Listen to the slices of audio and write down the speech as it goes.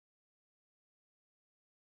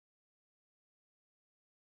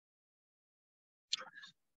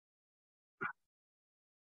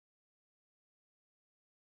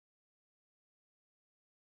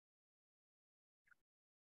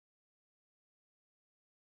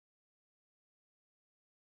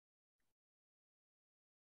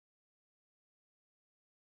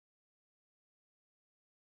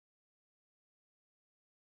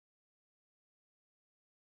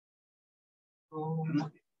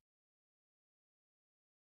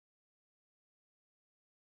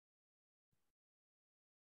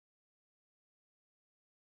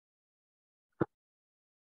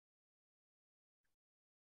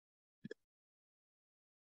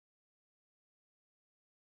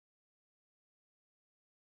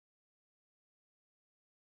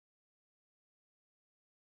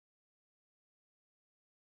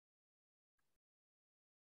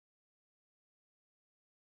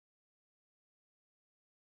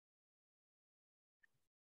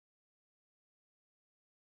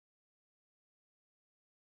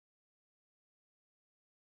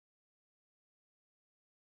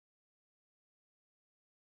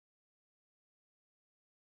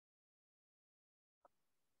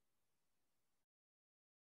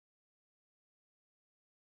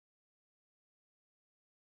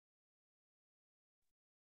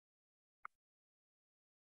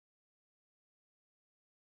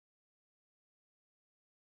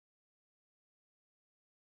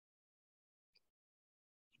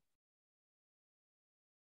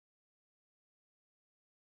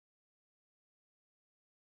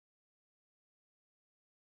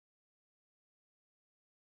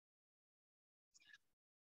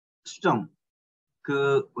수정,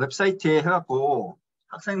 그 웹사이트에 해갖고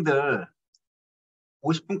학생들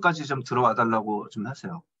 50분까지 좀 들어와 달라고 좀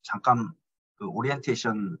하세요. 잠깐 그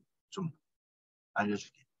오리엔테이션 좀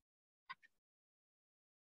알려주게.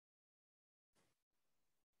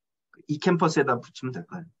 이 캠퍼스에다 붙이면 될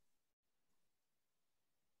거예요.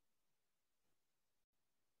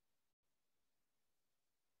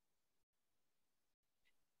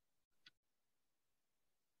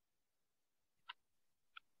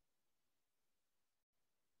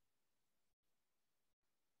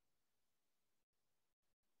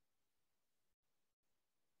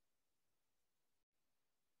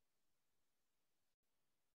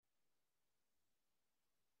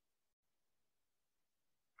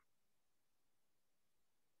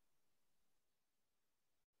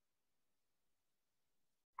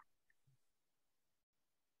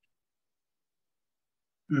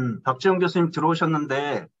 박지영 교수님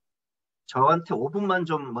들어오셨는데 저한테 5분만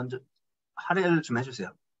좀 먼저 할애를 좀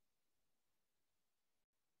해주세요.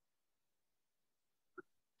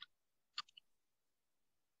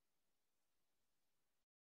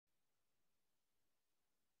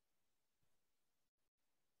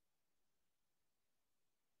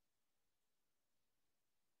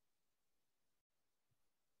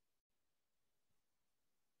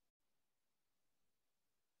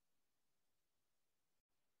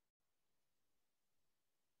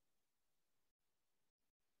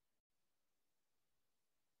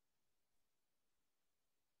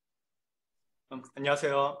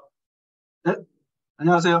 안녕하세요. 네,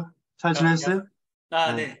 안녕하세요. 잘 지내셨어요?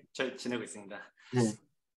 아, 네. 네, 잘 지내고 있습니다. 네.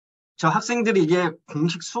 저 학생들이 이게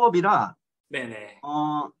공식 수업이라 네네.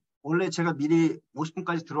 원래 제가 미리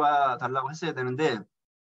 50분까지 들어와 달라고 했어야 되는데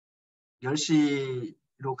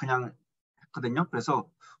 10시로 그냥 했거든요. 그래서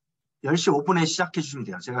 10시 5분에 시작해 주시면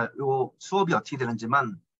돼요. 제가 요 수업이 어떻게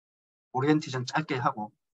되는지만 오리엔테이션 짧게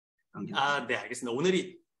하고 아, 네, 알겠습니다.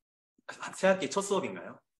 오늘이 새학기 첫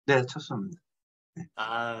수업인가요? 네, 첫 수업입니다. 네.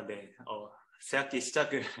 아, 네. 새학기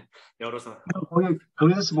시작을 열어서. 거기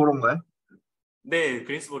그린스보로인가요? 네,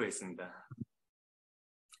 그린스보로에 있습니다.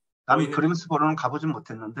 나는 그린스보로는 가보진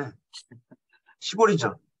못했는데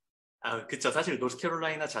시골이죠. 아, 그쵸. 사실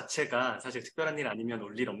노스캐롤라이나 자체가 사실 특별한 일 아니면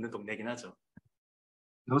올 일 없는 동네긴 하죠.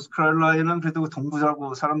 노스캐롤라이나는 그래도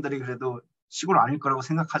동부자고 사람들이 그래도 시골 아닐 거라고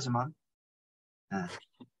생각하지만 네.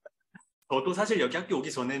 저도 사실 여기 학교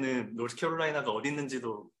오기 전에는 노스캐롤라이나가 어디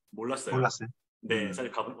있는지도 몰랐어요. 몰랐어요. 네,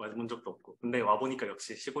 사실 와본 적도 없고. 근데 와보니까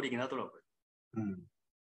역시 시골이긴 하더라고요.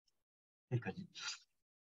 그러니까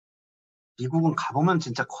미국은 가보면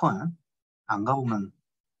진짜 커. 안 가보면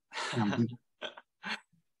그냥 미국.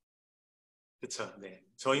 그쵸. 네.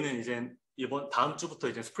 저희는 이제 다음 주부터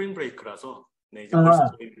이제 스프링 브레이크라서 네, 이제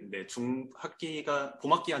벌써 저희는 네,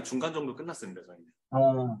 봄학기 한 중간 정도 끝났습니다, 저희는.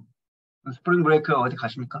 스프링 브레이크 어디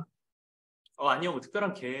가십니까? 아니요, 뭐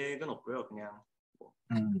특별한 계획은 없고요. 그냥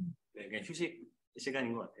네, 그냥 휴식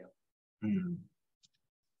시간인 것 같아요.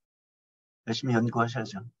 열심히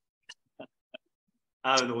연구하셔야죠.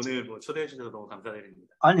 아, 오늘 뭐 초대해 주셔서 너무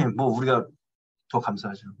감사드립니다. 아니, 뭐 우리가 더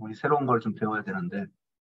감사하죠. 우리 새로운 걸 좀 배워야 되는데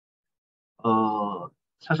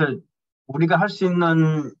사실 우리가 할 수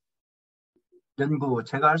있는 연구,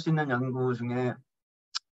 제가 할 수 있는 연구 중에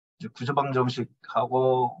이제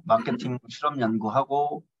구조방정식하고 마케팅 실험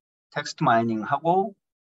연구하고 텍스트 마이닝하고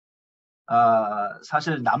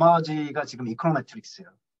사실 나머지가 지금 이코노메트릭스예요.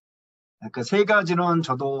 그러니까 세 가지는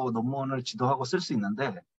저도 논문을 지도하고 쓸 수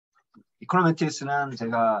있는데 이코노메트릭스는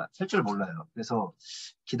제가 쓸 줄 몰라요. 그래서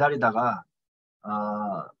기다리다가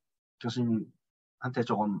교수님한테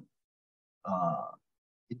조금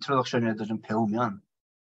인트로덕션이라도 좀 배우면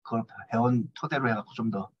그걸 배운 토대로 해갖고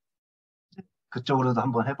좀 더 그쪽으로도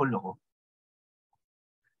한번 해보려고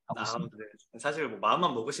하고 있습니다. 네. 사실 뭐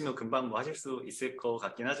마음만 먹으시면 금방 뭐 하실 수 있을 것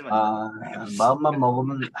같긴 하지만 마음만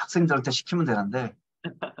먹으면 학생들한테 시키면 되는데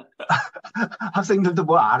학생들도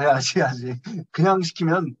뭘 알아야지 하지. 그냥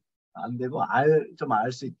시키면 안 되고 좀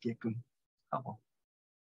알 수 있게끔 하고.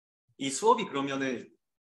 이 수업이 그러면은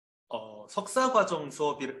석사과정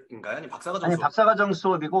수업인가요? 아니면 박사과정 아니 수업? 박사과정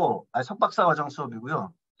수업이고 석박사과정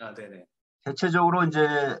수업이고요. 네네. 대체적으로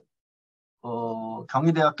이제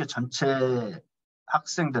경희대학교 전체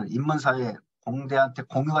학생들 인문사회 공대한테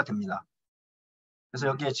공유가 됩니다. 그래서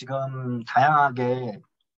여기에 지금 다양하게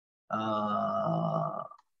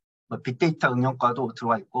뭐 빅데이터 응용과도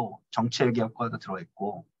들어와 있고 정치외교학과도 들어와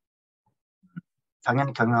있고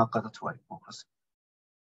당연히 경영학과도 들어와 있고 그렇습니다.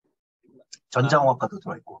 전자공학과도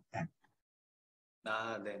들어와 있고. 예.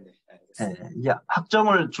 네네. 알겠습니다. 예, 이게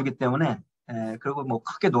학점을 주기 때문에 그리고 뭐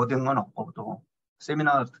크게 노된 건 없고 또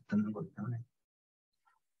세미나 듣는 거기 때문에.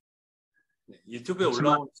 네, 유튜브에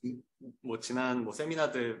올라온 뭐 지난 뭐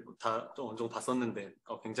세미나들 다 좀 어느 정도 봤었는데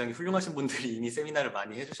굉장히 훌륭하신 분들이 이미 세미나를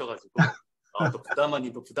많이 해주셔가지고 또 부담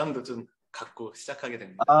아니고 부담도 좀 갖고 시작하게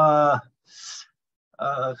됩니다.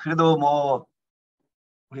 그래도 뭐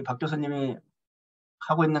우리 박 교수님이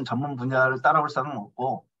하고 있는 전문 분야를 따라올 사람은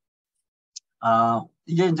없고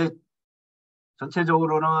이게 이제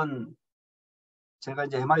전체적으로는 제가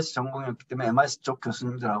이제 MIC 전공이었기 때문에 MIC 쪽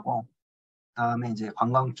교수님들하고 다음에 이제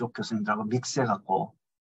관광 쪽 교수님들하고 믹스해 갖고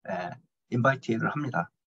인바이트를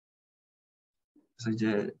합니다. 그래서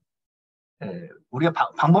이제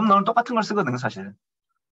우리가 방법론은 똑같은 걸 쓰거든요, 사실.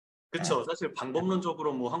 그렇죠. 사실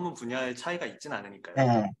방법론적으로 뭐 학문 분야의 차이가 있진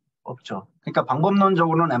않으니까요. 없죠. 그러니까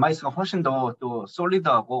방법론적으로는 MIC가 훨씬 더 또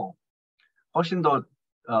솔리드하고 훨씬 더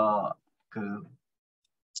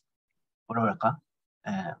뭐라 그럴까?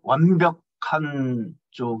 완벽한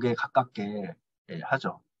쪽에 가깝게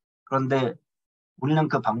하죠. 그런데 우리는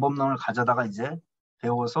그 방법론을 가져다가 이제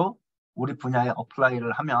배워서 우리 분야에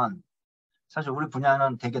어플라이를 하면 사실 우리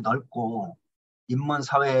분야는 되게 넓고 인문,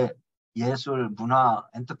 사회, 예술, 문화,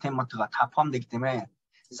 엔터테인먼트가 다 포함되기 때문에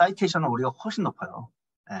사이테이션은 우리가 훨씬 높아요.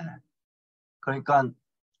 그러니까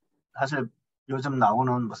사실 요즘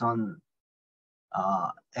나오는 무슨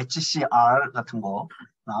HCR 같은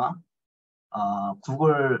거나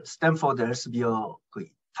구글, 스탠포드, 엘스비어 그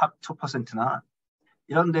탑 2%나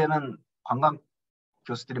이런 데는 관광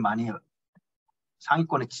교수들이 많이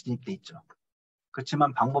상위권에 진입돼 있죠.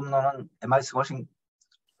 그렇지만 방법론은 MIS가 훨씬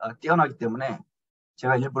뛰어나기 때문에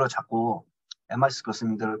제가 일부러 자꾸 MIS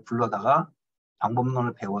교수님들을 불러다가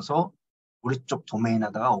방법론을 배워서 우리 쪽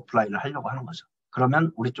도메인에다가 어플라이를 하려고 하는 거죠.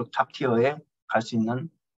 그러면 우리 쪽 탑티어에 갈 수 있는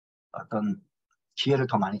어떤 기회를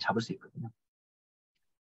더 많이 잡을 수 있거든요.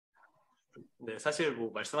 네, 사실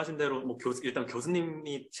뭐 말씀하신 대로 뭐 일단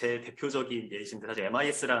교수님이 제 대표적인 예이신데 사실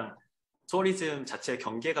MIS랑 투어리즘 자체의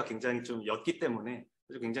경계가 굉장히 좀 옅기 때문에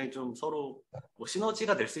굉장히 좀 서로 뭐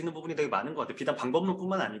시너지가 될 수 있는 부분이 되게 많은 것 같아요. 비단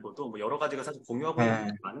방법론뿐만 아니고도 뭐 여러 가지가 사실 공유하고 있는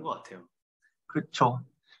부분이 많은 것 같아요. 그렇죠.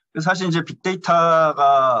 사실 이제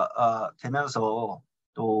빅데이터가 되면서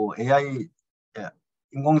또 AI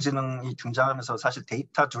인공지능이 등장하면서 사실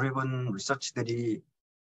데이터 드리븐 리서치들이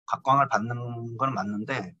각광을 받는 건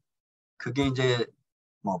맞는데 그게 이제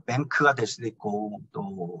뭐 뱅크가 될 수도 있고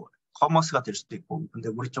또 커머스가 될 수도 있고 근데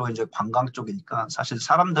우리 쪽은 이제 관광 쪽이니까 사실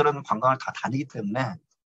사람들은 관광을 다 다니기 때문에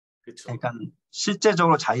그렇죠. 그러니까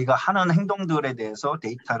실제적으로 자기가 하는 행동들에 대해서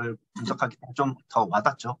데이터를 분석하기 때문에 좀 더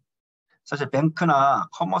와닿죠. 사실 뱅크나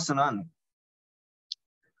커머스는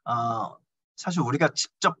사실 우리가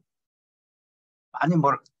직접 많이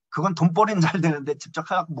그건 돈벌이는 잘 되는데 직접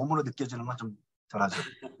해갖고 몸으로 느껴지는 건 좀 덜하죠.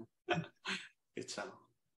 그렇죠.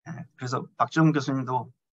 그래서 박지훈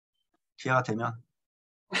교수님도 기회가 되면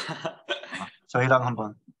저희랑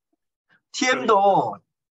한번 TM도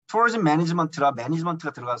투어리즘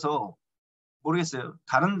매니지먼트가 들어가서 모르겠어요.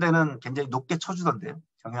 다른 데는 굉장히 높게 쳐주던데요.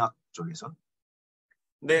 경영학 쪽에서.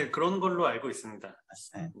 네, 그런 걸로 알고 있습니다.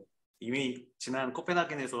 네. 이미 지난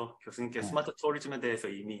코펜하겐에서 교수님께 스마트 투어리즘에 대해서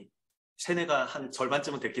이미 세뇌가 한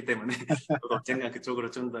절반쯤은 됐기 때문에 저도 언젠가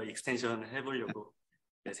그쪽으로 좀 더 익스텐션 해보려고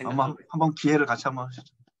생각하고 있습니다. 한번 기회를 같이 한번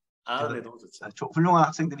하시죠. 네, 너무 좋죠. 훌륭한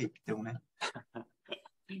학생들이 있기 때문에.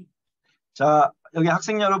 자, 여기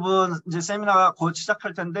학생 여러분 이제 세미나가 곧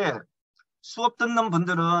시작할 텐데 수업 듣는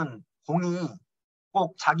분들은 공이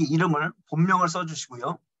꼭 자기 이름을 본명을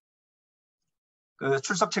써주시고요. 그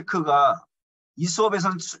출석 체크가 이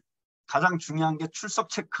수업에서는 가장 중요한 게 출석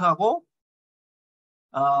체크하고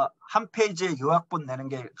한 페이지에 요약본 내는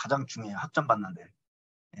게 가장 중요해요. 학점 받는데.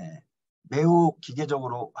 예, 매우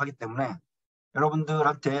기계적으로 하기 때문에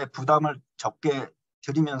여러분들한테 부담을 적게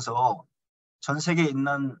드리면서 전 세계에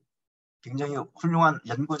있는 굉장히 훌륭한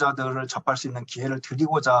연구자들을 접할 수 있는 기회를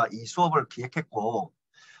드리고자 이 수업을 기획했고,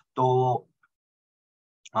 또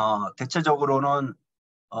대체적으로는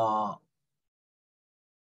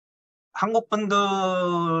한국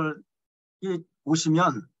분들이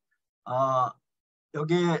오시면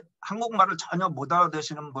여기에 한국말을 전혀 못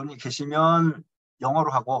알아듣시는 분이 계시면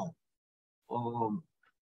영어로 하고,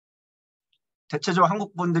 대체적으로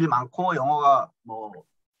한국 분들이 많고 영어가 뭐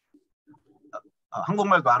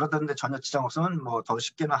한국말도 알아듣는데 전혀 지장 없으면 뭐 더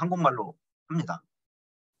쉽게는 한국말로 합니다.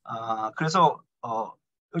 그래서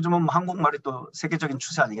요즘은 뭐 한국말이 또 세계적인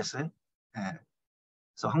추세 아니겠어요? 예.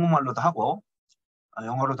 그래서 한국말로도 하고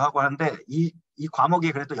영어로도 하고 하는데 이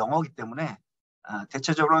과목이 그래도 영어이기 때문에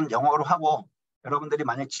대체적으로는 영어로 하고, 여러분들이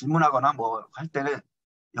만약 질문하거나 뭐 할 때는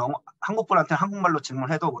한국 분한테 한국말로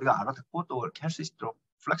질문해도 우리가 알아듣고 또 이렇게 할 수 있도록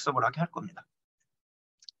플렉서블하게 할 겁니다.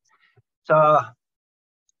 자,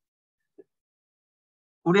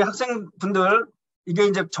 우리 학생분들, 이게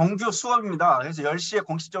이제 정규 수업입니다. 그래서 10시에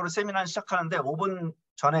공식적으로 세미나를 시작하는데 5분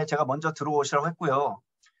전에 제가 먼저 들어오시라고 했고요.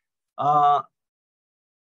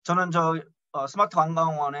 저는 스마트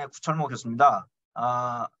관광원의 구철모 교수입니다.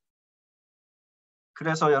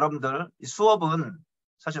 그래서 여러분들 이 수업은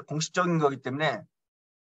사실 공식적인 거기 때문에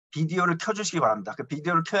비디오를 켜주시기 바랍니다. 그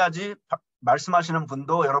비디오를 켜야지 말씀하시는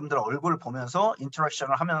분도 여러분들 얼굴을 보면서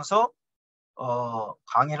인터랙션을 하면서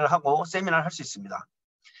강의를 하고 세미나를 할 수 있습니다.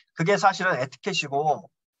 그게 사실은 에티켓이고,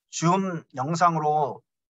 줌 영상으로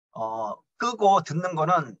끄고 듣는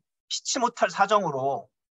거는 피치 못할 사정으로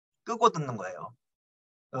끄고 듣는 거예요.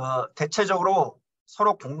 대체적으로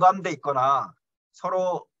서로 공감대 있거나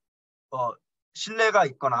서로 신뢰가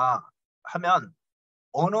있거나 하면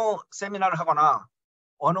어느 세미나를 하거나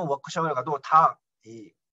어느 워크숍에 가도 다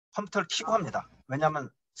이 컴퓨터를 켜고 합니다.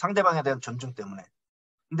 왜냐하면 상대방에 대한 존중 때문에.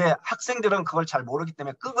 근데 학생들은 그걸 잘 모르기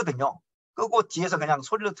때문에 끄거든요. 끄고 뒤에서 그냥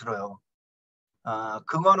소리를 들어요.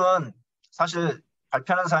 그거는 사실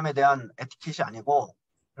발표하는 사람에 대한 에티켓이 아니고,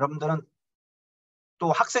 여러분들은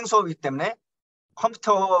또 학생 수업이기 때문에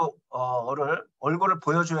컴퓨터를 얼굴을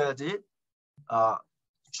보여줘야지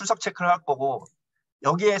출석 체크를 할 거고,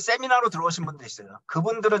 여기에 세미나로 들어오신 분들이 있어요.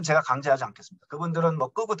 그분들은 제가 강제하지 않겠습니다. 그분들은 뭐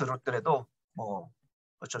끄고 들었더라도 뭐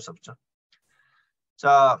어쩔 수 없죠.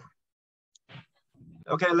 자,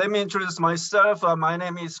 okay, let me introduce myself. My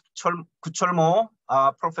name is Kucholmo,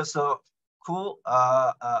 Professor Ku,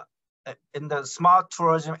 in the Smart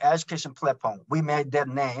Tourism Education Platform. We made that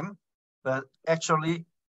name, but actually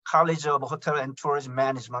College of Hotel and Tourism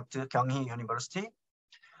Management, Kyunghee University.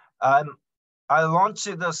 I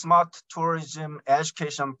launched the Smart Tourism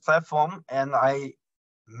Education Platform, and I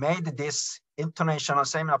made this international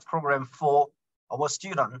seminar program for our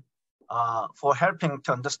students for helping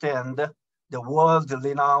to understand the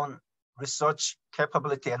world-renowned research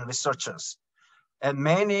capability and researchers. And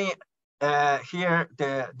many here,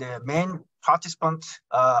 the main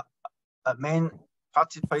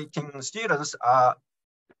participating students are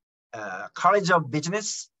College of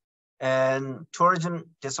Business and Tourism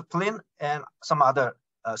Discipline and some other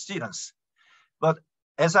students. But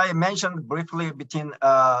as I mentioned briefly between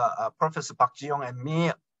Professor Park Jiyong and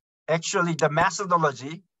me, actually the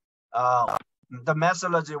methodology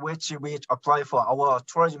which we apply for our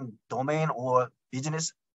tourism domain or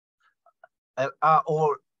business are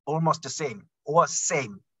all almost the same or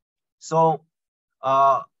same. So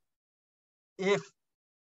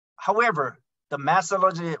however, the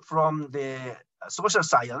methodology from the social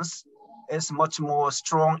science is much more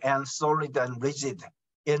strong and solid and rigid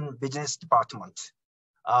in business department.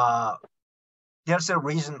 There's a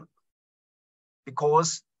reason,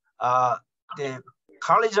 because the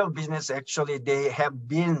College of Business, actually, they have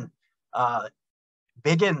been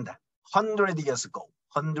begun 100 years ago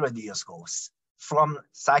from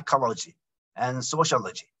psychology and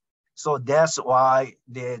sociology. So that's why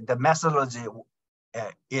the methodology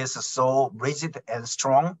is so rigid and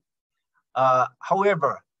strong.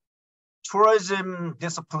 However, tourism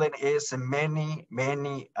discipline is many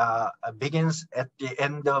begins at the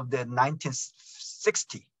end of the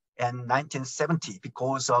 1960 and 1970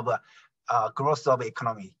 because of growth of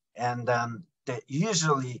economy, and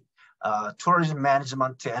usually tourism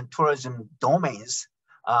management and tourism domains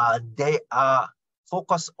they are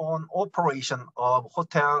focused on operation of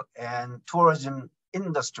hotel and tourism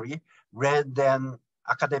industry rather than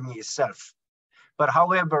academy itself. But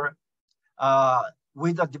however,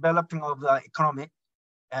 with the developing of the economic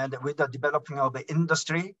and with the developing of the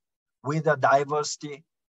industry, with the diversity,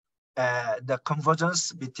 the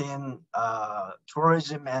convergence between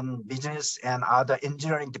tourism and business and other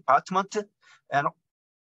engineering department,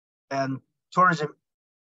 and tourism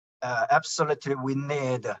absolutely we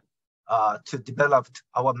need to develop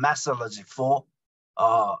our methodology for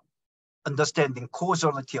understanding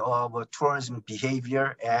causality of tourism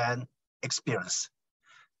behavior and experience.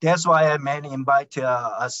 That's why I mainly invite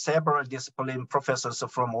several discipline professors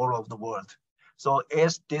from all over the world. So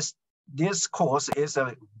this course is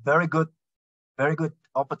a very good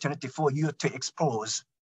opportunity for you to expose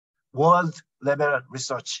world level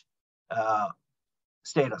research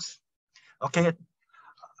status. Okay,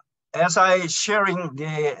 as I sharing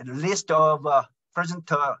the list of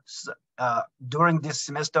presenters during this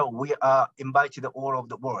semester, we are invited all over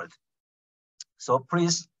the world. So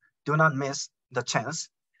please do not miss the chance.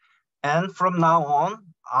 And from now on,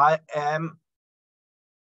 I am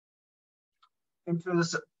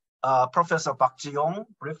introduce Professor Park Jiyong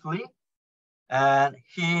briefly, and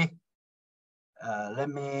he, let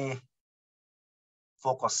me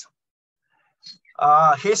focus.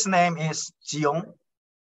 His name is Jiyong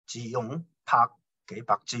Park, okay,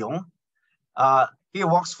 Park Jiyong. He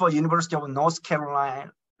works for University of North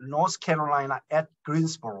Carolina at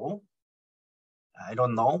Greensboro. I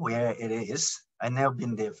don't know where it is. I never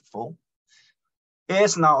been there before. He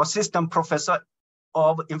is now assistant professor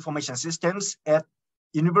of information systems at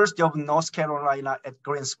University of North Carolina at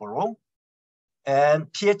Greensboro,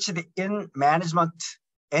 and PhD in management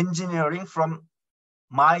engineering from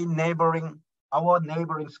our neighboring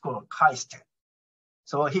school, KAIST.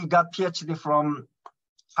 So he got PhD from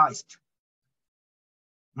KAIST.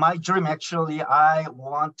 My dream, actually, I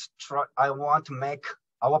want to make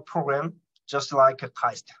our program just like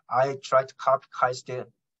KAIST. I try to copy KAIST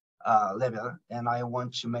level, and I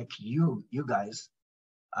want to make you guys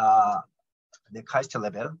the KAIST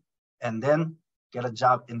level, and then get a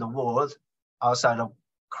job in the world outside of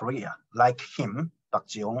Korea, like him, Park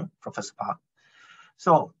Jiyong, Professor Park.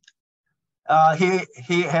 So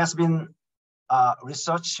he has been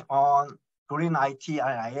research on green IT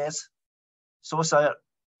and IS, social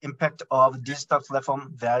impact of digital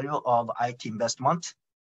platform, value of IT investment.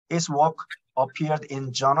 His work appeared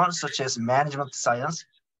in journals such as Management Science,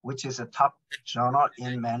 which is a top journal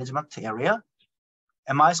in management area.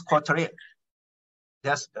 MIS Quarterly,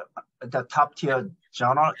 that's the top tier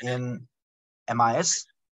journal in MIS.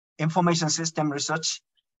 Information System Research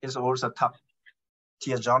is also top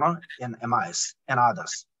tier journal in MIS and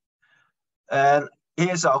others. And he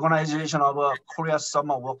is the organization of a Korea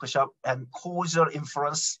Summer Workshop and Causal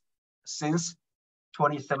Inference since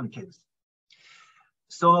 2017.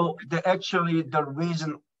 So actually the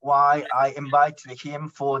reason why I invited him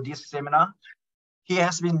for this seminar, he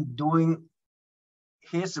has been doing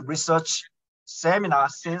his research seminar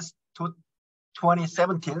since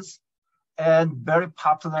 2017, and very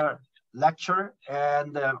popular lecture,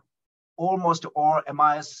 and almost all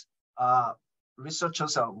MIS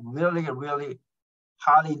researchers are really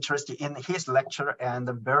highly interested in his lecture and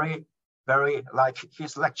very like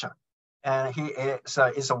his lecture. And he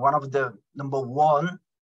is one of the #1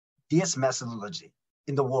 this methodology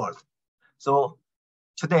in the world. So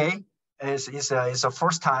today is the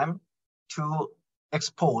first time to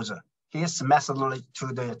expose his methodology to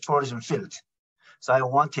the tourism field. So I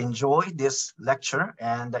want to enjoy this lecture,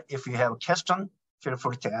 and if you have a question, feel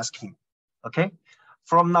free to ask him. Okay.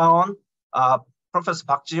 From now on, Professor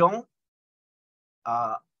Park Jiyong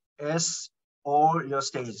is all your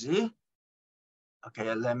stage.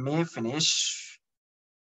 Okay, let me finish.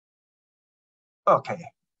 Okay.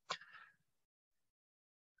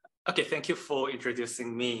 Okay, thank you for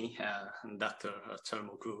introducing me, Dr.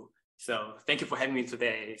 Chalmoku. So thank you for having me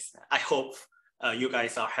today. I hope you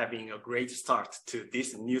guys are having a great start to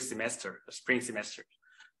this new semester, spring semester.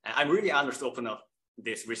 I'm really honored to open up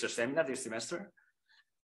this research seminar this semester.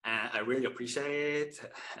 And I really appreciate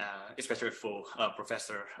it, especially for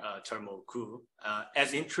Professor Chalmoku.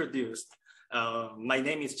 As introduced, my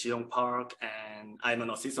name is Jiyong Park, and I'm an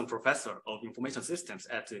assistant professor of information systems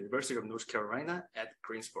at the University of North Carolina at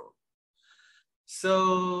Greensboro.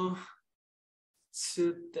 So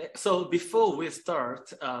before we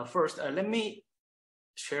start, first, let me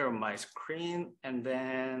share my screen, and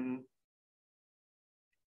then,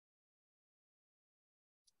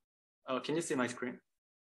 can you see my screen?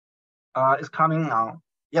 It's coming now.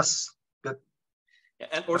 Yes, good. Yeah,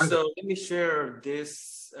 and also, let me share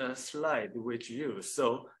this slide with you.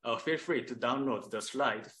 So feel free to download the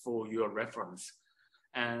slide for your reference.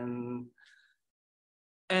 And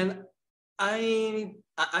I'm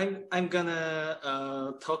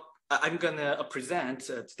gonna I'm gonna present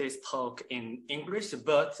today's talk in English,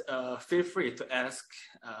 but feel free to ask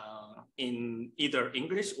in either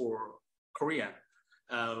English or Korean,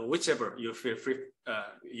 whichever you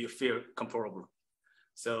feel comfortable.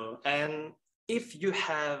 So, and if you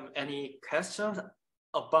have any questions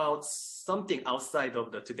about something outside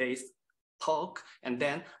of today's talk, and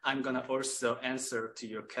then I'm gonna also answer to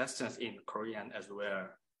your questions in Korean as well.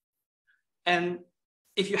 And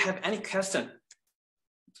if you have any question,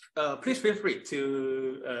 please feel free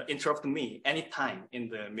to interrupt me anytime in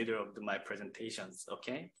the middle of my presentations,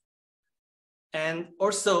 okay? And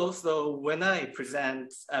also, so when I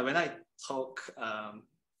present, when I talk,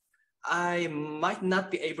 I might not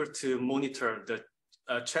be able to monitor the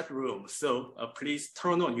chat room. So please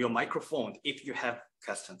turn on your microphone if you have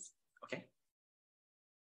questions, okay?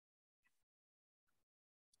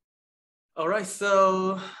 All right,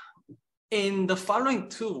 so in the following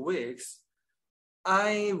 2 weeks,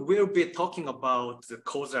 I will be talking about the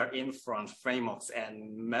causal inference frameworks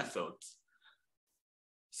and methods.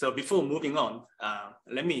 So before moving on,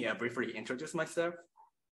 let me briefly introduce myself.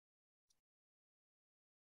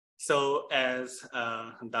 So as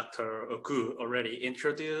Dr. Gu already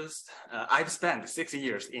introduced, I've spent 6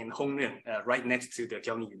 years in Hongren, right next to the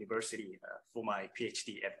Gyeonggi University for my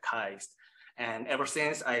PhD at KAIST. And ever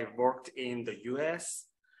since I worked in the US,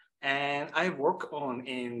 and I work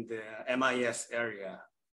in the MIS area.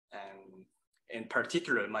 And in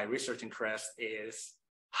particular, my research interest is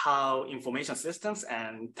how information systems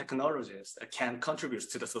and technologies can contribute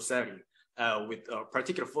to the society with a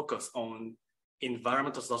particular focus on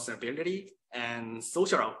environmental sustainability and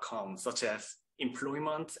social outcomes such as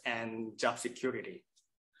employment and job security.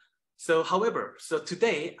 So however, so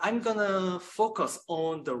today I'm gonna focus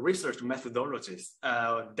on the research methodologies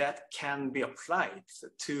that can be applied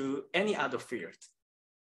to any other field.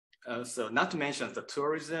 So not to mention the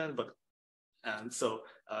tourism, but so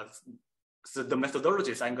the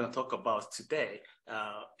methodologies I'm gonna talk about today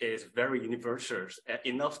is very universal,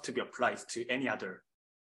 enough to be applied to any other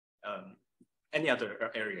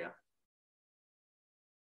area.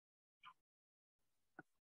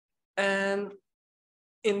 And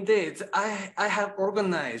indeed, I have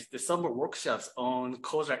organized the summer workshops on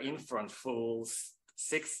causal inference for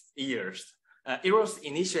 6 years. It was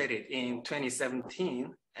initiated in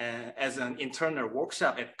 2017 as an internal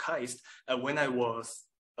workshop at KAIST when I was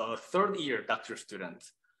a 3rd-year doctoral student.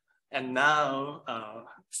 And now,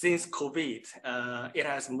 since COVID, it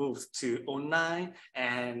has moved to online,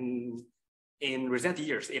 and in recent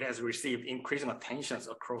years, it has received increasing attention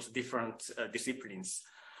across different disciplines.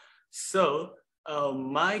 So,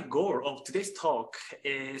 my goal of today's talk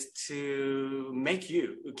is to make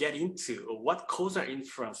you get into what causal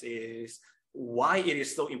inference is, why it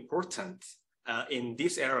is so important in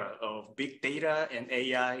this era of big data and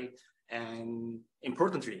AI, and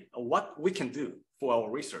importantly, what we can do for our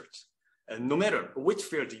research, no matter which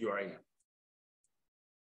field you are in.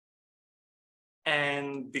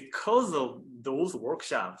 And because of those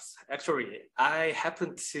workshops, actually, I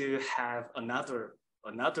happen to have another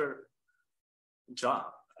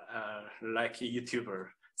job, like a YouTuber.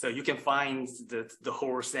 So you can find the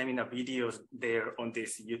whole seminar videos there on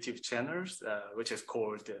this YouTube channels, which is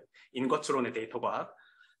called 인과추론의 데이터 과학.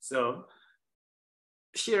 So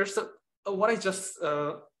here, so what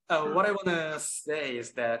I want to say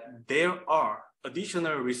is that there are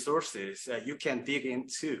additional resources you can dig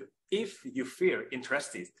into if you feel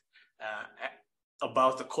interested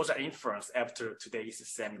about the causal inference after today's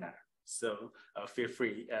seminar. So feel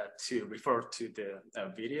free to refer to the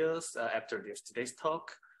videos after today's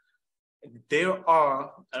talk. There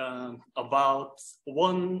are about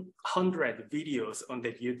 100 videos on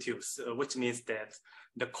the YouTube, which means that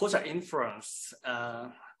the causal inference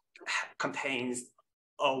contains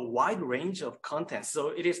a wide range of content. So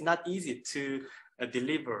it is not easy to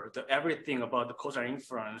deliver everything about the causal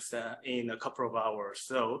inference in a couple of hours.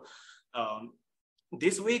 So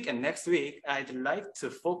this week and next week, I'd like to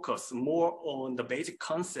focus more on the basic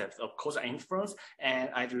concepts of causal inference, and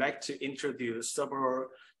I'd like to introduce several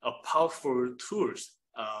powerful tools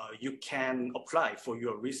you can apply for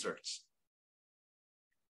your research.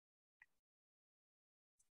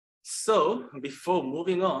 So before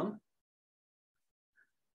moving on,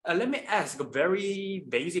 let me ask a very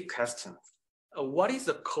basic question. What is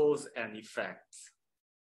the cause and effect?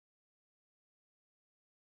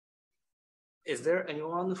 Is there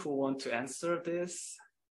anyone who wants to answer this?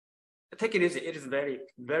 Take it easy. It is very,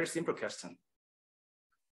 very simple question.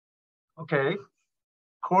 Okay.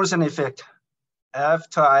 Cause and effect.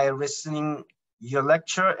 After I listening your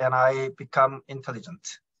lecture and I become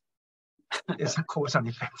intelligent. It's a cause and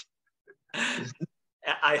effect.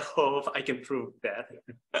 I hope I can prove that.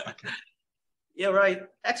 Okay. Yeah, right.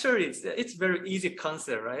 Actually, it's very easy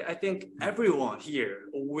concept, right? I think everyone here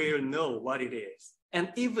will know what it is.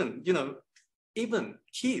 And even, even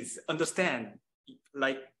kids understand,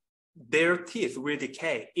 like, their teeth will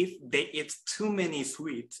decay if they eat too many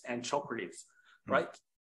sweets and chocolates, right?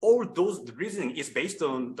 All those reasoning is based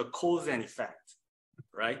on the cause and effect,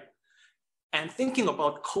 right? And thinking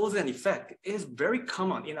about cause and effect is very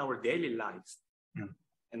common in our daily lives,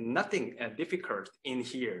 and nothing difficult in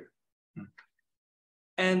here.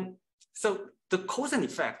 And so the cause and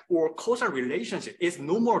effect or causal relationship is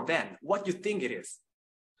no more than what you think it is.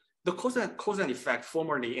 The cause and effect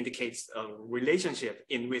formally indicates a relationship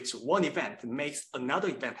in which one event makes another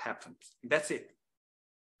event happen. That's it.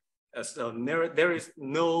 So there is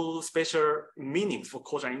no special meaning for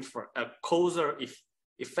causal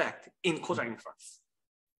effect in causal inference.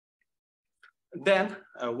 Then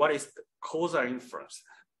what is causal inference?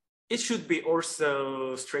 It should be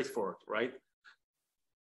also straightforward, right?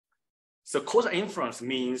 So causal inference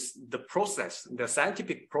means the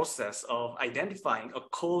scientific process of identifying a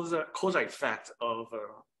causal effect of a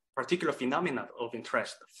particular phenomenon of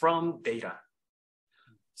interest from data.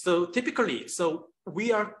 So typically,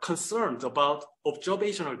 we are concerned about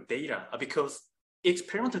observational data because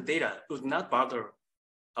experimental data would not bother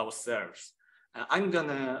ourselves. I'm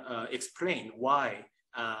gonna explain why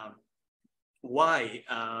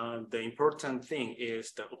the important thing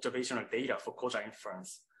is the observational data for causal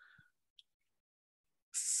inference.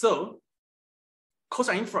 So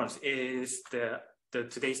causal inference is the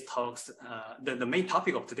today's talks, the main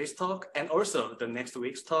topic of today's talk and also the next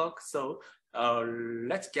week's talk. So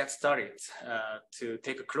let's get started to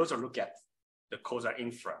take a closer look at the causal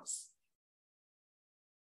inference.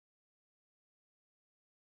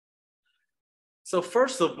 So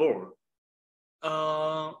first of all,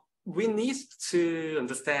 we need to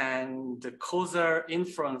understand the causal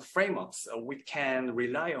inference frameworks we can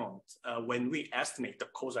rely on when we estimate the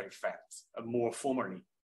causal effects more formally.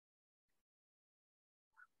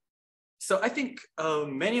 So I think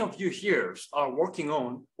many of you here are working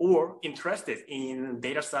on or interested in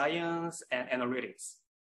data science and analytics,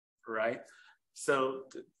 right? So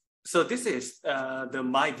this is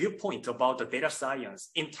my viewpoint about the data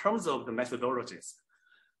science in terms of the methodologies.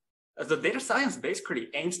 The data science basically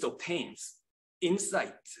aims to obtain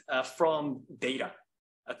insight from data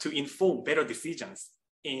to inform better decisions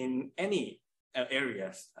in any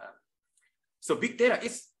areas. So big data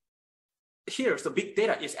is here. So big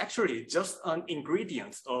data is actually just an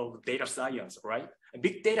ingredient of data science, right?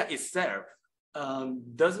 Big data itself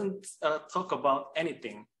doesn't talk about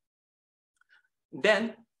anything.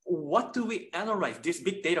 Then what do we analyze this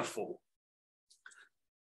big data for?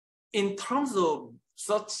 In terms of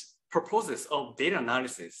such purposes of data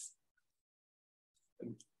analysis,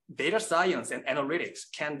 data science and analytics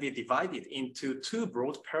can be divided into two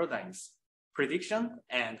broad paradigms: prediction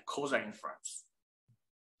and causal inference.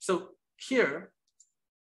 So here,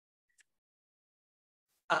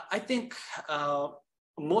 I think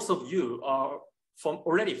most of you are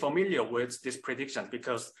already familiar with this prediction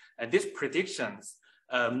because these predictions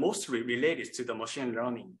mostly related to the machine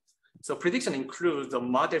learning. So prediction includes the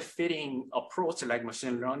model fitting approach like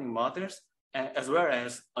machine learning models, as well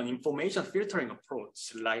as an information filtering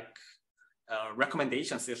approach like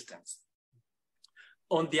recommendation systems.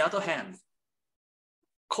 On the other hand,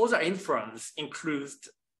 causal inference includes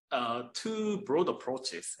two broad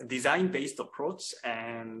approaches: a design-based approach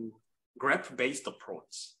and graph-based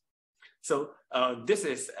approach. So this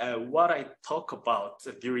is what I talk about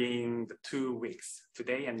during the 2 weeks,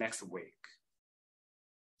 today and next week.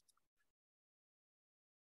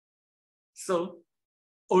 So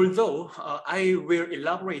although I will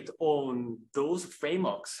elaborate on those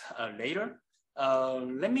frameworks later,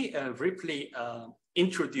 let me briefly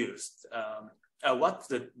introduce what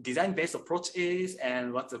the design-based approach is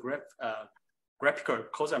and what the graphical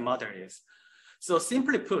causal model is. So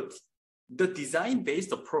simply put, the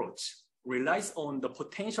design-based approach relies on the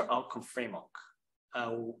potential outcome framework.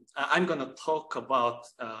 I'm gonna talk about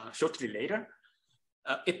shortly later.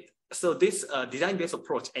 So this design-based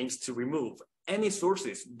approach aims to remove any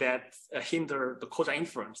sources that hinder the causal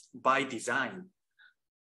inference by design.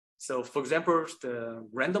 So for example, the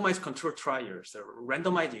randomized control trials,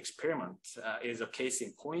 randomized experiment is a case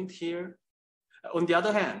in point here. On the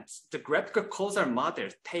other hand, the graphical causal model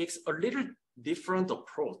takes a little different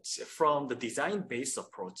approach from the design-based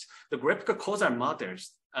approach. The graphical causal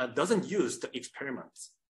models doesn't use the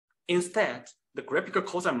experiments. Instead, the graphical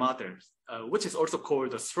causal models, which is also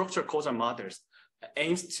called the structural causal models,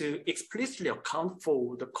 aims to explicitly account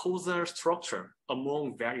for the causal structure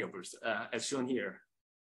among variables, as shown here.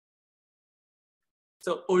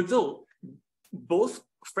 So although both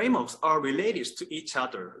frameworks are related to each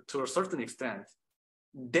other to a certain extent,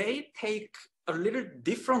 they take a little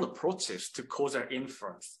different approaches to causal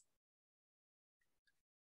inference.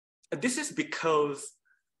 And this is because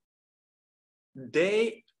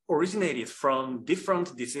they originated from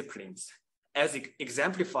different disciplines, as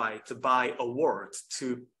exemplified by awards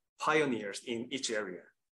to pioneers in each area.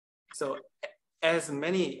 So as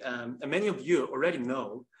many of you already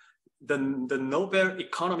know, the Nobel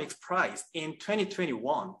Economics Prize in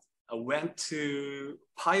 2021 went to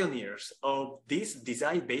pioneers of this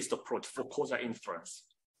design-based approach for causal inference,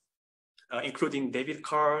 including David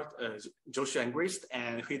Card, Joshua Engrist,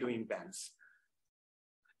 and Huidong Benz.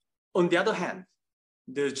 On the other hand,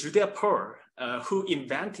 the Judea Pearl, who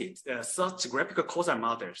invented such graphical causal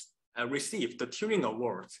models, received the Turing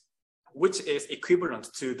Award, which is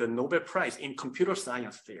equivalent to the Nobel Prize in computer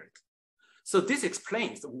science field. So this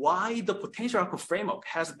explains why the potential outcome framework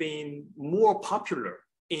has been more popular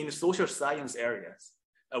in social science areas,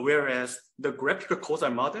 whereas the graphical causal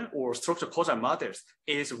model or structural causal models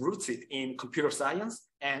is rooted in computer science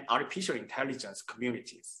and artificial intelligence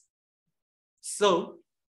communities. So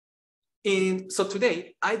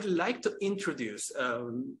today, I'd like to introduce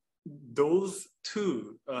those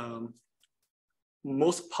two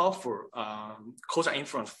most powerful causal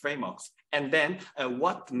inference frameworks, and then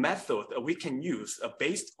what method we can use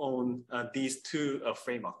based on these two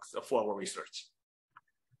frameworks for our research.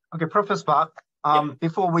 Okay, Professor Park,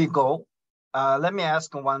 before we go, let me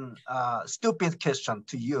ask one stupid question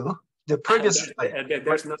to you. The previous slide.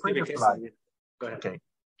 There's no stupid question. Go ahead. Okay.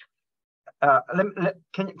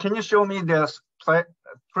 Can you show me the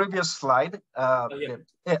previous slide?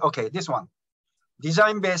 Okay, this one.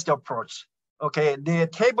 Design-based approach. Okay, the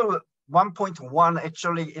table 1.1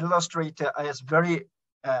 actually illustrates as very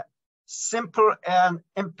simple and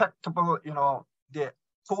impactable, the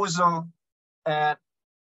causal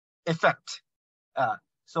effect.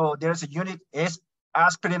 So there's a unit is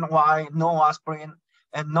aspirin Y, no aspirin,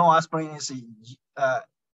 and no aspirin is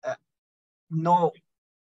no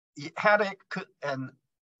headache and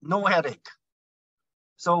no headache.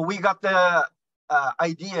 So we got the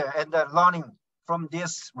idea and the learning from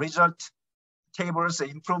this result tables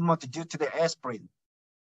improvement due to the aspirin.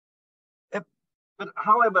 But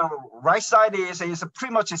however, right side is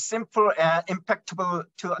pretty much simple and impactable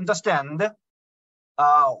to understand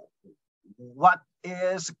what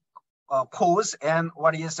is cause and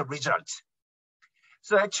what is the result.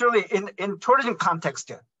 So actually in tourism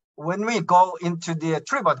context, when we go into the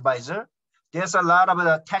TripAdvisor, there's a lot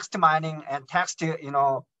of text mining and text,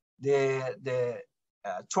 the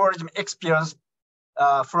tourism experience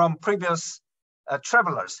from previous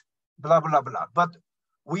travelers, blah, blah, blah. But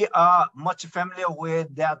we are much familiar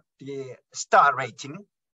with that the star rating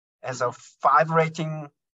as a 5 rating,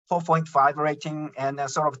 4.5 rating, and that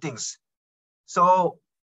sort of things. So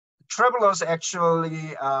travelers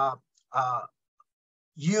actually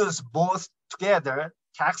use both together,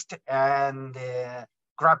 text and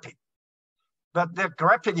graphic. But the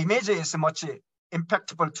graphic image is much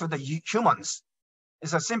impactful to the humans.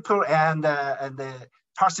 It's a simple and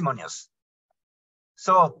parsimonious.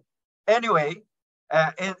 So anyway,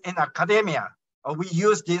 in academia, we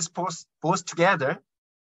use these both together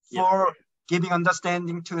for giving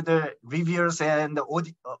understanding to the reviewers and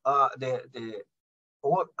the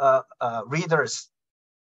readers.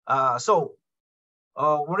 So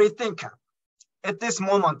what do you think? At this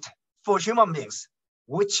moment, for human beings,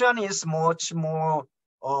 which one is much more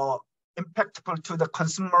impactful to the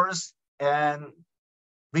consumers and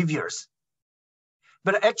reviewers?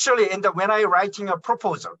 But actually, when I writing a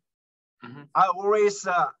proposal, I always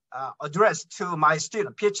address to my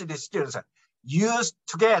student, PhD students, use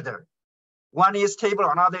together. One is table,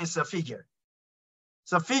 another is a figure.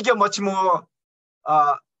 So figure much more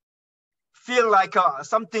feel like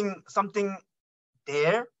something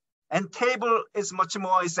there, and table is much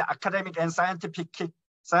more is academic and scientific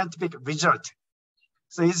result.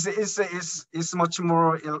 So it's much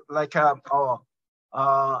more like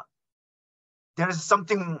there is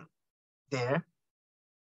something there.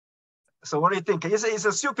 So what do you think? It's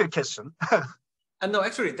a stupid question. And no,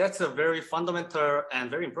 actually, that's a very fundamental and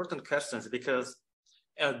very important question, because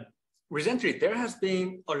recently there has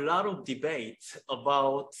been a lot of debate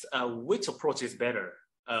about which approach is better.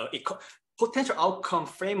 Potential outcome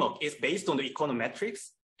framework is based on the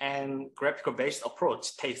econometrics, and graphical-based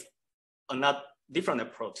approach takes another different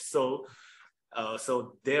approach. So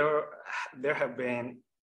there have been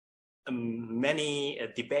many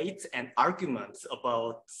debates and arguments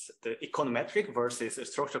about the econometric versus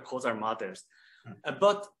structural causal models.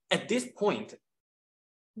 But at this point,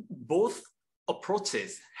 both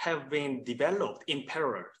approaches have been developed in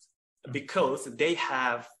parallel because they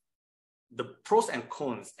have the pros and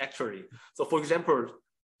cons actually. So for example,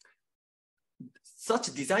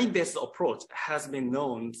 such design-based approach has been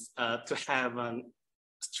known to have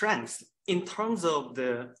strengths in terms of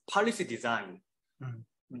the policy design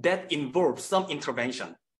that involves some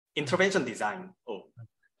intervention design.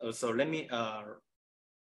 So let me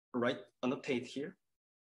annotate here.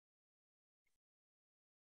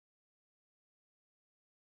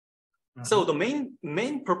 So the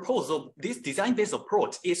main purpose of this design-based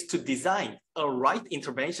approach is to design a right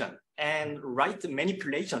intervention and right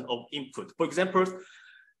manipulation of input. For example,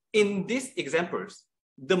 in these examples,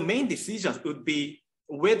 the main decisions would be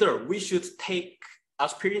whether we should take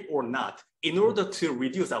aspirin or not in order to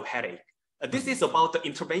reduce our headache. This is about the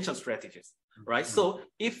intervention strategies, right? So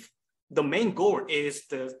if the main goal is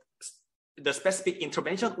the specific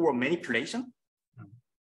intervention or manipulation,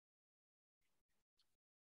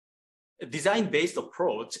 a design-based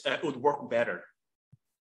approach would work better.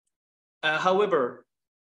 However,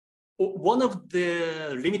 one of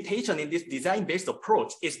the limitations in this design-based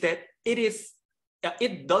approach is that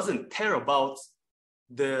it doesn't care about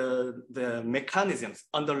the mechanisms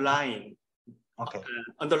underlying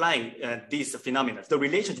these phenomena, the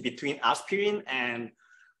relationship between aspirin and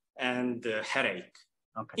the headache.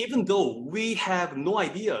 Okay. Even though we have no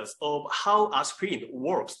ideas of how aspirin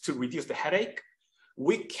works to reduce the headache,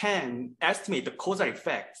 we can estimate the causal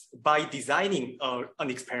effects by designing an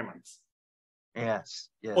experiment. Yes.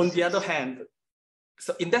 On the other hand,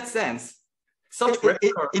 so in that sense, such in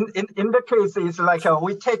the case, it's like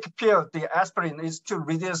we take pill, the aspirin is to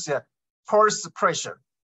reduce pulse pressure,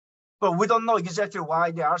 but we don't know exactly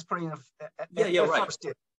why the aspirin. Right.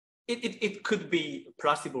 It could be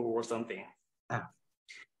placebo or something.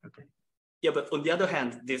 Okay. Yeah, but on the other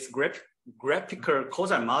hand, this graphical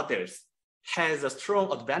causal models has a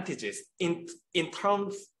strong advantages in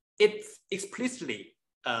terms it explicitly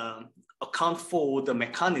account for the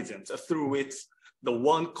mechanisms through which the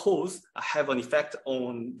one cause have an effect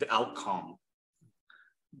on the outcome.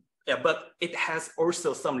 Yeah, but it has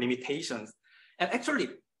also some limitations. And actually,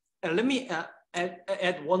 let me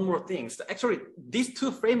add one more thing. So actually, these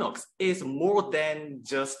two frameworks is more than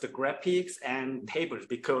just the graphics and tables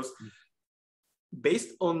because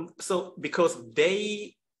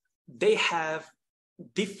they have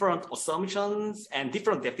different assumptions and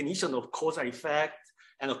different definition of causal effect,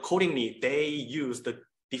 and accordingly, they use the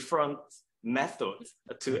different methods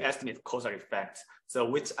to estimate causal effects. So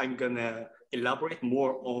which I'm gonna elaborate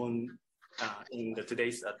more on in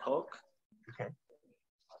today's talk. Okay,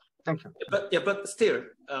 thank you. But still,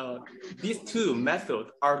 these two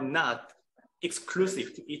methods are not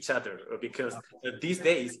exclusive to each other because these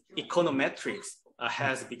days econometrics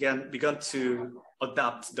has begun to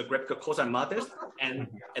adopt the graphical causal models, and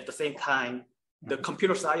at the same time, the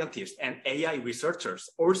computer scientists and AI researchers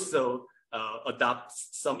also adopt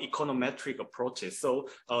some econometric approaches. So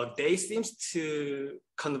they seem to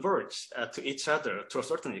converge to each other to a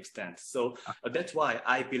certain extent. So that's why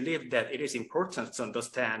I believe that it is important to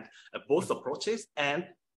understand both approaches and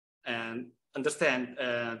understand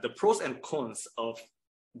the pros and cons of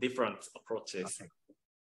different approaches.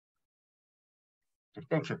 Okay.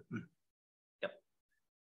 Thank you. Yep.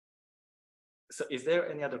 So is there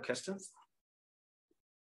any other questions?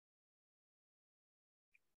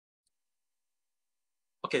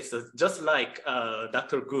 Okay, so just like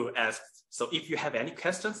Dr. Gu asked, so if you have any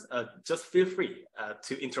questions, just feel free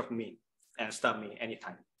to interrupt me and stop me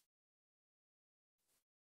anytime.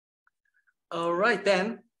 All right,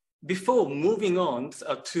 then, before moving on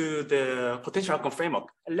to the potential outcome framework,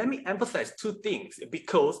 let me emphasize two things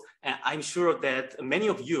because I'm sure that many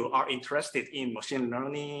of you are interested in machine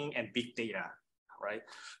learning and big data, right?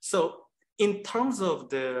 So in terms of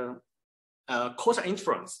the causal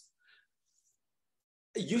inference,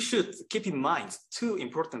 you should keep in mind two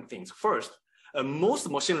important things. First, most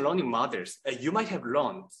machine learning models you might have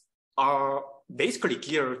learned are basically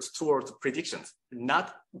geared towards predictions,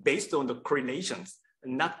 not based on the correlations,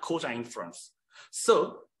 not causal inference.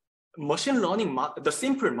 So the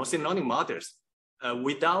simple machine learning models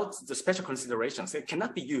without the special considerations, it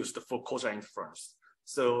cannot be used for causal inference.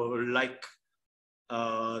 So like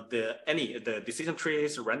the decision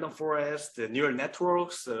trees, random forests, the neural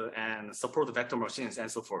networks, and support vector machines, and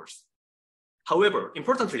so forth. However,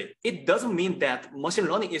 importantly, it doesn't mean that machine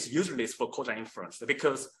learning is useless for causal inference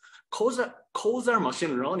because causal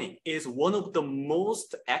machine learning is one of the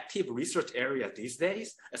most active research areas these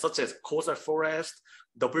days, such as causal forest,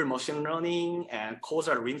 double machine learning, and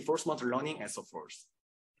causal reinforcement learning, and so forth.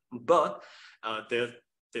 But the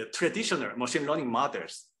traditional machine learning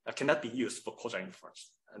models cannot be used for causal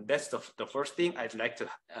inference. And that's the first thing I'd like to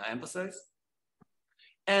emphasize.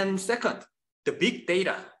 And second, the big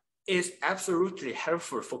data is absolutely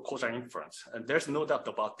helpful for causal inference, and there's no doubt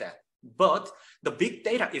about that. But the big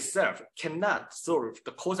data itself cannot solve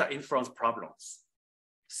the causal inference problems.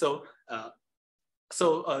 So,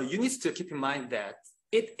 you need to keep in mind that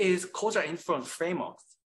it is causal inference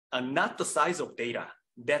frameworks, not the size of data,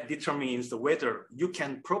 that determines whether you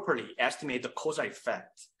can properly estimate the causal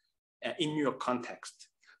effect in your context.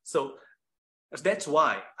 So that's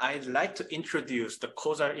why I'd like to introduce the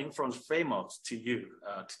causal inference frameworks to you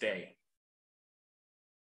today.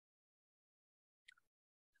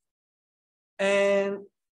 And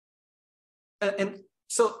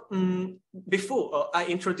so before I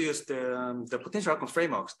introduce the potential outcome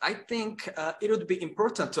frameworks, I think it would be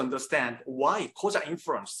important to understand why causal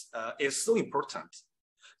inference is so important.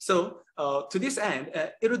 So to this end,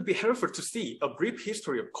 it would be helpful to see a brief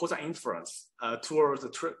history of causal inference towards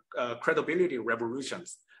the credibility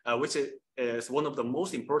revolutions, which is one of the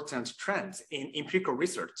most important trends in empirical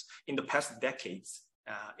research in the past decades,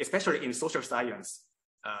 especially in social science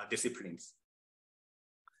disciplines.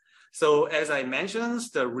 So as I mentioned,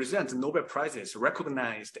 the recent Nobel Prizes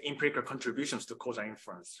recognized empirical contributions to causal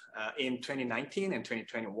inference in 2019 and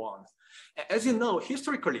 2021. As you know,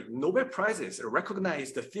 historically, Nobel Prizes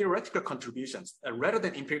recognize the theoretical contributions rather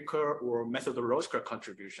than empirical or methodological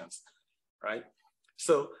contributions, right?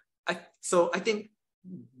 So I think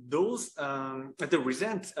those the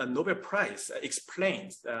recent Nobel Prize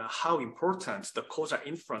explains how important the causal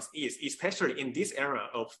inference is, especially in this era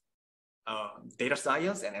of data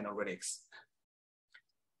science and analytics.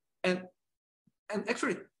 And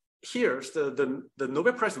actually, here, the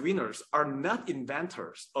Nobel Prize winners are not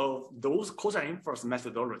inventors of those causal inference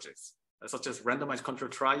methodologies, such as randomized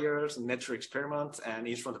control trials, natural experiments, and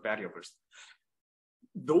instrument variables.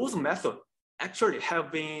 Those methods actually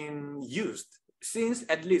have been used since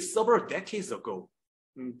at least several decades ago,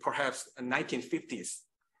 perhaps 1950s.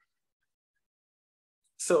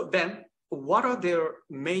 So then, what are their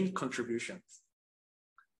main contributions?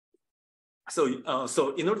 So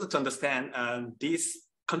in order to understand these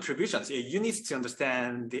contributions, you need to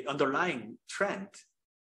understand the underlying trend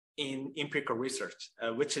in empirical research,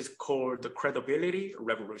 which is called the credibility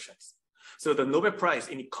revolutions. So the Nobel Prize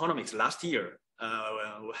in Economics last year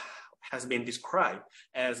has been described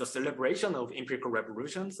as a celebration of empirical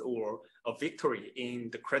revolutions or a victory in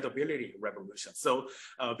the credibility revolution. So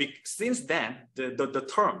since then, the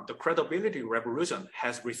term, the credibility revolution,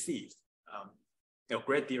 has received a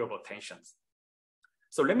great deal of attention.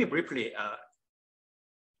 So let me briefly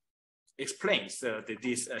explain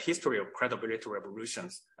this history of credibility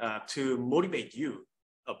revolutions to motivate you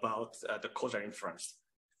about the causal inference.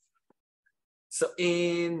 So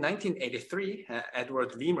in 1983,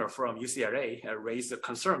 Edward Leamer from UCLA raised a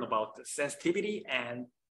concern about the sensitivity and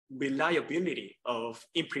reliability of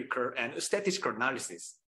empirical and statistical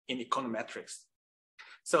analysis in econometrics.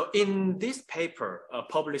 So in this paper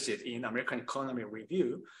published in American Economy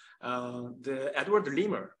Review, the Edward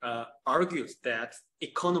Leamer argues that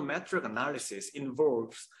econometric analysis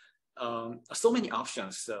involves so many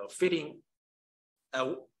options, fitting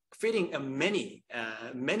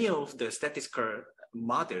many of the statistical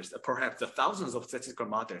models, perhaps the thousands of statistical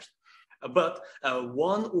models, but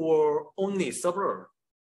one or only several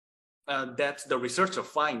that the researcher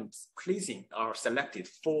finds pleasing are selected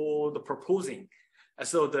for the proposing,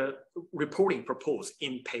 so the reporting proposed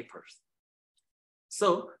in papers.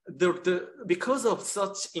 So because of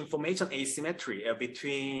such information asymmetry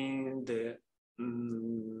between the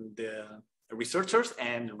researchers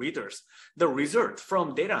and readers, the result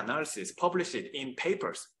from data analysis published in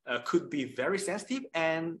papers could be very sensitive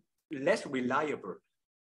and less reliable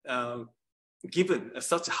given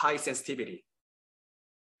such high sensitivity.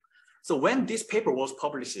 So when this paper was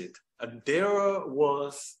published, there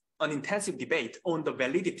was an intensive debate on the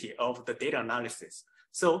validity of the data analysis.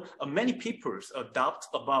 So many papers adopt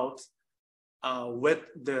about with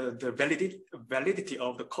the validity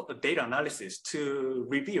of the data analysis to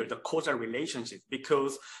reveal the causal relationship,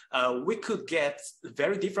 because we could get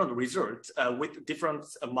very different results with different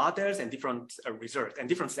models and different results and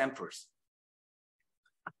different samples.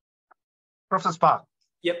 Professor Spark,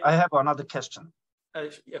 yep. I have another question.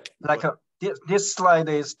 Yep. Like this slide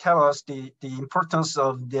is tell us the importance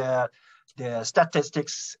of the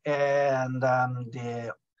statistics and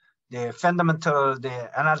the fundamental, the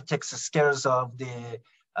analytics skills of the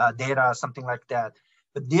data, something like that.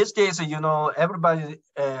 But these days, you know, everybody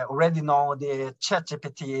already know the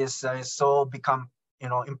ChatGPT is so become, you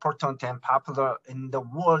know, important and popular in the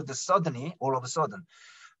world suddenly, all of a sudden.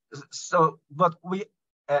 So, but we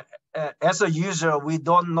as a user, we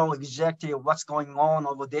don't know exactly what's going on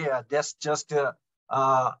over there. That's just a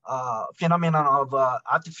phenomenon of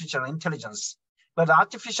artificial intelligence. But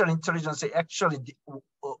artificial intelligence actually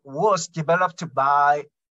was developed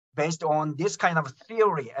based on this kind of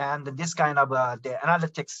theory and this kind of the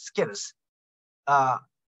analytics skills,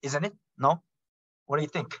 isn't it? No? What do you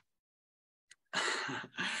think?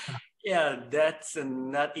 Yeah, that's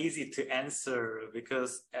not easy to answer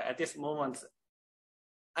because at this moment,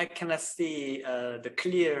 I cannot see the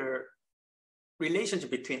clear relationship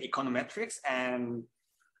between econometrics and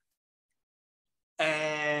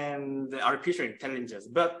artificial intelligence.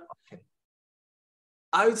 But okay,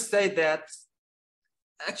 I would say that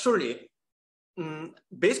actually,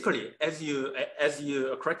 basically, as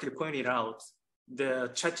you correctly pointed out, the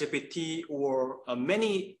ChatGPT or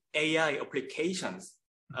many AI applications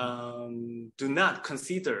do not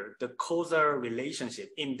consider the causal relationship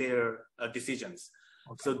in their decisions.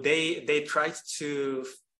 Okay. So they try to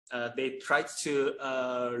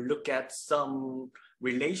look at some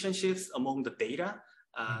relationships among the data,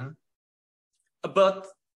 but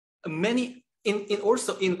many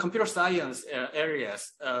also in computer science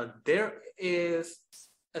areas there is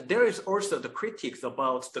also the critiques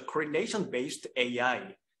about the correlation-based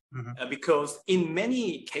AI. Because in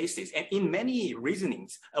many cases and in many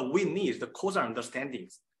reasonings, we need the causal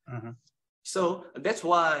understandings. So that's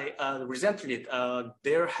why recently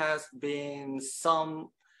there has been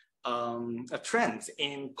some trends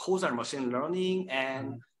in causal machine learning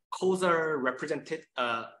and causal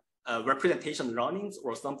representation learnings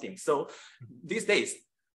or something. So these days,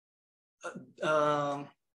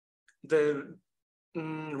 the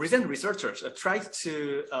recent researchers try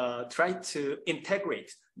to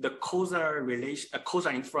integrate the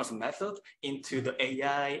causal inference method into the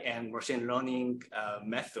AI and machine learning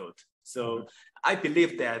method. So I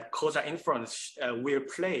believe that causal inference will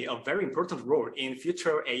play a very important role in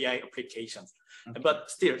future AI applications. But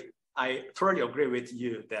still, I totally agree with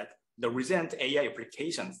you that the recent AI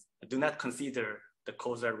applications do not consider the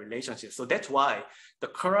causal relationship. So that's why the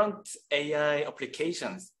current AI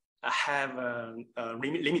applications have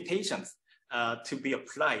limitations to be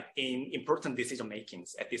applied in important decision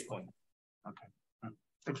makings at this point. Okay,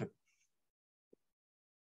 thank you.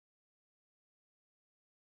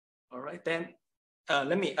 All right, then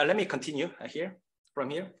let me continue from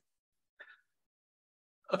here.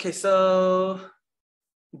 Okay, so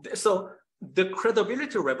the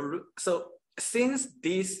credibility revolution. So since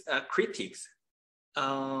these critics,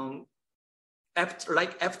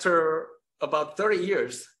 after about 30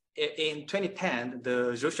 years. In 2010,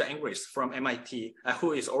 the Joshua Ingres from MIT,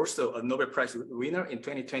 who is also a Nobel Prize winner in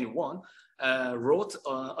 2021, wrote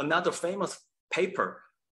another famous paper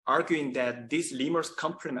arguing that these lemurs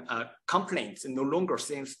complaints no longer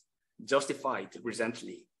seems justified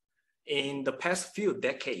recently. In the past few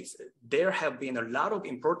decades, there have been a lot of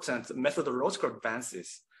important methodological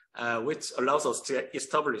advances, which allows us to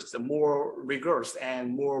establish a more rigorous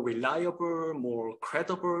and more reliable, more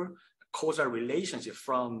credible causal relationship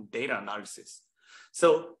from data analysis.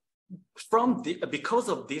 So because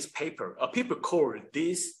of this paper, people call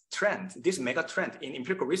this trend, this mega trend in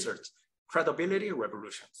empirical research, credibility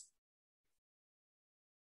revolutions.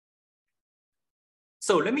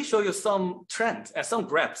 So let me show you some trends and some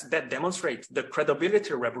graphs that demonstrate the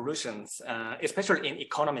credibility revolutions, especially in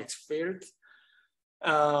economics field.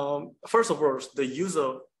 First of all, the use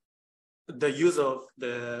of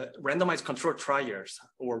the randomized control trials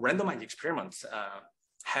or randomized experiments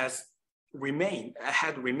had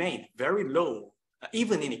remained very low,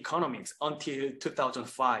 even in economics until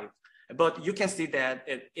 2005. But you can see that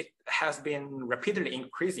it has been rapidly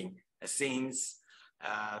increasing since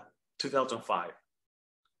 2005.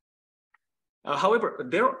 However,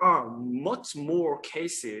 there are much more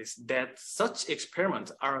cases that such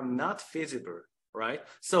experiments are not feasible, right?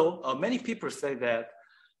 So many people say that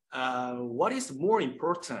what is more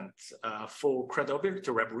important for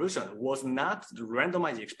credibility revolution was not the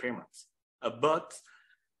randomized experiments, but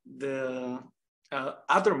the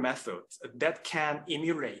other methods that can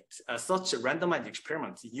emulate such randomized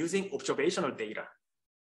experiments using observational data.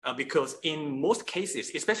 Because in most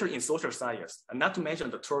cases, especially in social science, not to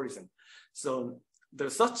mention the tourism, so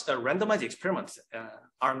such randomized experiments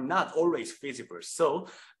are not always feasible. So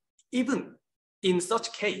even in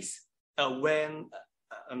such case, when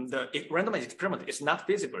the randomized experiment is not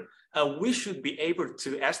feasible, we should be able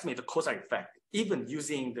to estimate the causal effect, even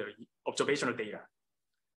using the observational data.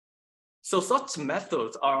 So such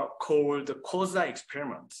methods are called quasi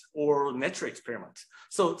experiments or natural experiments.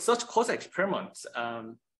 So such quasi experiments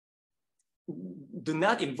do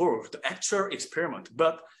not involve the actual experiment,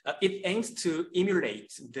 but it aims to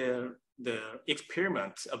emulate the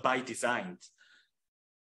experiment by design.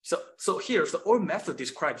 So here, the all method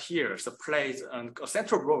described here plays a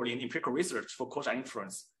central role in empirical research for causal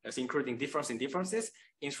inference, as including difference in differences,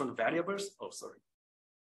 instrument variables,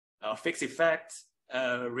 fixed effects,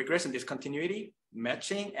 regression discontinuity,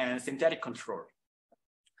 matching, and synthetic control.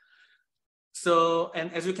 So,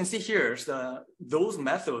 and as you can see here, those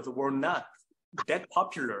methods were not that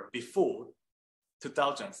popular before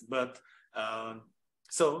 2000s, but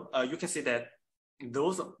you can see that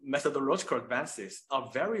those methodological advances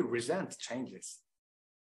are very recent changes.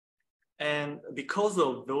 And because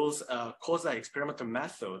of those quasi-experimental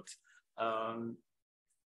methods,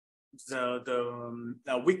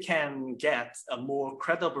 we can get a more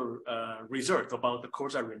credible result about the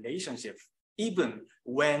causal relationship, even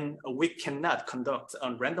when we cannot conduct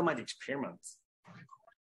a randomized experiment.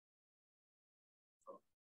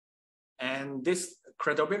 And this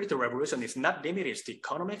credibility revolution is not limited to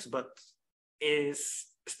economics, but is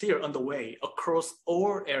still underway across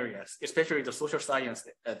all areas, especially the social science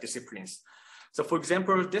disciplines. So for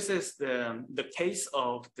example, this is the case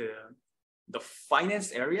of the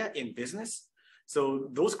finance area in business. So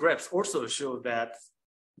those graphs also show that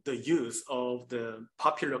the use of the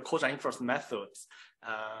popular causal inference methods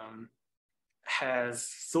has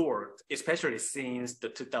soared, especially since the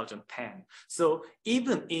 2010. So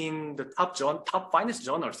even in the top finance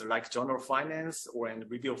journals like Journal of Finance or in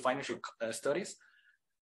Review of Financial Studies,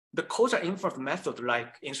 the causal inference method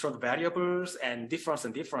like instrument variables and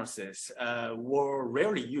differences were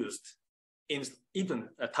rarely used in even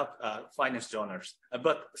top finance journals.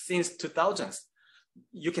 But since 2000s,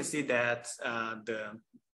 you can see that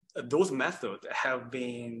those methods have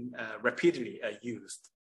been repeatedly used.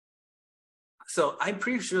 So I'm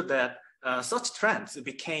pretty sure that such trends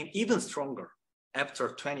became even stronger after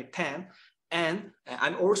 2010. And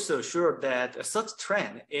I'm also sure that such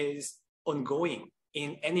trend is ongoing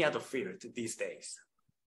in any other field these days.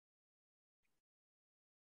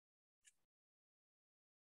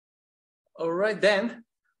 All right, then.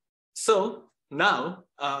 So now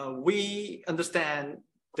we understand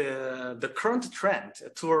the current trend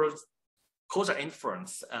towards causal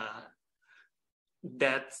inference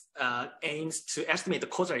that aims to estimate the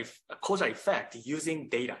causal effect using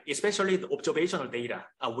data, especially the observational data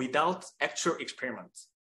without actual experiments.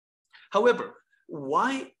 However,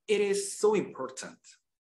 why it is so important?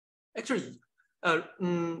 Actually,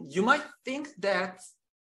 you might think that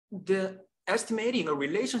the estimating a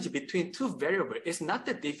relationship between two variables is not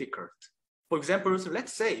that difficult. For example, so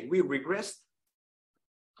let's say we regress.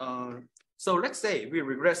 Let's say we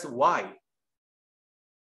regress y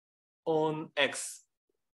on x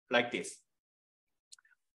like this.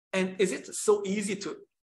 And is it so easy to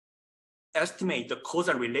estimate the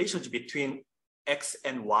causal relationship between x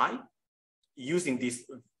and y using this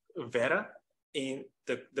beta in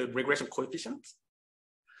the regression coefficient?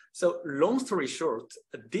 So long story short,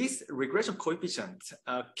 this regression coefficient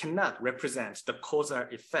cannot represent the causal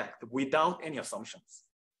effect without any assumptions.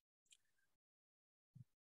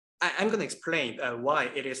 I'm going to explain why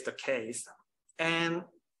it is the case. And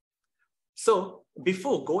so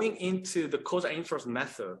before going into the causal inference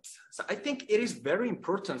methods, so I think it is very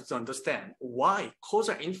important to understand why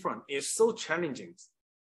causal inference is so challenging,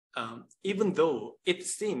 even though it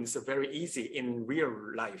seems very easy in real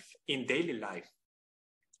life, in daily life.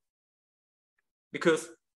 Because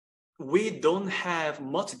we don't have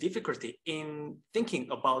much difficulty in thinking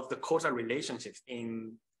about the causal relationships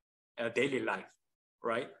in daily life,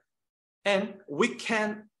 right? And we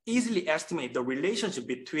can easily estimate the relationship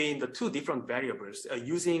between the two different variables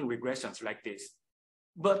using regressions like this.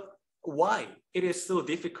 But why it is so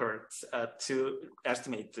difficult to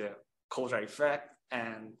estimate the causal effect,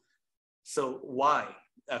 and so why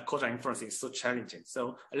causal inference is so challenging?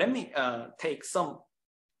 So let me take some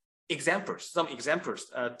examples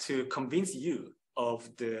to convince you of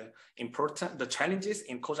the challenges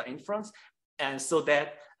in causal inference, and so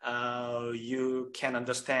that you can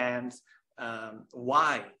understand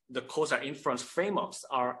why the causal inference frameworks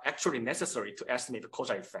are actually necessary to estimate the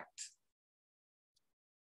causal effect.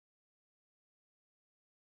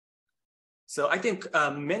 So I think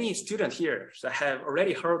many students here have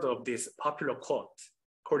already heard of this popular quote: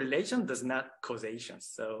 correlation does not causation.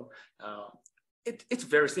 So it's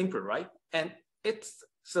very simple, right? And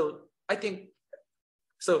I think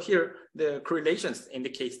here the correlations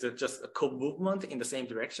indicates that just a co-movement in the same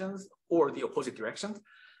directions or the opposite directions.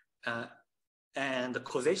 And the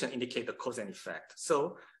causation indicate the cause and effect.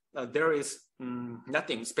 So there is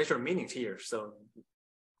nothing special meaning here. So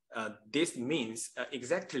this means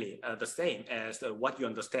exactly the same as what you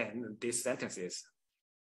understand this sentence is.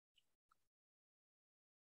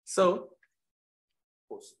 So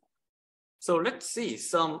let's see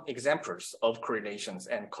some examples of correlations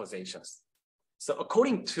and causations. So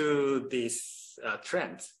according to this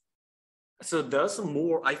trend, so does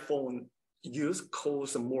more iPhone use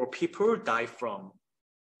cause more people die from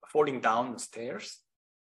falling down the stairs?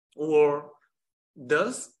 Or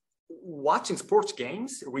does watching sports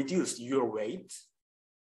games reduce your weight?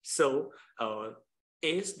 So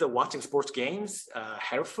is the watching sports games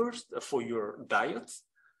helpful for your diet?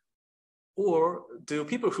 Or do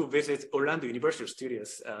people who visit Orlando Universal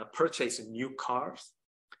Studios purchase new cars?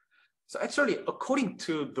 So actually, according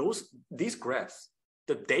to these graphs,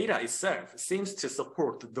 the data itself seems to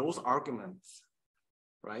support those arguments,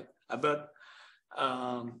 right? But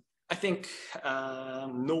I think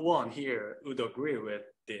no one here would agree with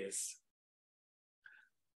this.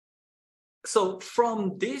 So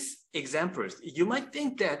from these examples, you might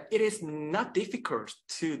think that it is not difficult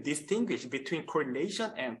to distinguish between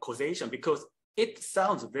correlation and causation because it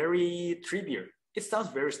sounds very trivial. It sounds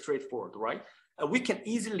very straightforward, right? We can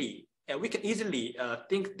easily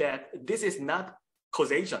think that this is not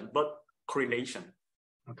causation, but correlation.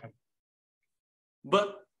 Okay.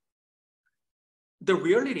 But the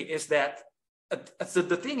reality is that, so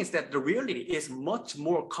the thing is that the reality is much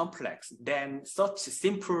more complex than such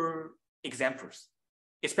simple examples,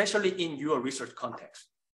 especially in your research context.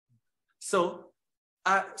 So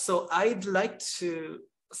I'd like to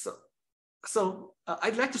suggest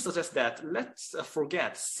that let's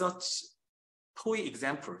forget such toy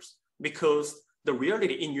examples because the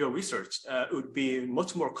reality in your research would be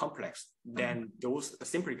much more complex than those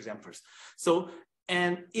simple examples. So,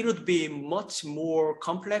 and it would be much more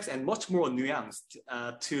complex and much more nuanced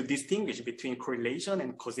to distinguish between correlation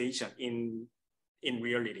and causation in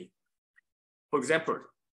reality. For example,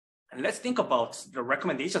 let's think about the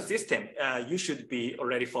recommendation system you should be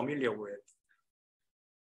already familiar with.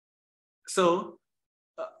 So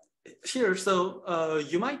here,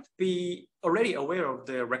 you might be already aware of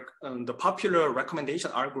the popular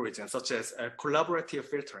recommendation algorithms such as collaborative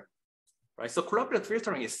filtering, right? So collaborative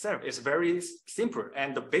filtering itself is very simple,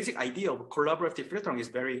 and the basic idea of collaborative filtering is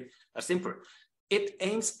very simple. It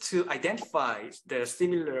aims to identify the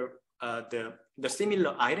similar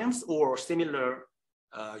similar items or similar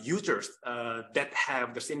users that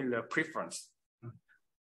have the similar preference.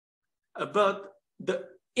 But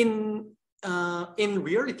in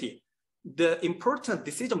reality, the important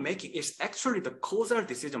decision making is actually the causal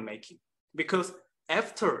decision making, because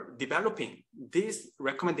after developing these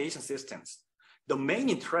recommendation systems, the main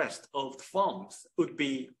interest of the firms would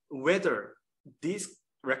be whether this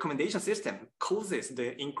recommendation system causes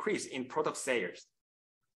the increase in product sales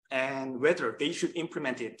and whether they should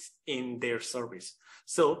implement it in their service.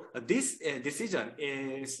 So this decision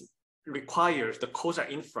requires the causal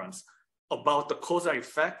inference about the causal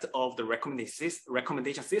effect of the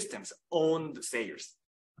recommendation systems on the sales.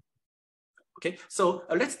 Okay, so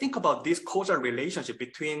let's think about this causal relationship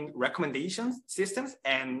between recommendation systems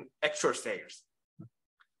and actual sales.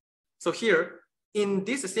 So here, in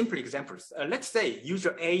these simple examples, let's say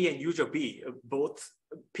user A and user B both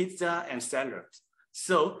pizza and salad.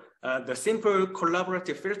 So the simple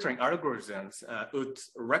collaborative filtering algorithms would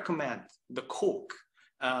recommend the Coke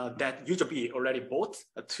that user B already bought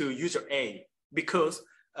to user A because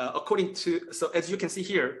according to, so as you can see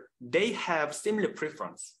here, they have similar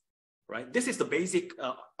preference, right? This is the basic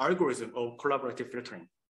algorithm of collaborative filtering,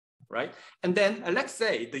 right? And then let's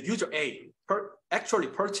say the user A actually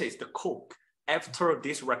purchased the Coke after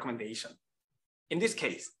this recommendation. In this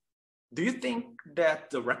case, do you think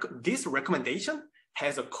that this recommendation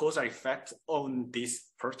has a causal effect on this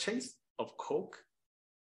purchase of Coke?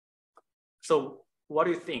 So what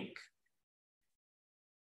do you think?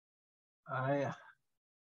 I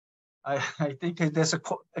think there's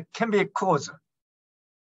it can be a cause,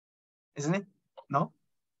 isn't it? No.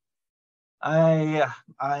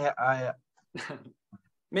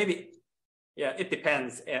 Maybe, yeah. It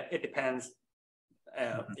depends. It depends.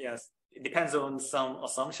 Yes, it depends on some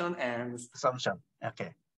assumption and assumption.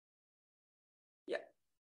 Okay. Yeah,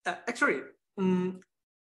 actually,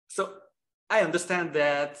 so I understand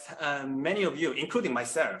that many of you, including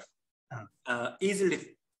myself,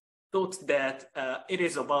 easily thought that it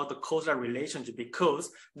is about the causal relationship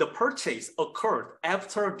because the purchase occurred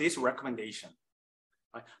after this recommendation.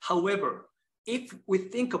 Right? However, if we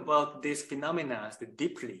think about this phenomena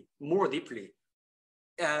more deeply,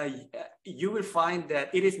 you will find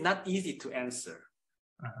that it is not easy to answer.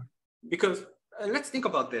 Because let's think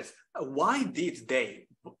about this. Why did they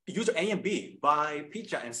user A and B buy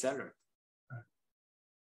pizza and salad.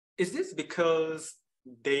 Is this because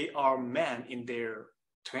they are men in their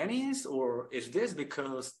 20s, or is this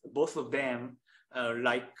because both of them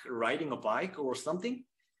like riding a bike or something?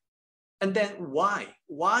 And then why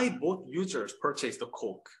both users purchase the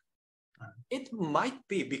Coke? It might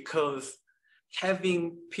be because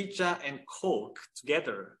having pizza and Coke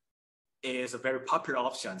together is a very popular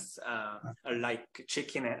option, like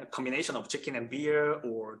chicken, a combination of chicken and beer,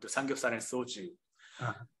 or the samgyeopsal and soju.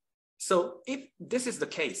 So if this is the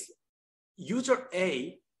case, user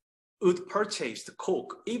A would purchase the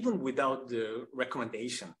Coke even without the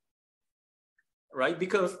recommendation, right?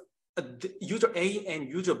 Because user A and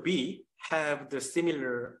user B have the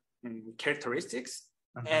similar characteristics,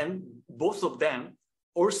 and both of them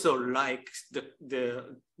also like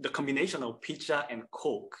the combination of pizza and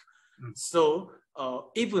Coke. So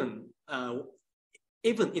even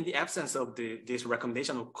in the absence of this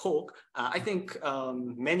recommendation of Coke, I think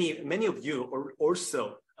many of you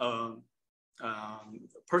also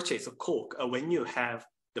purchase a Coke when you have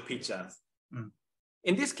the pizzas.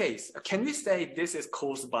 In this case, can we say this is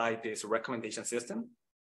caused by this recommendation system?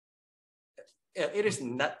 It is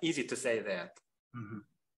not easy to say that.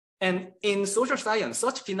 And in social science,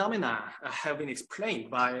 such phenomena have been explained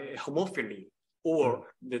by homophily, or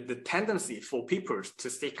the tendency for people to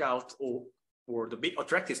seek out or to be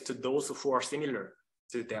attracted to those who are similar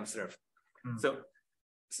to themselves. So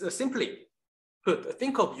simply put,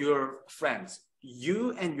 think of your friends.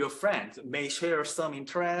 You and your friends may share some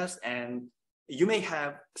interests, and you may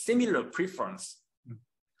have similar preference.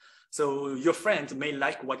 So your friend may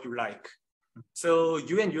like what you like. So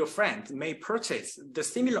you and your friend may purchase the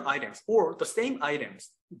similar items or the same items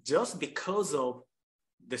just because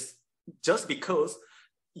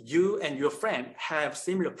you and your friend have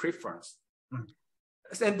similar preference.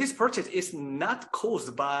 And this purchase is not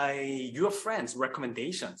caused by your friend's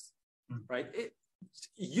recommendations, right?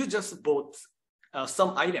 You just bought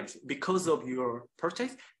some items because of your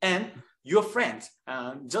purchase, and your friend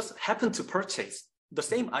just happened to purchase the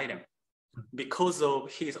same item because of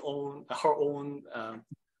her own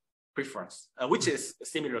preference, which is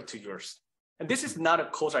similar to yours. And this is not a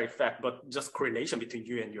causal effect, but just correlation between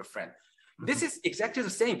you and your friend. This is exactly the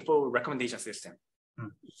same for recommendation system.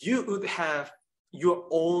 You would have your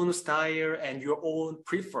own style and your own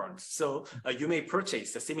preference. So you may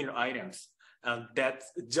purchase the similar items that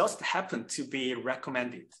just happen to be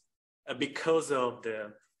recommended because of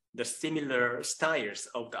the similar styles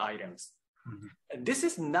of the items. And this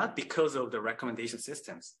is not because of the recommendation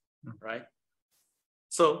systems, right?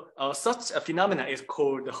 So such a phenomena is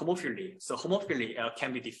called homophily. So homophily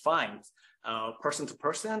can be defined person to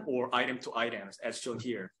person or item to items, as shown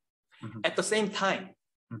here. At the same time,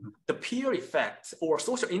 the peer effect or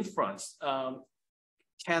social influence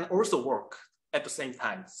can also work at the same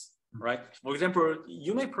time, right? For example,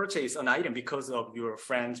 you may purchase an item because of your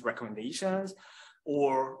friend's recommendations,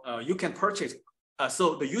 or you can purchase,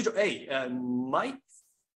 so the user A might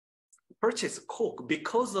purchase Coke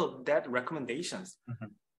because of that recommendations.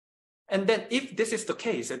 And then if this is the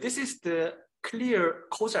case, this is the clear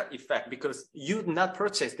causal effect, because you did not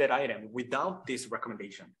purchase that item without this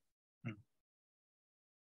recommendation.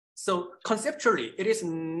 So conceptually, it is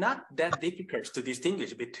not that difficult to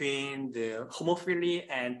distinguish between the homophily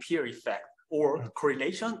and peer effect, or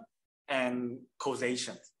correlation and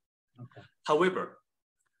causation. However,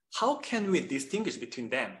 how can we distinguish between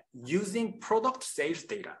them using product sales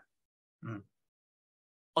data?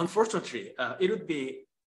 Unfortunately, it would be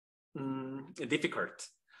difficult.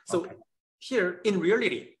 So here, in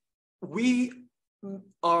reality, we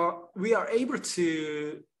are able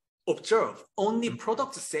to observe only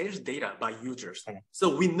product sales data by users.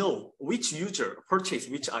 So we know which user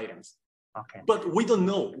purchased which items, but we don't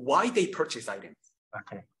know why they purchase items.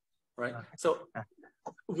 Right? So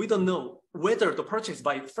we don't know whether the purchase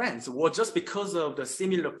by friends was just because of the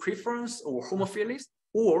similar preference or homophily,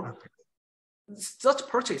 or such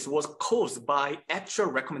purchase was caused by actual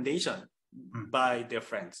recommendation by their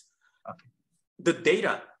friends. The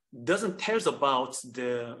data doesn't tell us about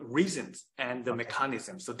the reasons and the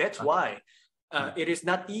mechanism. So that's why it is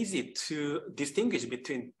not easy to distinguish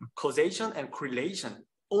between causation and correlation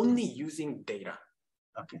only using data.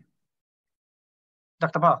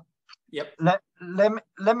 Dr. Park. Yep.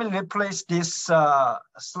 Let me replace this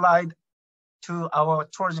slide to our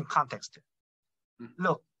tourism context.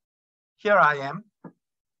 Look, here I am,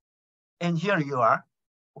 and here you are.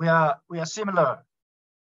 We are similar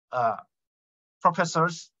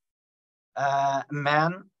professors,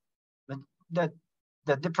 men.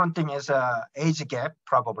 The different thing is age gap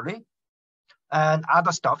probably, and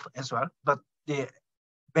other stuff as well. But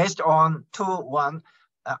based on one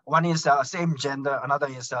is same gender, another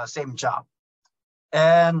is same job,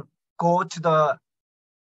 and go to the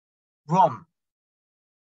Rome,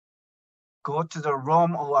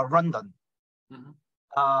 or London. Mhm.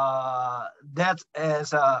 That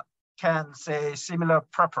is can say similar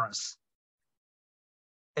preference.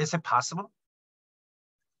 Is it possible?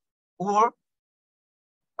 Or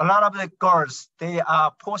a lot of the girls, they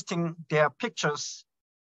are posting their pictures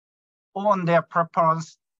on their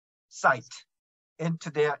preference site into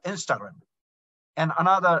their Instagram, and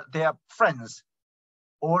another their friends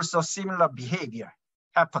also similar behavior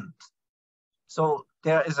happened. So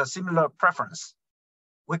there is a similar preference.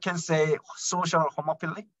 We can say social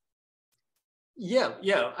homophily.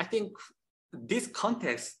 Yeah. I think this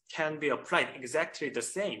context can be applied exactly the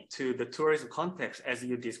same to the tourism context as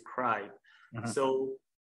you described. Mhm. So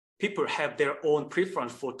people have their own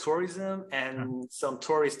preference for tourism and some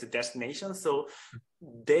tourist destinations. So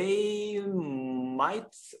they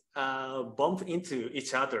might bump into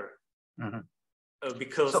each other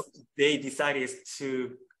because they decided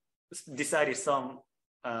some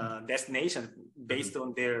destination based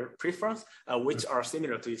on their preference, which are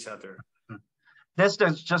similar to each other. That's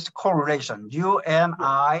just correlation. You and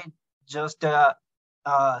I just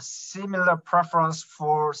similar preference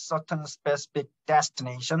for certain specific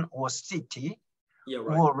destination or city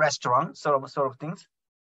or restaurant, sort of things.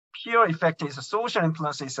 Pure effect is a social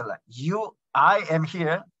influence is like I am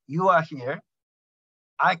here, you are here,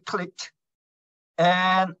 I clicked,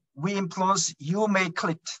 and we influence, you may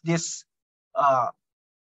click this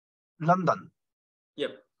London.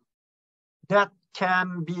 Yep. That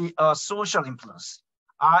can be a social influence.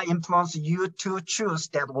 I influence you to choose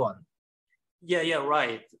that one. Yeah,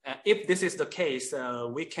 right. If this is the case,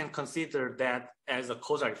 we can consider that as a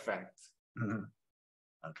causal effect.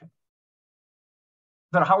 Okay.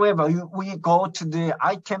 But however, we go to the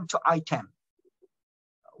item to item.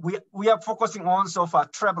 We are focusing on so far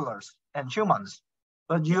travelers and humans,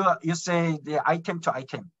 but you say the item to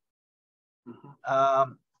item.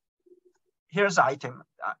 Here's the item.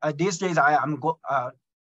 These days I am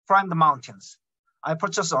climb the mountains. I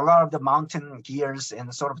purchase a lot of the mountain gears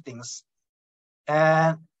and sort of things,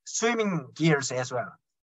 and swimming gears as well.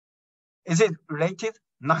 Is it related?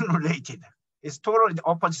 Non-related. It's totally the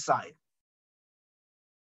opposite side.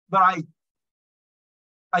 But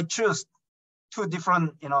I choose two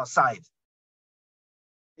different sides.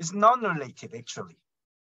 It's non-related actually,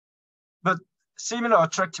 but similar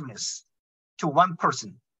attractiveness to one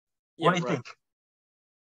person. What do you think?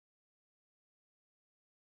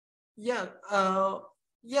 Yeah,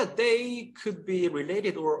 they could be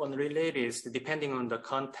related or unrelated depending on the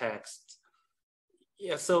context.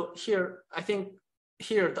 Yeah, so I think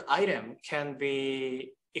the item can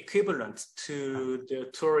be equivalent to the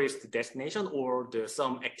tourist destination or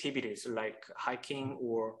some activities like hiking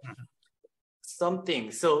or something.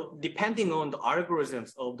 So depending on the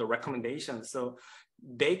algorithms of the recommendations, so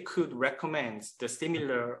they could recommend the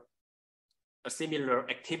similar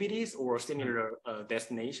activities or similar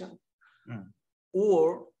destination,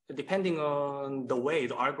 or depending on the way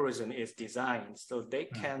the algorithm is designed, so they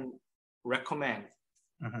can recommend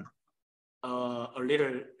a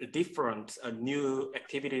little different new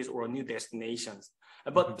activities or new destinations.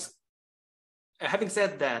 But having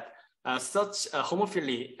said that, such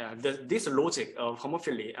homophily, this logic of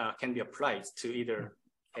homophily can be applied to either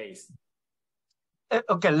case.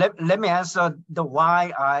 Okay, let me answer the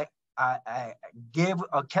why I gave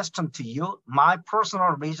a question to you. My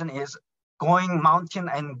personal reason is going mountain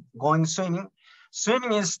and going swimming.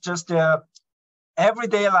 Swimming is just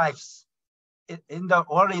everyday life.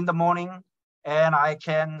 Early in the morning, and I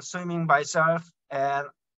can swimming myself and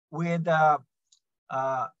with a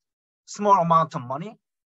small amount of money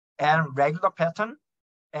and regular pattern,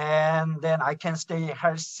 and then I can stay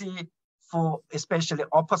healthy for especially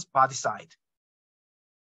upper body side.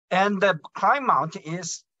 And the climb mountain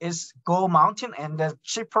is go mountain and the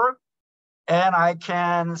cheaper, and I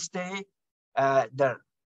can stay the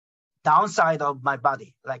downside of my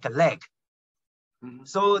body like a leg.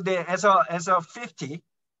 So as a 50,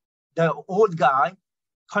 the old guy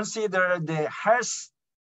consider the health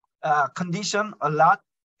condition a lot,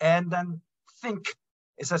 and then think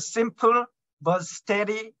it's a simple but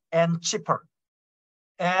steady and cheaper,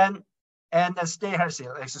 and stay healthy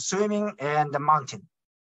like swimming and the mountain.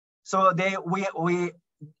 So we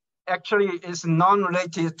actually is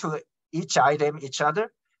non-related to each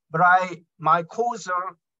other, but my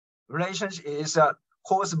causal relationship is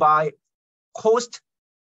caused by cost,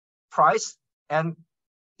 price, and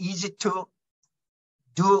easy to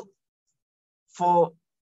do for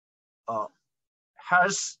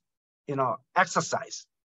health, exercise.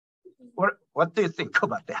 What do you think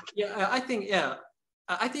about that? Yeah, I think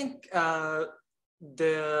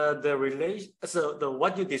the relation. So the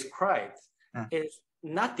what you described is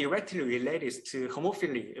not directly related to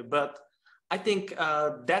homophily, but I think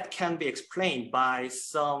that can be explained by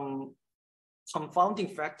some confounding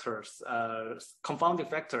factors.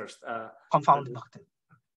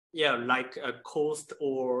 Yeah, like cost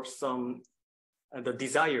or some the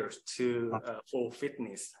desires to for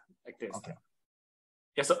fitness like this. Okay.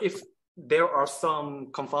 Yeah. So if there are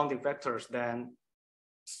some confounding factors, then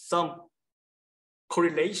some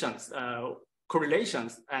correlations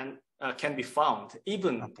and can be found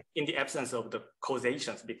even in the absence of the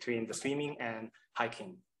causations between the swimming and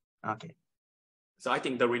hiking. Okay. So I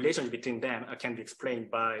think the relationship between them can be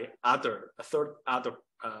explained by other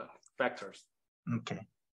factors. Okay.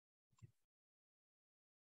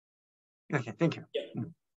 Okay, thank you. Yeah.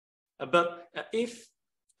 But if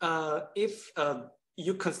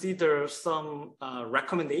you consider some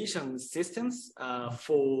recommendation systems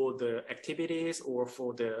for the activities or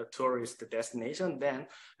for the tourist destination, then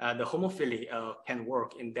the homophily can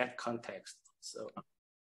work in that context. So.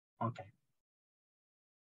 Okay.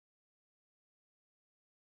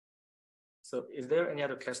 So is there any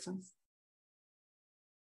other questions?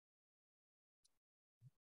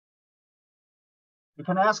 You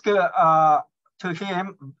can ask to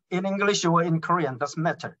him in English or in Korean, doesn't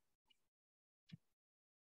matter.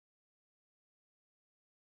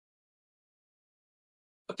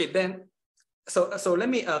 Okay, then, so let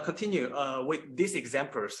me continue with these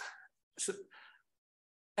examples. So,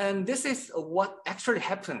 and this is what actually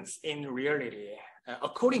happens in reality.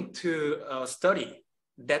 According to a study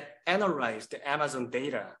that analyzed the Amazon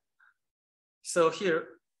data. So here,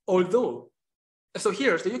 so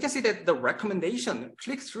you can see that the recommendation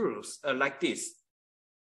click-throughs like this.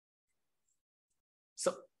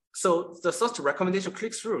 So the such recommendation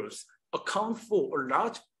click-throughs account for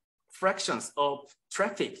large fractions of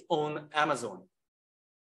traffic on Amazon.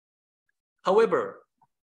 However,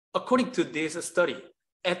 according to this study,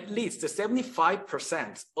 at least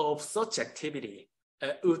 75% of such activity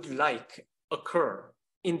would occur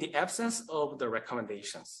in the absence of the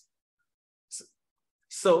recommendations.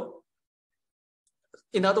 So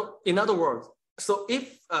in other words, so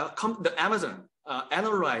if the Amazon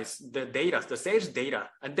analyze the data, the sales data,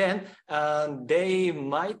 and then they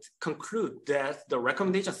might conclude that the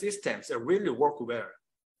recommendation systems really work well.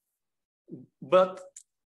 But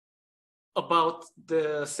about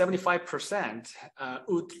the 75%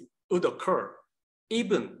 would occur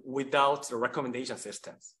even without the recommendation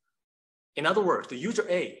systems. In other words, the user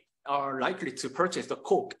A are likely to purchase the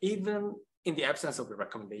Coke even in the absence of the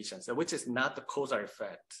recommendations, which is not the causal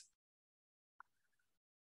effect.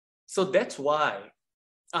 So that's why,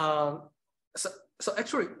 so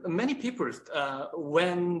actually many people,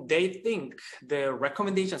 when they think the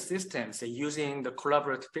recommendation systems using the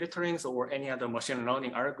collaborative filterings or any other machine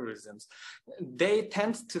learning algorithms, they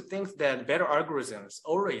tend to think that better algorithms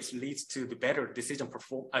always leads to the better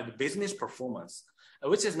business performance,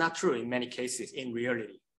 which is not true in many cases in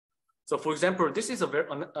reality. So for example, this is a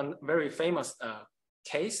very famous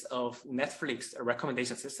case of Netflix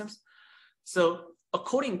recommendation systems. So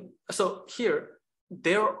here,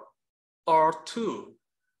 there are two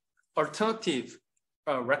alternative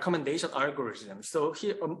recommendation algorithms. So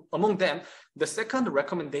here, among them, the second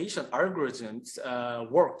recommendation algorithms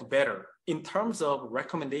worked better in terms of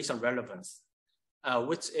recommendation relevance,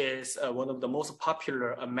 which is one of the most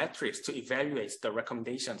popular metrics to evaluate the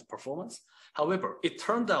recommendations performance. However, it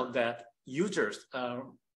turned out that users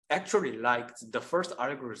actually liked the first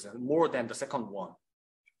algorithm more than the second one.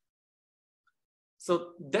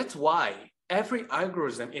 So that's why every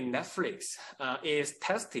algorithm in Netflix is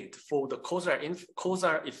tested for the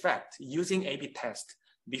causal effect using A/B test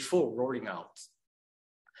before rolling out.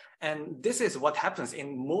 And this is what happens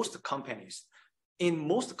in most companies. In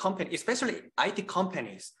most companies, especially IT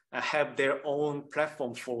companies, have their own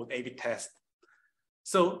platform for A/B test.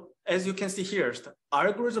 So as you can see here,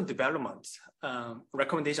 algorithm development,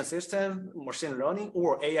 recommendation system, machine learning,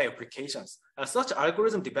 or AI applications. Such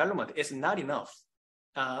algorithm development is not enough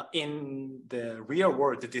in the real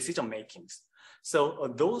world decision makings.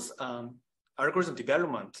 So those algorithm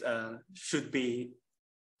development should be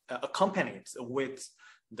accompanied with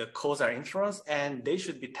the causal inference, and they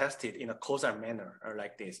should be tested in a causal manner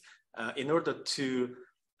like this in order to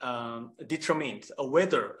determine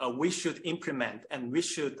whether we should implement and we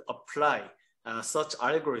should apply such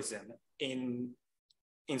algorithm in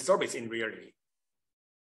service in reality.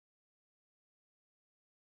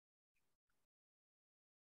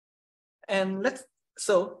 And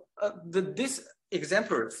this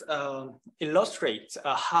examples illustrate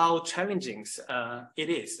how challenging it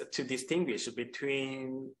is to distinguish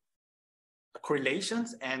between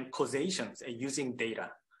correlations and causations using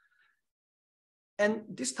data. And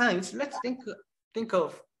this time, let's think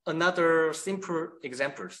of another simple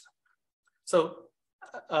examples. So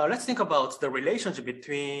let's think about the relationship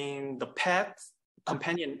between the pet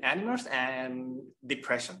companion animals and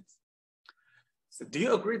depression. So do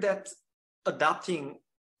you agree that adopting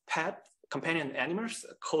pet companion animals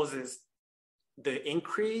causes the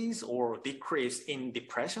increase or decrease in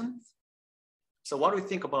depression? So what do you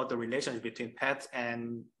think about the relationship between pets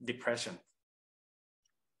and depression?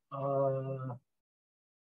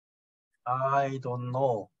 I don't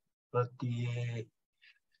know, but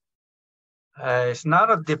it's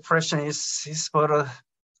not a depression. It's for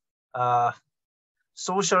a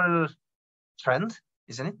social trend,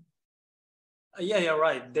 isn't it? Yeah,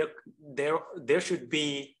 right. There should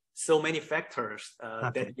be so many factors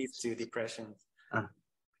Okay. that leads to depression.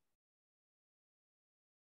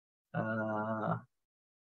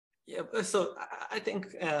 Yeah, so I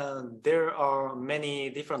think there are many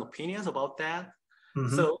different opinions about that.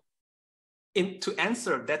 Mm-hmm. So to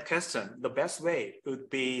answer that question, the best way would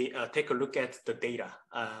be take a look at the data.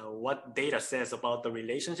 What data says about the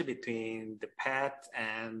relationship between the pet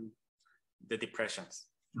and the depressions.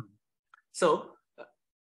 Mm-hmm. So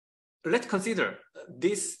let's consider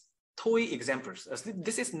these toy examples.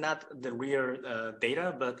 This is not the real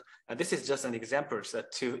data, but this is just an example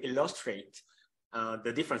to illustrate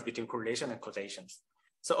the difference between correlation and causations.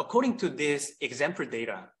 So according to this example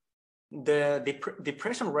data, the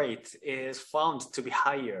depression rate is found to be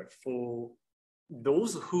higher for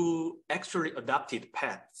those who actually adopted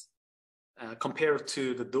pets compared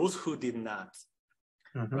to those who did not,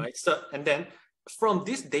 mm-hmm. right? So, and then from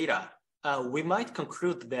this data, we might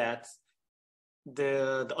conclude that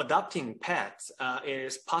the adopting pets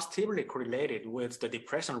is positively correlated with the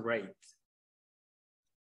depression rate,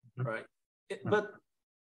 mm-hmm. right? But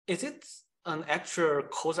is it an actual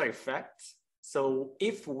causal effect? So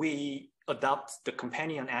if we adopt the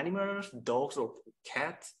companion animals, dogs or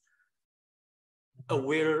cats,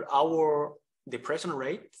 will our depression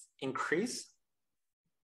rate increase?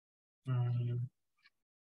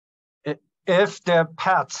 If the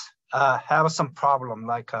pets have some problem,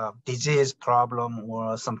 like a disease problem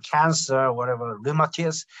or some cancer, whatever,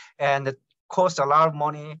 rheumatitis, and it costs a lot of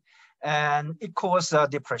money, and it causes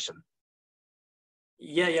depression.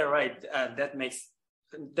 Yeah, right. That makes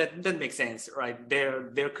sense, right?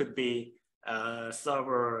 There could be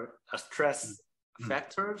several stress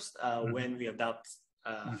factors when we adopt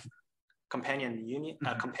companion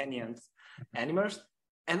animals,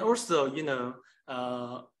 and also, you know,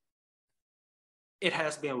 it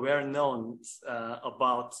has been well known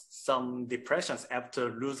about some depressions after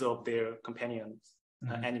lose of their companions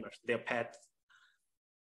animals, their pets.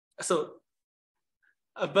 So,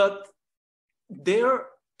 but there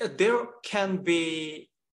can be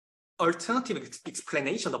alternative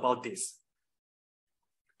explanation about this.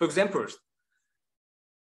 For example,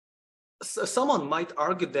 someone might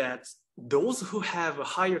argue that those who have a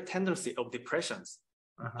higher tendency of depressions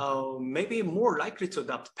may be more likely to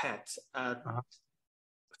adopt pets.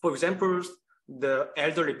 For example, the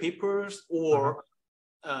elderly people or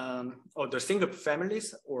the single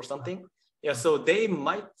families or something. Yeah, so they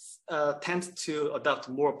might tend to adopt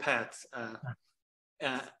more pets.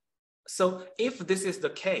 So if this is the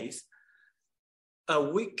case,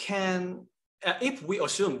 we can, if we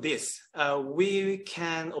assume this, we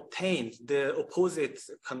can obtain the opposite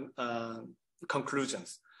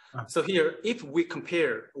conclusions. So here, if we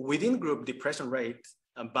compare within group depression rate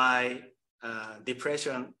by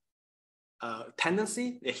depression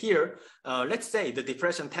tendency, here, let's say the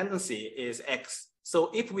depression tendency is X.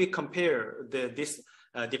 So if we compare this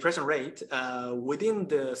depression rate within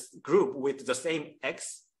the group with the same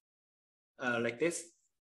X, like this,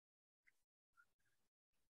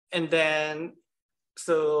 and then,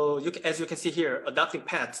 so as you can see here, adopting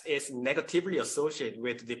pets is negatively associated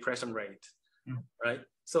with depression rate, right?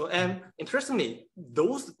 So, and interestingly,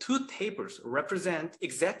 those two tables represent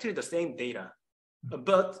exactly the same data,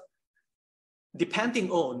 but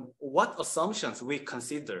depending on what assumptions we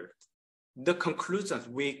considered, the conclusions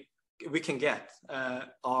we can get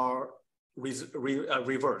are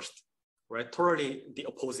reversed, right? Totally the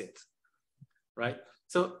opposite, right?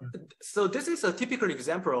 So this is a typical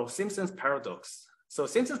example of Simpson's paradox. So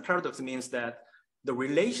Simpson's paradox means that the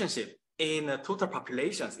relationship in total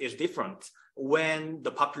populations is different when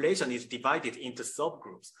the population is divided into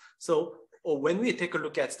subgroups. So when we take a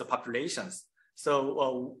look at the populations,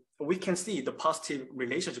 so we can see the positive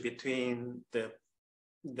relationship between the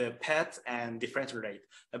the PET and differential rate.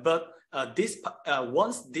 But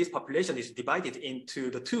once this population is divided into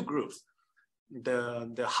the two groups,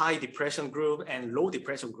 the high depression group and low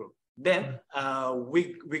depression group, then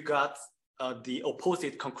we got the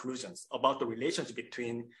opposite conclusions about the relationship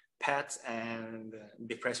between PET and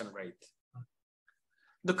depression rate.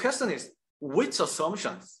 The question is, which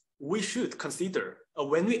assumptions we should consider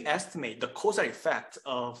when we estimate the causal effect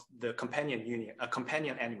of the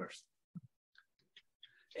companion animals?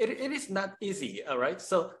 It is not easy, all right?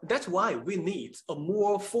 So that's why we need a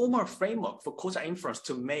more formal framework for causal inference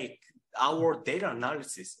to make our data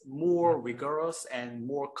analysis more rigorous and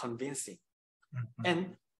more convincing.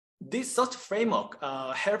 And this such framework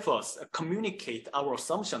helps us communicate our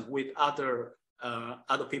assumption with other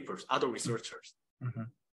people, other researchers.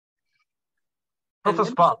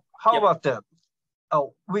 Professor Bob, how about that?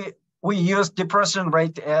 Oh, we use depression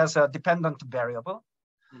rate as a dependent variable,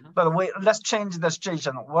 but let's change the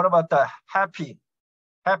situation. What about the happy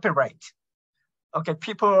rate? Okay,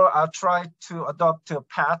 people are trying to adopt a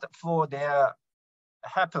path for their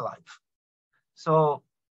happy life. So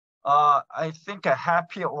I think a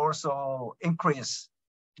happy also increase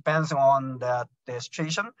depends on the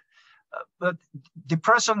situation, but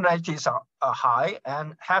depression rate is high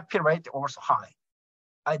and happy rate also high.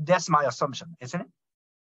 That's my assumption, isn't it?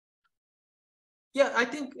 Yeah, I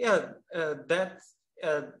think that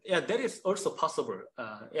is also possible.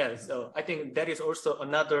 So I think that is also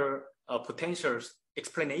another potential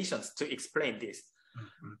explanations to explain this.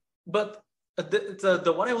 But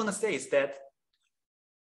the what I want to say is that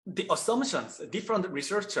the assumptions different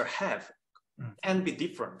researchers have can be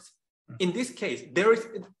different. In this case,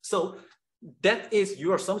 that is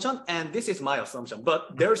your assumption and this is my assumption,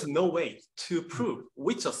 but there's no way to prove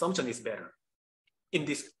which assumption is better in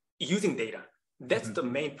this using data. That's the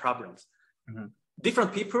main problem.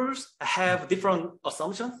 Different people have different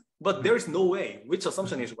assumptions, but there is no way which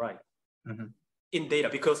assumption is right in data,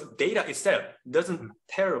 because data itself doesn't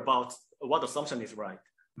tell about what assumption is right.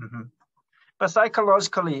 But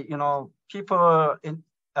psychologically, people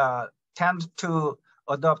tend to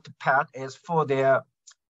adopt path as for their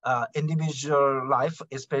individual life,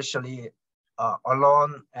 especially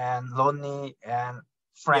alone and lonely and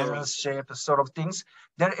friendship sort of things.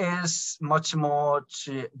 There is much more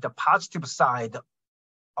to the positive side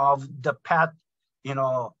of the path,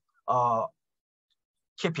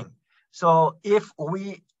 keeping. So if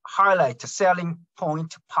we highlight the selling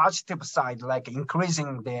point positive side, like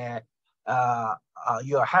increasing the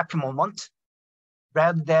your happy moment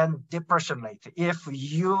rather than depression rate, if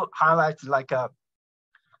you highlight like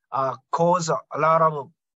cause a lot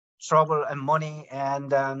of trouble and money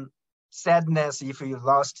and sadness if you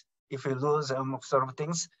lose sort of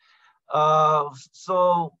things.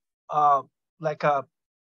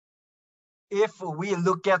 If we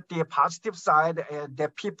look at the positive side,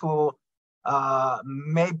 the people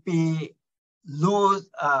maybe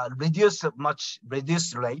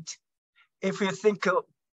reduce rate. If you think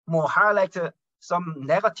more highlight some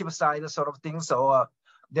negative side sort of things, so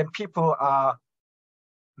then people are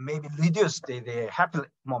maybe reduce the happy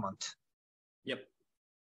moment. Yep.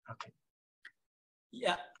 Okay.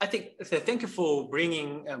 Yeah, I think thank you for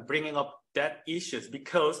bringing up that issues,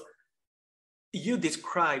 because you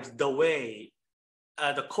described the way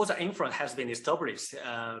the causal inference has been established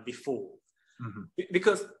before.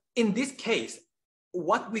 Because in this case,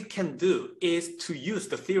 what we can do is to use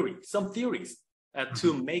some theories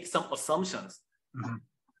to make some assumptions,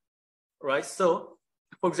 right? So,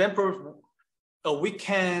 for example, we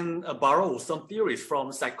can borrow some theories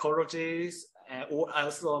from psychologists or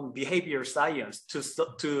also behavior science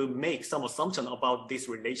to make some assumption about these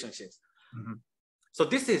relationships. So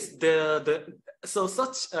this is the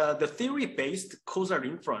theory-based causal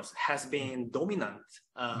inference has been dominant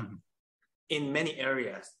in many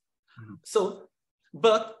areas. So,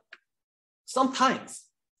 but sometimes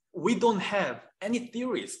we don't have any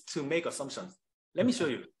theories to make assumptions. Let me show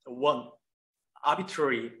you one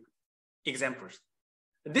arbitrary example.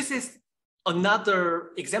 This is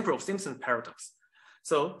another example of Simpson paradox.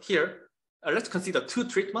 So here, let's consider two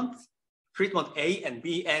treatments, treatment A and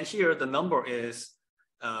B, and here the number is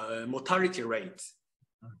mortality rate.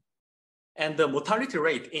 And the mortality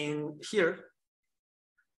rate in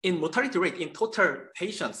total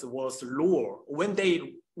patients was lower when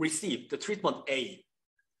they received the treatment A,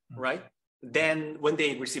 right? Than when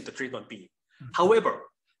they received the treatment B. However,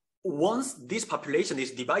 once this population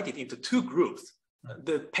is divided into two groups,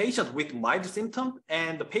 the patient with mild symptom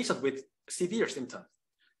and the patient with severe symptoms,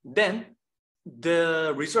 then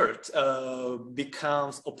the result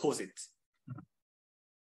becomes opposite,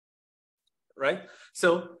 right?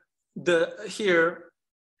 So here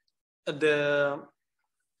in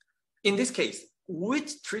this case,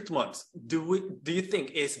 which treatments do you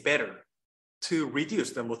think is better to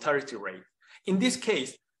reduce the mortality rate? In this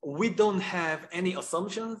case, we don't have any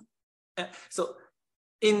assumptions. So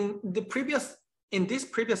in this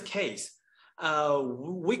previous case,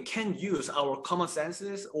 we can use our common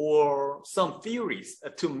senses or some theories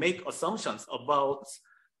to make assumptions about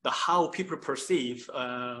how people perceive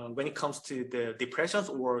when it comes to the depressions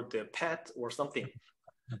or the PET or something.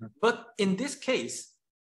 But in this case,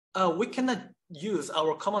 we cannot use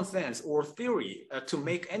our common sense or theory to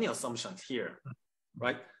make any assumptions here,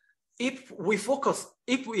 right? If we focus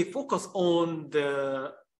on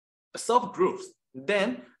the subgroups,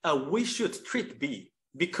 then we should treat B,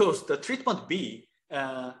 because the treatment B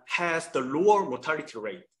has the lower mortality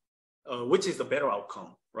rate, which is the better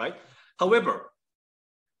outcome, right? However,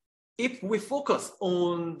 if we focus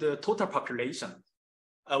on the total population,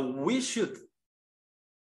 we should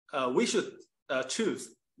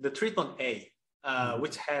choose the treatment A,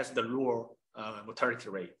 which has the lower mortality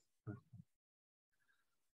rate.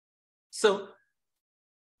 So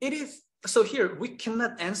here we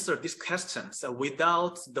cannot answer these questions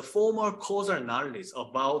without the formal causal knowledge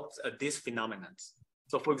about these phenomena.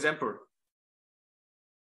 So for example,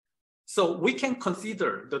 so we can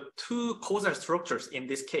consider the two causal structures in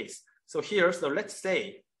this case. So here, so let's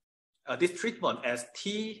say this treatment as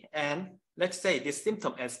T, and let's say this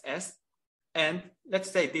symptom as S, and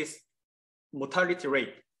let's say this mortality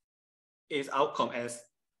rate is outcome as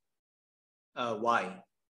Y.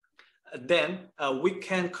 Then we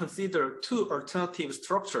can consider two alternative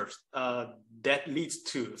structures that leads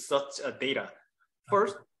to such data.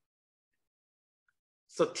 First,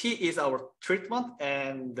 so T is our treatment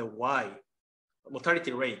and the Y,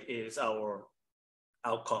 mortality rate, is our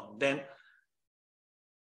outcome. Then,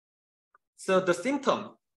 so the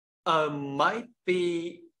symptom might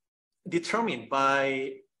be determined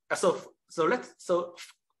by, so let's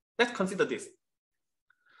consider this.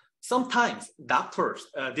 Sometimes doctors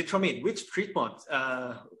determine which treatment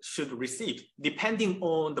should receive depending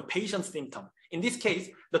on the patient's symptom. In this case,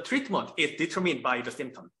 the treatment is determined by the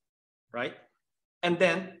symptom, right? And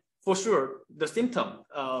then for sure, the symptom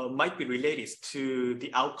might be related to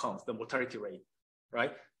the outcomes, the mortality rate,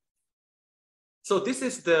 right? So this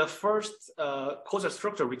is the first causal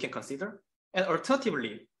structure we can consider. And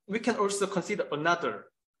alternatively, we can also consider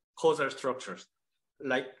another causal structures,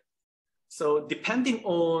 like, so depending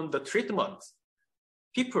on the treatment,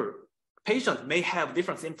 patients may have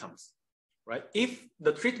different symptoms, right? If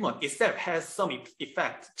the treatment itself has some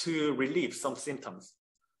effect to relieve some symptoms,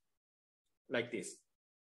 like this.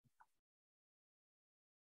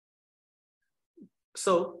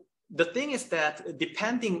 So the thing is that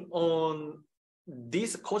depending on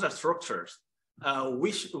these causal structures,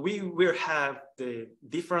 we will have the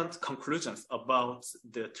different conclusions about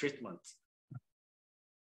the treatment.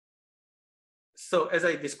 So as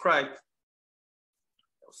I described,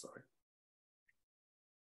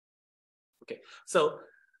 Okay, so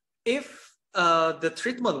if the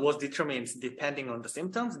treatment was determined depending on the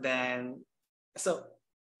symptoms, then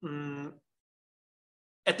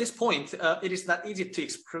at this point, it is not easy to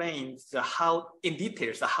explain how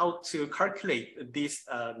to calculate these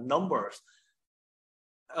numbers.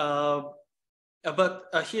 But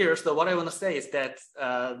here, so what I want to say is that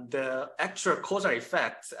the actual causal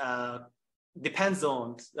effect depends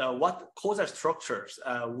on what causal structures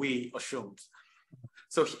we assumed.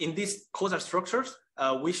 So in these causal structures,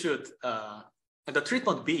 we should, the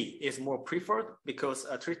treatment B is more preferred because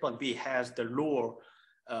treatment B has the lower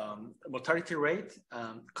mortality rate,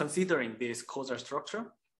 considering this causal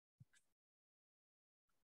structure.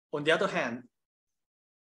 On the other hand,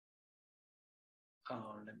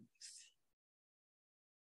 let me see.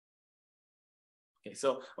 Okay,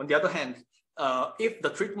 so on the other hand, if the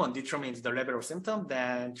treatment determines the level of symptom,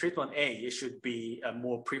 then treatment A should be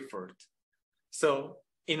more preferred. So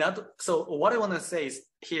what I want to say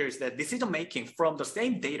here is that decision making from the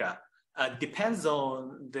same data depends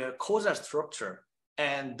on the causal structure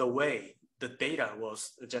and the way the data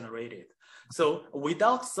was generated. So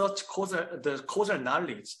without such causal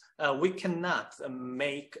knowledge, we cannot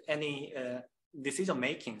make any decision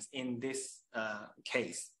makings in this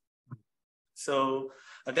case. So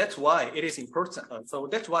that's why it is important.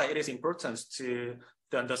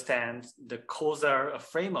 To understand the causal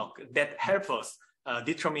framework that helps us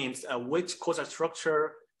determine which causal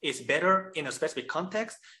structure is better in a specific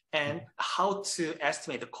context and how to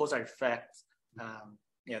estimate the causal effect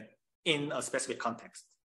in a specific context.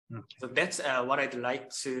 Okay. So that's what I'd like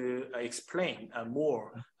to explain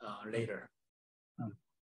more later.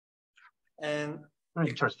 And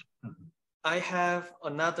interesting. I have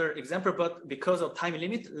another example, but because of time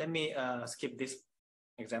limit, let me skip this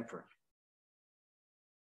example.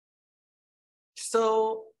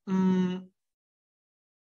 So,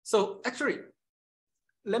 so actually,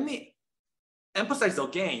 let me emphasize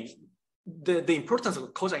again the importance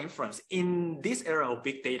of causal inference in this era of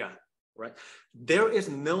big data, right? There is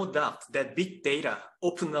no doubt that big data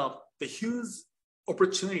open up the huge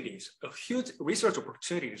opportunities, huge research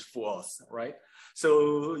opportunities for us, right?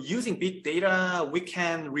 So using big data, we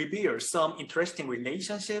can reveal some interesting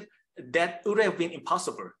relationship that would have been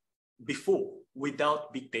impossible before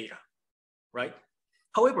without big data, right?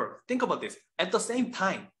 However, think about this. At the same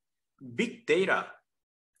time, big data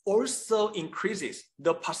also increases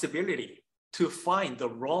the possibility to find the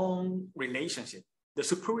wrong relationship, the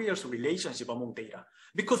spurious relationship among data,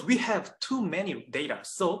 because we have too many data.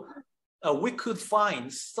 So we could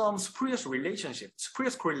find some spurious relationships,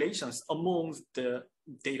 spurious correlations among the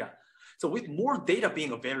data. So with more data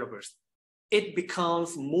being available, it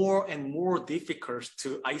becomes more and more difficult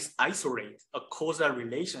to isolate a causal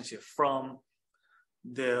relationship from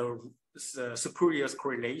the spurious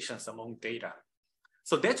correlations among data.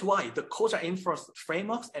 So that's why the causal inference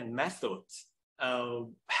frameworks and methods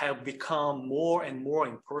have become more and more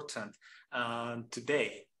important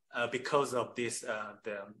today because of this,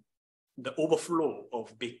 the overflow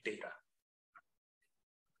of big data.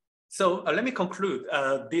 So let me conclude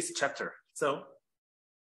this chapter. So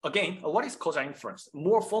again, what is causal inference?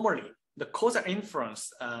 More formally, the causal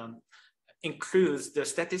inference includes the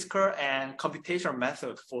statistical and computational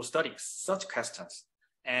method for studying such questions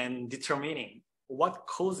and determining what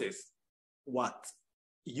causes what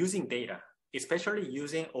using data, especially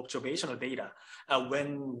using observational data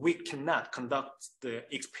when we cannot conduct the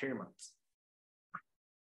experiments.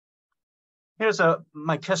 Here's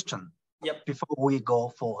my question. Yep. Before we go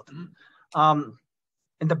forward.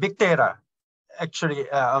 In the big data, actually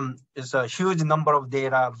is a huge number of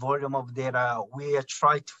data, volume of data. We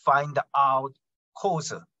try to find out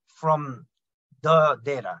cause from the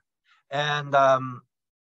data. And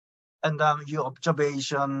you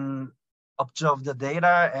observe the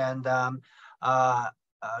data and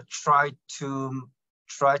try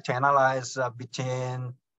to analyze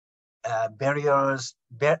between variables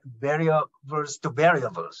to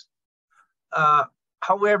variables.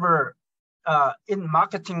 However, in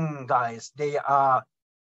marketing guys, they are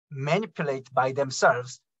manipulated by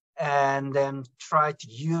themselves and then try to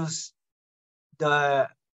use the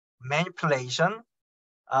manipulation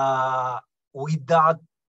without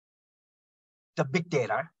the big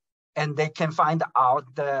data, and they can find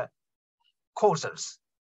out the causes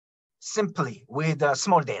simply with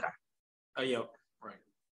small data. Yeah, right.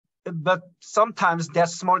 But sometimes that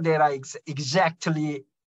small data exactly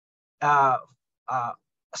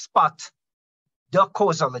spot the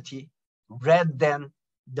causality rather than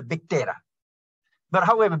the big data. But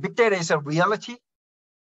however, big data is a reality,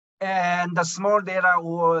 and the small data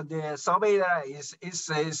or the survey data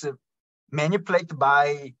is manipulated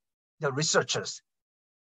by the researchers.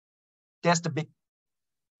 That's the big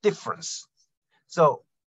difference. So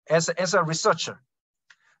as a researcher,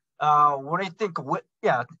 what do you think?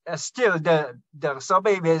 Still the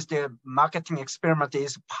survey-based marketing experiment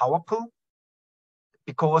is powerful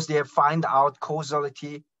because they find out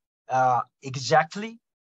causality exactly.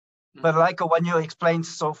 But like when you explained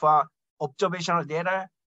so far, observational data,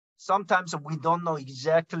 sometimes we don't know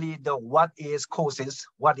exactly what is causes,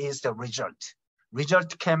 what is the result.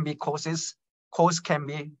 Result can be causes, cause can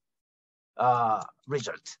be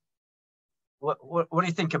result. What do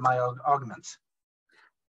you think of my argument?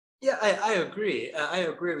 Yeah, I agree. I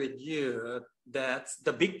agree with you that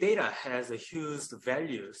the big data has a huge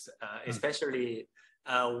values, especially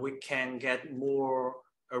we can get more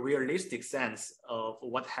a realistic sense of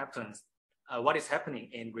what happens, what is happening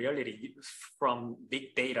in reality from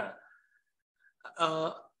big data.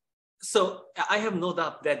 So I have no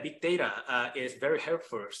doubt that big data is very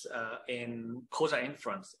helpful in causal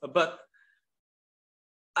inference, but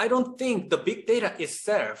I don't think the big data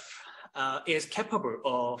itself is capable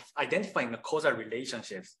of identifying the causal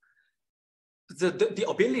relationships. The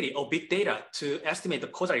ability of big data to estimate the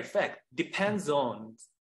causal effect depends on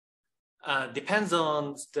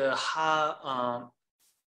the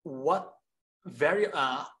what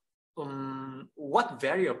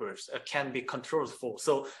variables can be controlled for.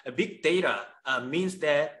 So big data means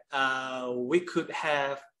that we could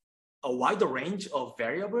have a wider range of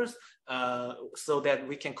variables so that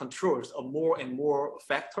we can control more and more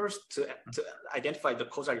factors to identify the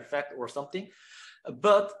causal effect or something.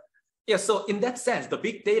 But yeah, so in that sense, the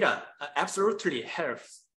big data absolutely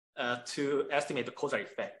helps to estimate the causal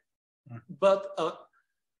effect. But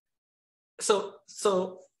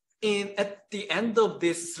at the end of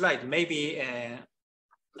this slide, maybe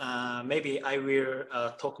I will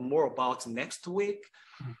talk more about next week.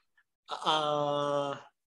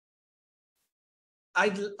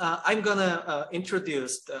 I'm gonna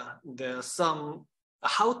introduce some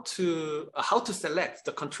how to select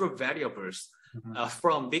the control variables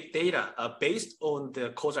from big data based on the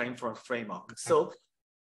causal inference framework. Okay.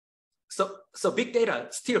 So big data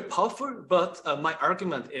still powerful, but my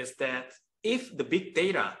argument is that if big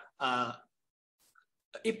data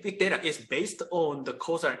is based on the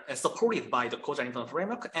causal supported by the causal inference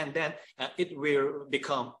framework, and then it will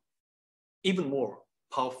become even more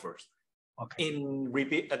powerful. Okay. in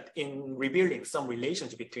revealing some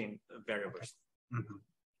relationship between variables. Okay.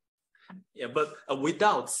 Yeah, but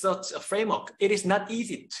without such a framework, it is not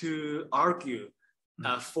easy to argue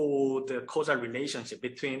for the causal relationship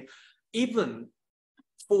between even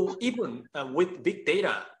with big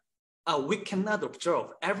data, we cannot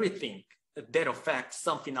observe everything that affects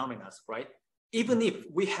some phenomena, right? Even if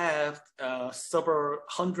we have several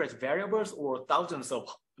hundred variables or thousands of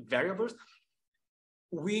variables,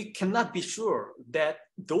 we cannot be sure that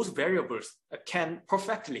those variables can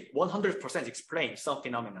perfectly 100% explain some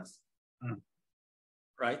phenomena,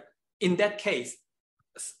 right? In that case,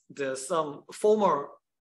 some formal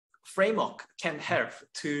framework can help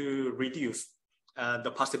to reduce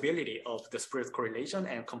the possibility of the spurious correlation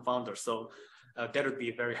and confounder. So that would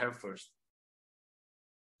be very helpful.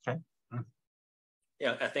 Okay.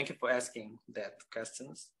 Yeah, thank you for asking that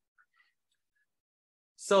questions.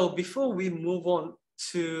 So before we move on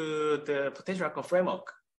to the potential outcome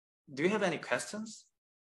framework, do you have any questions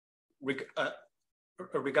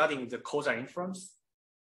regarding the causal inference?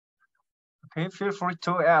 Okay, feel free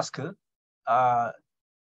to ask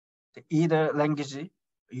either language,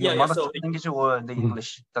 your mother tongue language or the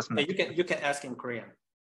English. Doesn't matter. You can ask in Korean.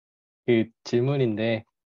 그 질문인데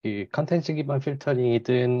그 컨텐츠 기반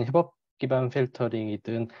필터링이든 협업 기반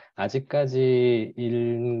필터링이든 아직까지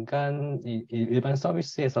일반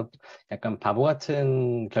서비스에서 약간 바보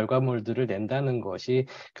같은 결과물들을 낸다는 것이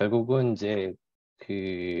결국은 이제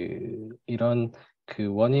이런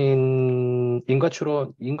원인 인과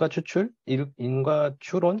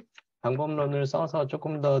추론 방법론을 써서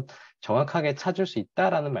조금 더 정확하게 찾을 수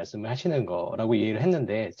있다라는 말씀을 하시는 거라고 이해를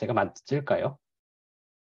했는데 제가 맞을까요?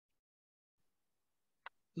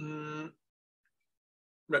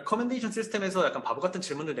 레커멘데이션 시스템에서 약간 바보 같은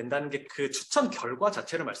질문을 낸다는 게 그 추천 결과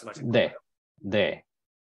자체를 말씀하신 네. 거예요? 네.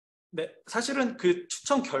 네, 사실은 그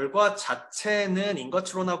추천 결과 자체는 인과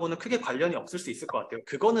추론하고는 크게 관련이 없을 수 있을 것 같아요.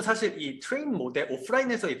 그거는 사실 이 트레인 모델,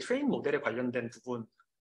 오프라인에서의 트레인 모델에 관련된 부분일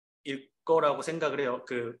거라고 생각을 해요.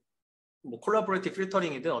 뭐 콜라보레이티브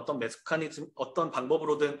필터링이든 어떤 메커니즘, 어떤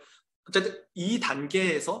방법으로든 어쨌든 이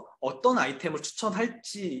단계에서 어떤 아이템을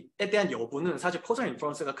추천할지에 대한 여부는 사실 causal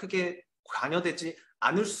inference가 크게 관여되지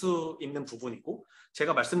않을 수 있는 부분이고,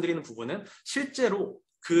 제가 말씀드리는 부분은 실제로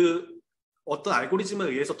어떤 알고리즘에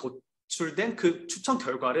의해서 도출된 그 추천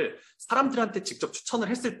결과를 사람들한테 직접 추천을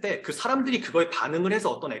했을 때 그 사람들이 그거에 반응을 해서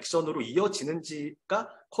어떤 액션으로 이어지는지가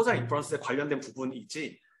causal inference에 관련된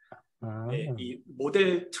부분이지, 이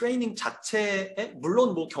모델 트레이닝 자체에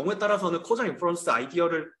물론 뭐 경우에 따라서는 causal inference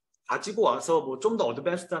아이디어를 가지고 와서 뭐 좀 더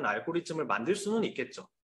어드밴스드한 알고리즘을 만들 수는 있겠죠.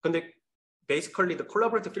 근데 basically the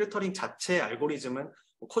collaborative filtering 자체의 알고리즘은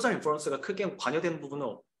causal inference가 크게 관여되는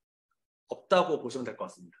부분은 없다고 보시면 될 것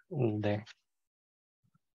같습니다. 네.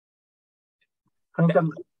 그러니까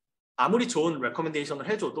아무리 좋은 레커멘데이션을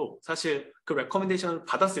해줘도 사실 그 레커멘데이션을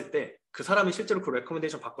받았을 때 그 사람이 실제로 그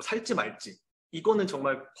레커멘데이션 받고 살지 말지, 이거는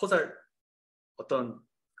정말 causal 어떤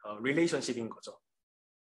릴레이션십인 거죠.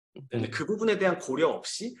 근데 그 부분에 대한 고려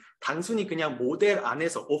없이 단순히 그냥 모델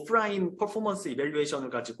안에서 오프라인 퍼포먼스 이밸류에이션을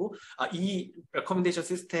가지고 이 레커멘데이션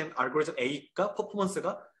시스템 알고리즘 A가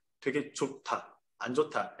퍼포먼스가 되게 좋다, 안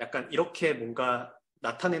좋다, 약간 이렇게 뭔가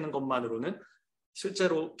나타내는 것만으로는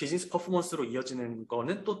실제로 비즈니스 퍼포먼스로 이어지는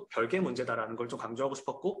거는 또 별개의 문제다라는 걸 좀 강조하고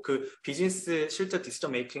싶었고, 그 비즈니스 실제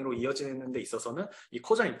디시전 메이킹으로 이어지는 데 있어서는 이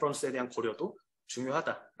causal inference에 대한 고려도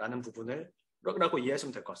중요하다라는 부분을 라고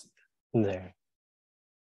이해하시면 될 것 같습니다. 네.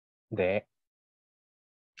 네.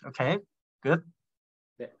 Okay, good.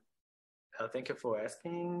 네. Thank you for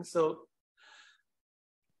asking. So,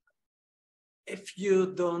 if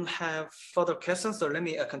you don't have further questions, so let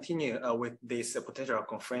me continue with this potential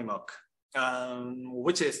outcome framework,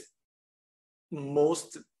 which is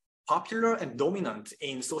most popular and dominant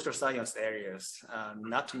in social science areas,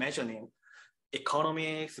 not mentioning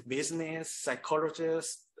economics, business,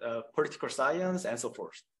 psychologists, political science, and so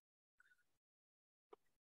forth.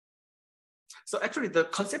 So actually,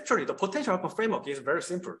 conceptually, the potential outcome framework is very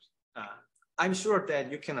simple. I'm sure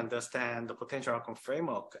that you can understand the potential outcome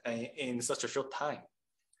framework in such a short time.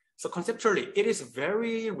 So conceptually, it is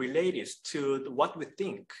very related to what we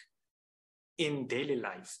think in daily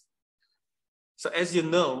lives. So as you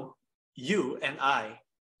know, you and I,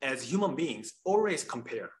 as human beings, always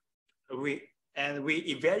compare. We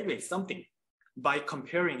evaluate something by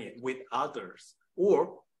comparing it with others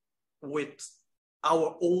or with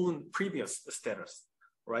our own previous status,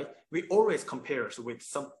 right? We always compare with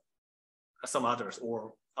some others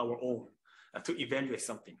or our own to evaluate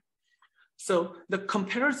something. So the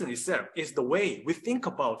comparison itself is the way we think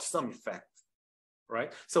about some effect,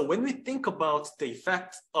 right? So when we think about the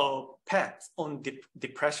effect of pets on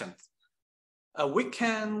depression, we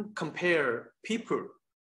can compare people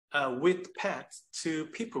with pets to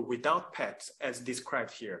people without pets as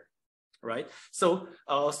described here, right? So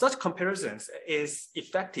such comparisons is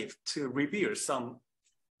effective to reveal some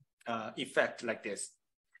effect like this.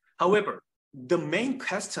 However, the main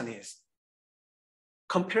question is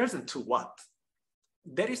comparison to what?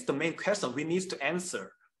 That is the main question we need to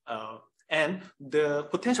answer. And the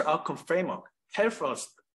potential outcome framework helps us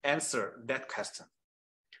answer that question.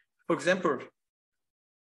 For example,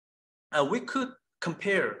 we could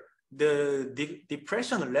compare the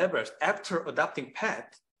depression levels after adopting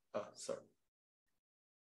pet.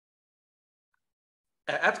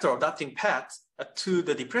 After adopting pets to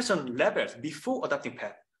the depression levels before adopting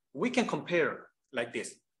pet. We can compare like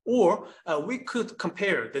this. Or we could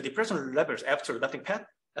compare the depression levels after adopting pet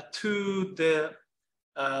to the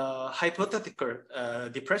hypothetical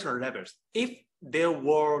depression levels if there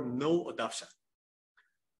were no adoption.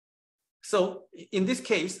 So in this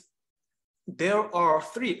case, there are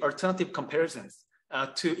three alternative comparisons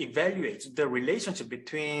to evaluate the relationship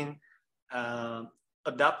between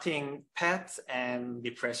adopting pets and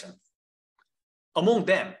depression. Among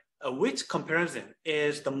them, which comparison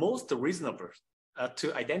is the most reasonable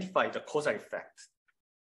to identify the causal effect?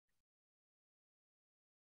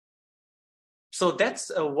 So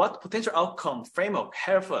that's what potential outcome framework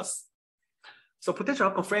helps us. So potential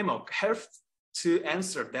outcome framework helps to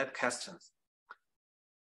answer that question.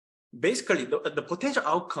 Basically, the potential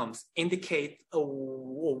outcomes indicate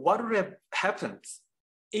what would have happened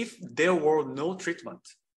if there were no treatment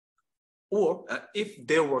or if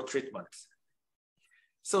there were treatments.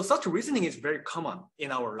 So such reasoning is very common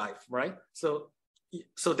in our life, right? So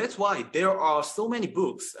that's why there are so many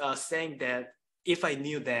books saying that if I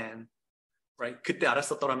knew then, right? 그때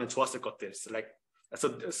알았었더라면 좋았을 것들.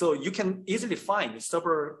 So you can easily find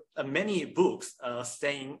many books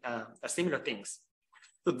saying similar things.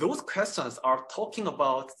 So those questions are talking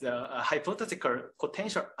about the hypothetical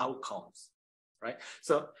potential outcomes, right?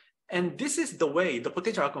 So, and this is the way the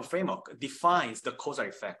potential outcome framework defines the causal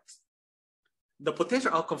effects. The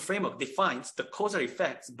potential outcome framework defines the causal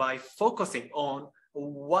effects by focusing on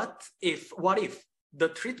what if the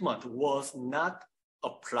treatment was not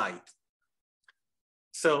applied.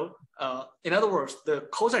 So in other words, the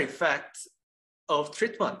causal effects of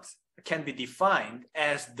treatment can be defined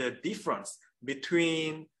as the difference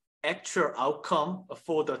between actual outcome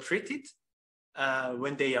for the treated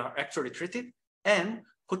when they are actually treated and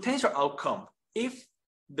potential outcome if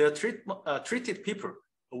the treated people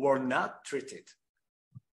were not treated.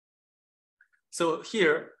 So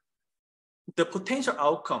here, the potential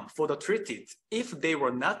outcome for the treated if they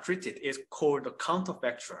were not treated is called the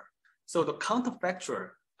counterfactual. So the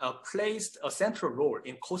counterfactual plays a central role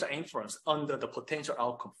in causal inference under the potential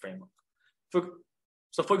outcome framework.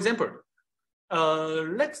 So for example,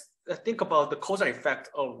 let's think about the causal effect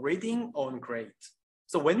of reading on grades.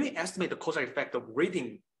 So when we estimate the causal effect of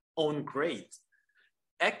reading on grades,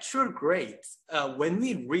 actual grades, when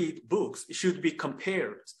we read books, it should be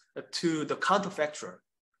compared to the counterfactual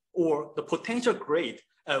or the potential grade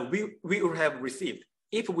we would have received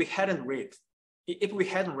if we hadn't read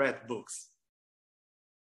books.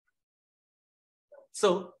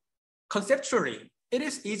 So conceptually, it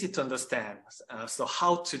is easy to understand so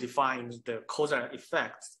how to define the causal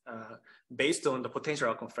effects based on the potential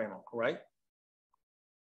outcome framework, right?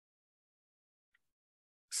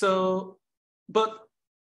 So, but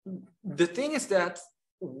the thing is that,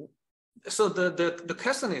 so the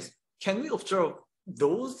question is, can we observe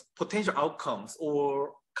those potential outcomes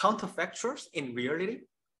or counterfactuals in reality?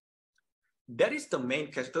 That is the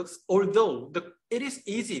main question. Although it is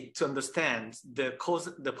easy to understand the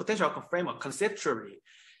potential outcome framework conceptually,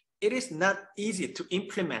 it is not easy to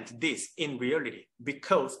implement this in reality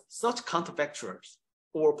because such counterfactuals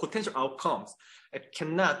or potential outcomes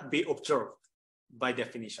cannot be observed by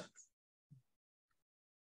definition.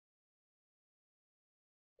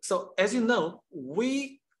 So as you know,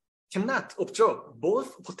 we cannot observe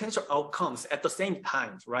both potential outcomes at the same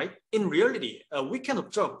time, right? In reality, we can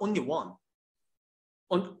observe only one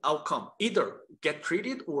outcome, either get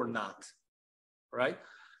treated or not, right?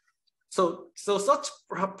 So such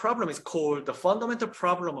problem is called the fundamental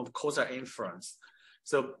problem of causal inference.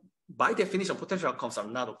 So by definition, potential outcomes are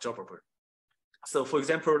not observable. So for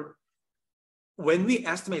example, when we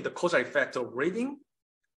estimate the causal effect of reading,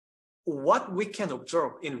 what we can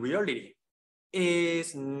observe in reality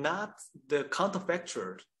is not the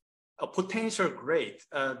counterfactual, a potential grade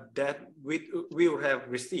that we will have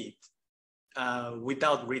received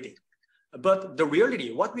without reading. But the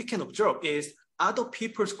reality, what we can observe is other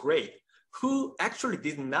people's grade who actually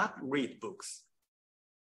did not read books.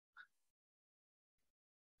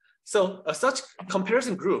 So such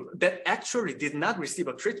comparison group that actually did not receive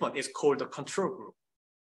a treatment is called the control group,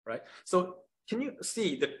 right? So can you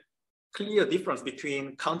see the clear difference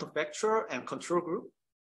between counterfactual and control group?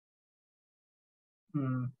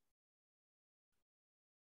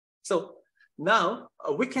 So now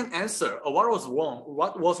we can answer what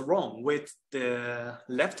was wrong with the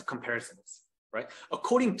left comparisons, right?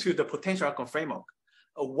 According to the potential outcome framework,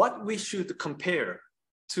 what we should compare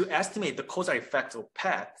to estimate the causal effect of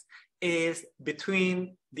PET is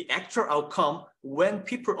between the actual outcome when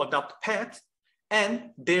people adopt PET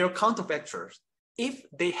and their counterfactuals if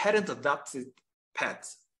they hadn't adopted PET,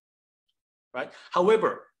 right?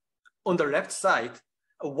 However, on the left side,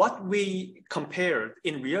 what we compared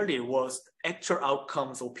in reality was actual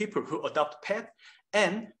outcomes of people who adopt PET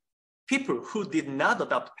and people who did not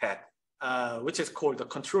adopt PET, which is called the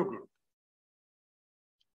control group.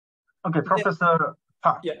 Okay, Professor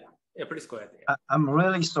Park. Yeah, please go ahead. Yeah. I'm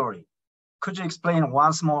really sorry. Could you explain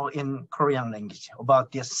once more in Korean language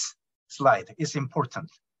about this slide? It's important.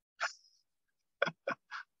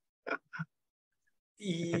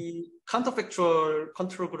 이 counterfactual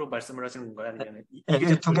컨트롤 그룹 말씀을 하시는 건가요? 아니면 이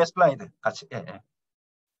두 개 슬라이드 같이.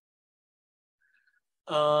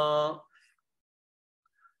 그러니까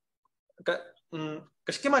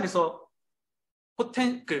쉽게 말해서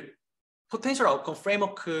포텐셜 아웃컴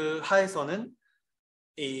프레임워크 하에서는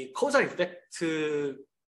이 코잘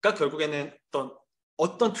이펙트가 결국에는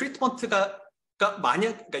어떤 트리트먼트가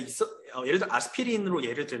만약 예를 들어 아스피린으로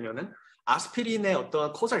예를 들면은 아스피린의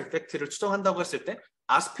어떤 코잘 이펙트를 추정한다고 했을 때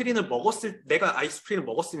내가 아스피린을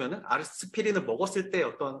먹었으면은 아스피린을 먹었을 때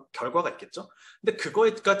어떤 결과가 있겠죠. 근데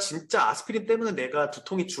그거가 진짜 아스피린 때문에 내가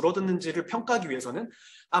두통이 줄어드는지를 평가하기 위해서는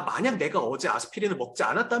만약 내가 어제 아스피린을 먹지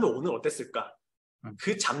않았다면 오늘 어땠을까?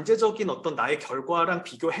 그 잠재적인 어떤 나의 결과랑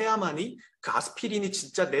비교해야만이 그 아스피린이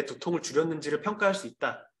진짜 내 두통을 줄였는지를 평가할 수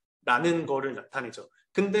있다라는 거를 나타내죠.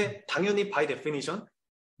 근데 당연히 by definition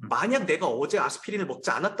만약 내가 어제 아스피린을 먹지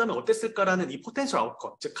않았다면 어땠을까라는 이 포텐셜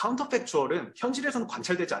아웃컴, 즉 카운터팩추얼은 현실에서는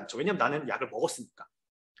관찰되지 않죠. 왜냐하면 나는 약을 먹었으니까.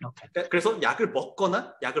 Okay. 그래서 약을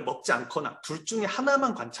먹거나 약을 먹지 않거나 둘 중에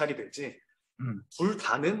하나만 관찰이 되지 둘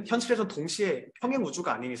다는 현실에서는 동시에 평행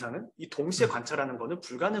우주가 아닌 이상은 이 동시에 관찰하는 거는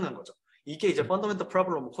불가능한 거죠. 이게 이제 펀더멘털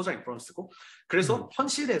프로블럼 오브 코잘 인퍼런스고 그래서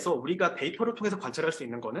현실에서 우리가 데이터를 통해서 관찰할 수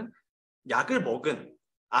있는 거는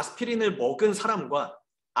아스피린을 먹은 사람과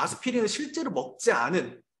아스피린을 실제로 먹지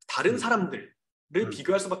않은 다른 사람들을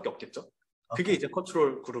비교할 수밖에 없겠죠. 그게 이제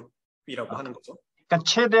컨트롤 그룹이라고 하는 거죠. 그러니까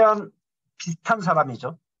최대한 비슷한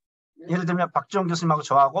사람이죠. 예를 들면 박지영 교수님하고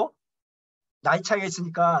저하고 나이 차이가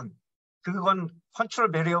있으니까 그건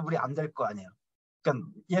컨트롤 베리어블이 안 될 거 아니에요. 그러니까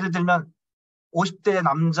예를 들면 50대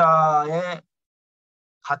남자의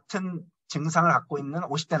같은 증상을 갖고 있는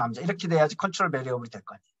 50대 남자 이렇게 돼야지 컨트롤 베리어블이 될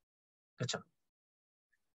거 아니에요. 그렇죠?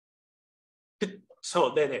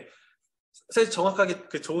 그렇죠. 네네. 사실 정확하게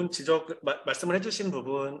그 좋은 말씀을 해주신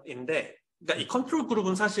부분인데, 그러니까 이 컨트롤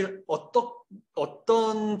그룹은 사실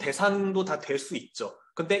어떤 대상도 다 될 수 있죠.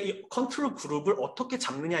 근데 이 컨트롤 그룹을 어떻게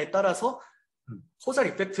잡느냐에 따라서 코잘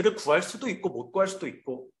이펙트를 구할 수도 있고 못 구할 수도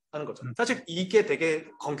있고 하는 거죠. 사실 이게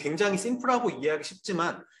굉장히 심플하고 이해하기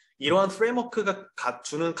쉽지만 이러한 프레임워크가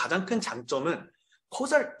주는 가장 큰 장점은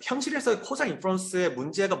현실에서의 코잘 인퍼런스의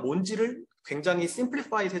문제가 뭔지를 굉장히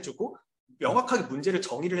심플리파이드 해주고 명확하게 문제를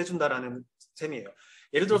정의를 해준다라는 셈이에요.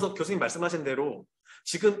 예를 들어서 교수님 말씀하신 대로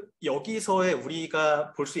지금 여기서의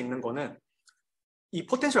우리가 볼 수 있는 거는 이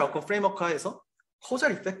포텐셜 아웃컴 프레임워크 하에서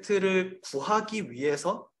코잘 이펙트를 구하기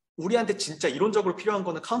위해서 우리한테 진짜 이론적으로 필요한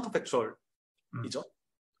거는 카운터팩추얼이죠.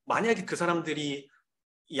 만약에 그 사람들이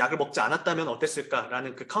이 약을 먹지 않았다면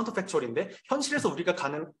어땠을까라는 그 카운터팩추얼인데 현실에서 우리가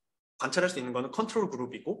관찰할 수 있는 거는 컨트롤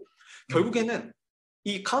그룹이고 결국에는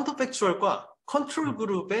이 카운터팩추얼과 컨트롤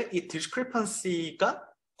그룹의 이 디스크리펀시가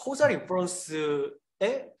코잘 인퍼런스의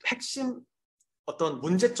핵심 어떤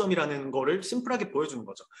문제점이라는 거를 심플하게 보여주는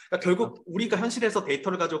거죠. 그러니까 결국 우리가 현실에서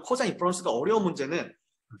데이터를 가지고 코잘 인퍼런스가 어려운 문제는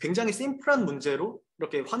굉장히 심플한 문제로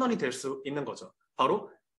이렇게 환원이 될 수 있는 거죠.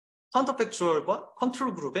 바로 카운터팩추얼과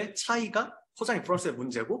컨트롤 그룹의 차이가 코자인 인퍼런스의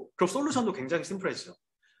문제고, 그럼 솔루션도 굉장히 심플해지죠.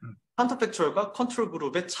 카운터팩추얼과 컨트롤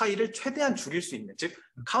그룹의 차이를 최대한 줄일 수 있는, 즉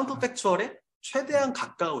카운터팩추얼에 최대한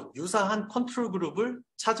가까운 유사한 컨트롤 그룹을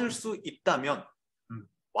찾을 수 있다면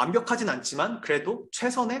완벽하진 않지만 그래도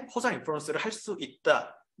최선의 코자인 인퍼런스를 할 수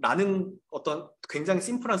있다라는 어떤 굉장히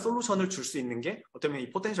심플한 솔루션을 줄 수 있는 게 어쩌면 이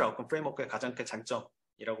포텐셜 아웃컴 프레임워크의 가장 큰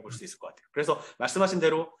장점이라고 볼 수 있을 것 같아요. 그래서 말씀하신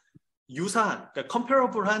대로 유사한, 그러니까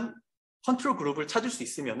컴패러블한 컨트롤 그룹을 찾을 수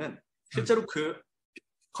있으면은 실제로 그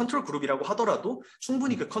컨트롤 그룹이라고 하더라도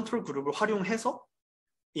충분히 그 컨트롤 그룹을 활용해서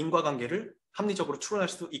인과관계를 합리적으로 추론할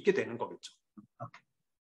수 있게 되는 거겠죠.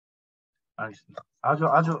 알겠습니다.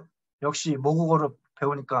 아주 역시 모국어를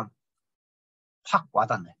배우니까 확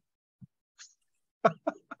와닿네.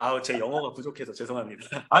 아우, 제 영어가 부족해서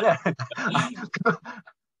죄송합니다. 아니,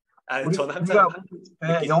 저는 항상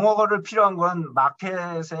우리가 영어를 필요한 건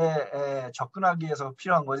마켓에 접근하기 위해서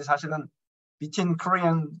필요한 거지, 사실은 비틴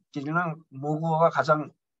코리안끼리는 모국어가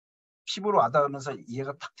가장 피부로 와닿으면서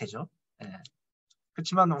이해가 탁 되죠. 예.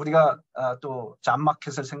 그렇지만 우리가 또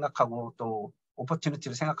잡마켓을 생각하고 또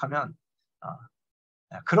오퍼튜니티를 생각하면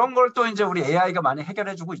그런 걸 또 이제 우리 AI가 많이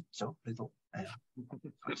해결해주고 있죠. 그래도. 예.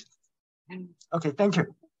 Okay, thank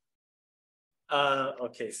you.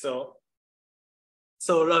 Okay, so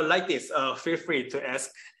like this, feel free to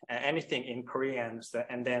ask anything in Korean,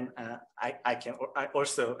 and then I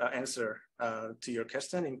also answer to your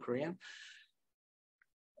question in Korean.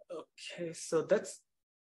 Okay, so that's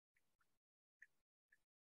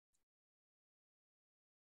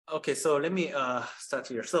okay. So let me start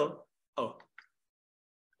here. So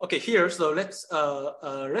okay, here. So let's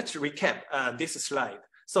recap this slide.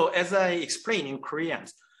 So as I explained in Korean,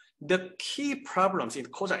 the key problems in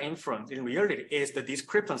causal inference in reality is the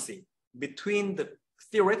discrepancy between the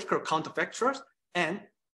theoretical counterfactuals and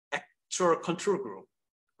actual control group,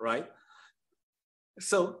 right?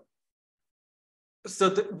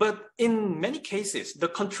 But in many cases, the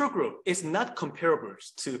control group is not comparable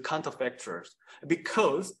to counterfactuals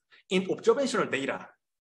because in observational data,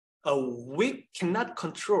 we cannot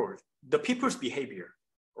control the people's behavior,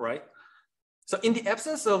 right? So in the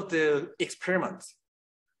absence of the experiments,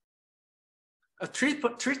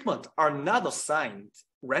 treatment are not assigned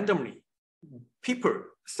randomly. People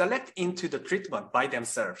select into the treatment by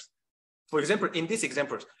themselves. For example, in these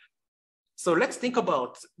examples, so let's think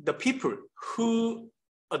about the people who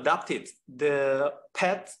adopted the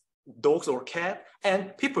pet, dogs or cat,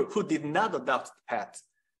 and people who did not adopt pets.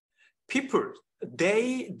 People,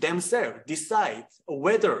 they themselves decide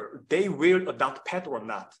whether they will adopt pet or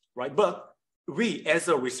not, right? But we, as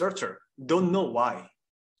a researcher, don't know why.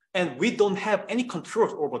 And we don't have any control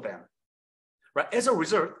over them, right? As a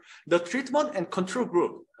result, the treatment and control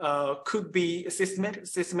group could be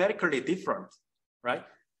systematically different, right?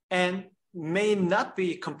 And may not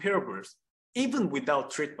be comparable even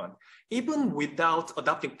without treatment. Even without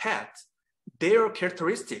adopting pets, their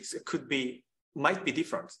characteristics might be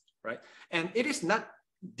different, right? And it is not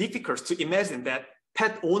difficult to imagine that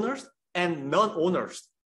pet owners and non-owners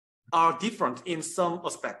are different in some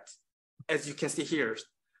aspects, as you can see here,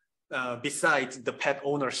 besides the pet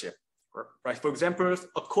ownership, right? For example,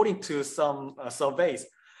 according to some surveys,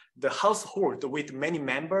 the household with many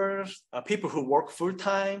members, people who work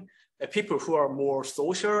full-time, people who are more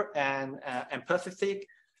social and empathetic,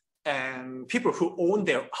 and people who own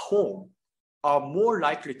their home are more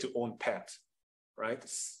likely to own pets, right?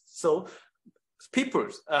 So people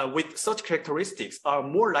with such characteristics are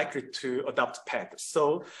more likely to adopt pets.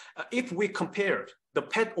 So if we compare the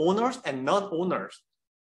pet owners and non-owners,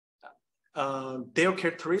 their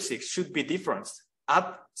characteristics should be different.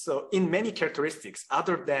 So in many characteristics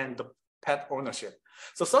other than the pet ownership.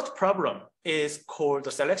 So such problem is called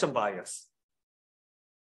the selection bias.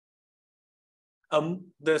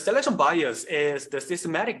 The selection bias is the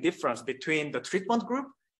systematic difference between the treatment group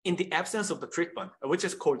in the absence of the treatment, which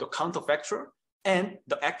is called the counterfactual, and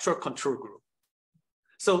the actual control group.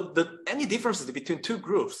 So any differences between two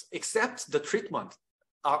groups except the treatment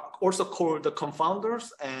are also called the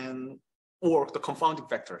confounders or the confounding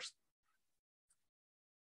factors.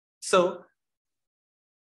 So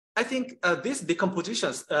I think these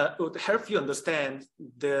decompositions would help you understand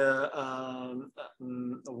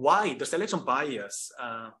why the selection bias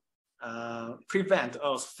prevent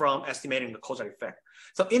us from estimating the causal effect.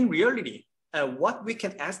 So in reality, what we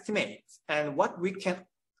can estimate and what we can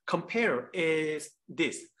compare is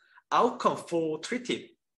this outcome for treated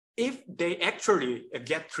if they actually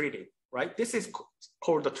get treated, right? This is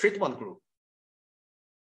called the treatment group.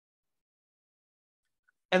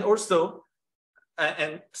 And also,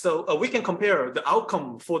 and so we can compare the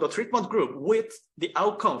outcome for the treatment group with the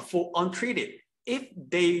outcome for untreated if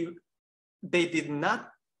they did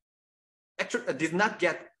not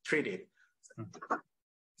get treated.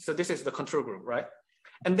 So this is the control group, right?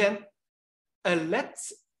 And then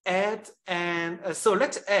let's add the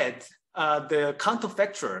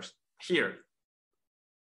counterfactors here.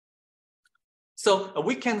 So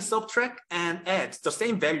we can subtract and add the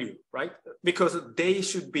same value, right? Because they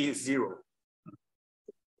should be 0.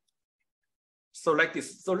 So like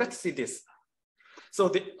this. So let's see this.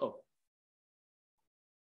 So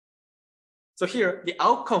so here the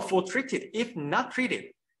outcome for treated, if not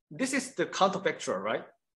treated, this is the counterfactual, right?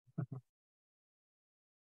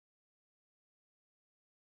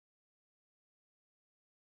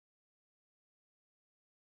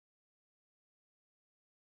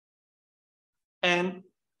 And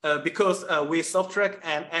because we subtract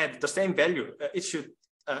and add the same value, it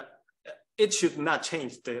should not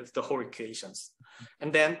change the whole equations.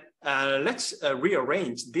 And then let's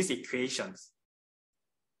rearrange these equations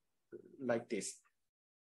like this.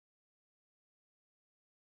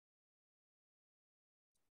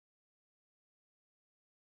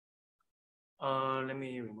 Let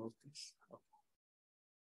me remove this.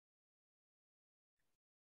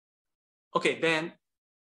 Okay, then,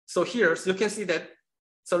 so here, so you can see that,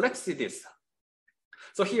 so let's see this.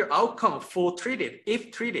 So here, outcome for treated,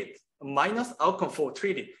 if treated, minus outcome for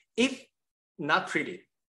treated, if not treated.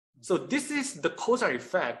 So this is the causal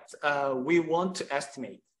effect we want to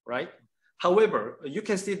estimate, right? However, you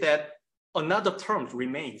can see that another term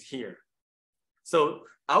remains here. So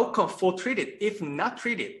outcome for treated, if not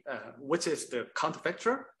treated, which is the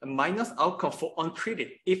counterfactor, minus outcome for untreated,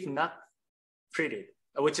 if not treated,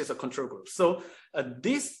 which is a control group. So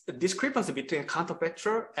this discrepancy between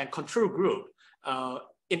counterfactor and control group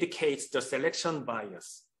indicates the selection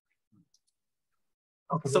bias.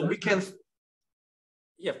 Okay. So we can,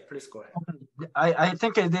 yeah, please go ahead. Okay. I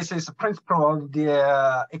think this is a principle of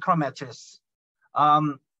the econometrics.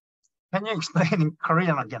 Can you explain in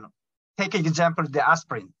Korean again? Take example the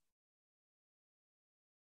aspirin.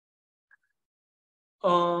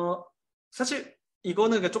 사실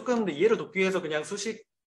이거는 조금 더 이해를 돕기 위해서 그냥 수식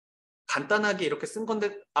간단하게 이렇게 쓴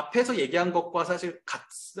건데 앞에서 얘기한 것과 사실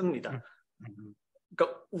같습니다.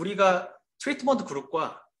 그러니까 우리가 트리트먼트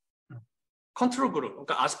그룹과 컨트롤 그룹,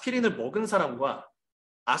 그러니까 아스피린을 먹은 사람과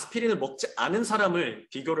아스피린을 먹지 않은 사람을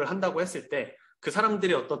비교를 한다고 했을 때 그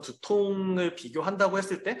사람들의 어떤 두통을 비교한다고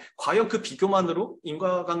했을 때 과연 그 비교만으로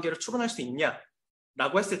인과관계를 추론할 수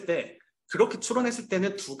있냐라고 했을 때 그렇게 추론했을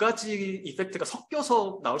때는 두 가지 이펙트가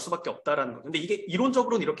섞여서 나올 수밖에 없다라는 거죠. 근데 이게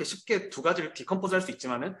이론적으로는 이렇게 쉽게 두 가지를 디컴포즈 할 수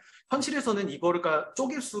있지만은 현실에서는 이거가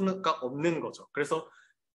쪼갤 수가 없는 거죠. 그래서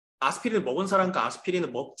아스피린을 먹은 사람과 아스피린을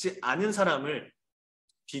먹지 않은 사람을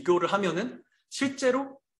비교를 하면은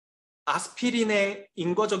실제로 아스피린의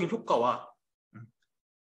인과적인 효과와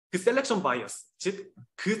그 셀렉션 바이어스, 즉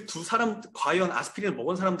그 두 사람 과연 아스피린을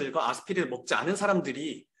먹은 사람들과 아스피린을 먹지 않은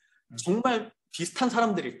사람들이 정말 비슷한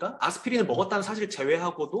사람들일까? 아스피린을 먹었다는 사실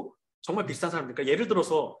제외하고도 정말 비슷한 사람들일까? 예를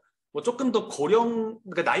들어서 뭐 조금 더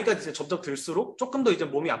그러니까 나이가 이제 점점 들수록 조금 더 이제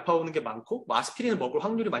몸이 아파오는 게 많고 뭐 아스피린을 먹을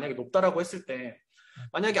확률이 만약에 높다라고 했을 때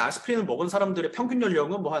만약에 아스피린을 먹은 사람들의 평균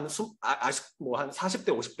연령은 뭐 한 40대,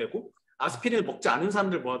 50대고 아스피린을 먹지 않은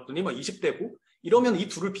사람들 모았더니 뭐 20대고 이러면 이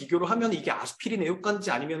둘을 비교를 하면 이게 아스피린의 효과인지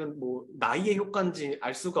아니면 뭐 나이의 효과인지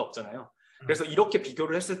알 수가 없잖아요. 그래서 이렇게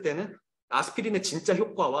비교를 했을 때는 아스피린의 진짜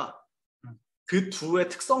효과와 그 두의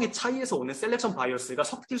특성의 차이에서 오는 셀렉션 바이어스가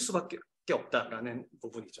섞일 수밖에 없다라는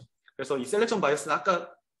부분이죠. 그래서 이 셀렉션 바이어스는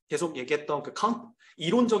아까 계속 얘기했던 그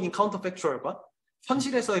이론적인 카운터 팩추얼과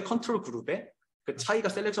현실에서의 컨트롤 그룹의 그 차이가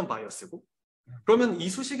셀렉션 바이어스고 그러면 이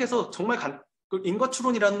수식에서 정말 인과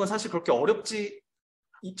추론이라는 건 사실 그렇게 어렵지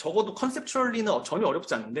적어도 컨셉추얼리는 전혀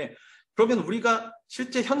어렵지 않은데 그러면 우리가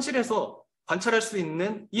실제 현실에서 관찰할 수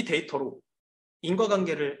있는 이 데이터로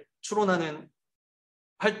인과관계를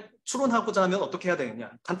추론하고자 하면 어떻게 해야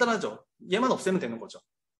되느냐? 간단하죠. 얘만 없애면 되는 거죠.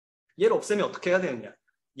 얘를 없애면 어떻게 해야 되느냐?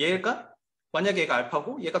 얘가 만약에 얘가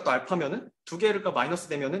알파고 얘가 또 알파면은 두 개가 마이너스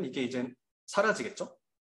되면은 이게 이제 사라지겠죠.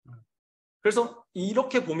 그래서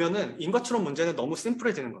이렇게 보면은 인과추론 문제는 너무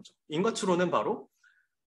심플해지는 거죠. 인과추론은 바로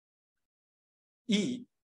이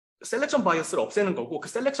셀렉션 바이어스를 없애는 거고 그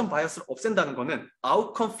셀렉션 바이어스를 없앤다는 거는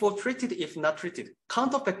outcome for treated if not treated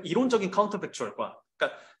이론적인 카운터팩추얼과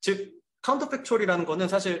그러니까 즉 카운터팩추얼이라는 거는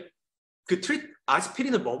사실 그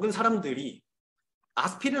아스피린을 먹은 사람들이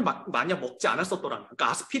아스피린을 만약 먹지 않았었더라면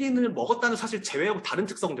그러니까 아스피린을 먹었다는 사실 제외하고 다른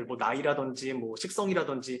특성들 뭐 나이라든지 뭐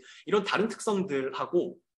식성이라든지 이런 다른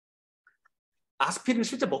특성들하고 아스피린을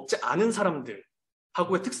실제 먹지 않은 사람들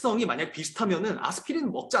하고의 특성이 만약 비슷하면은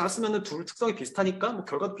아스피린 먹지 않았으면은 둘 특성이 비슷하니까 뭐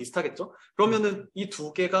결과도 비슷하겠죠. 그러면은 이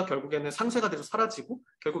두 개가 결국에는 상쇄가 돼서 사라지고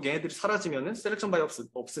결국 얘네들이 사라지면은 셀렉션 바이어스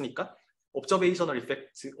없으니까 옵저베이셔널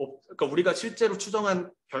이펙트, 그러니까 우리가 실제로 추정한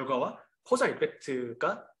결과와 코잘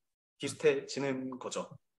이펙트가 비슷해지는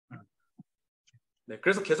거죠. 네,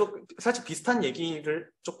 그래서 계속 사실 비슷한 얘기를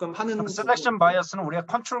조금 하는 셀렉션 바이어스는 우리가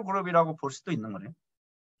컨트롤 그룹이라고 볼 수도 있는 거네요.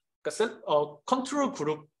 그러니까 컨트롤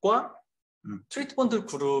그룹과 트리트먼트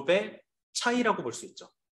그룹의 차이라고 볼 수 있죠.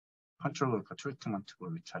 컨트롤 그룹과 트리트먼트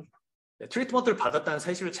그룹의 차이. 네, 트리트먼트를 받았다는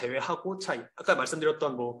사실을 제외하고 차이. 아까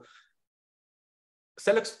말씀드렸던 뭐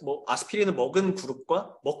아스피린을 먹은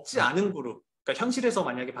그룹과 먹지 않은 그룹. 그러니까 현실에서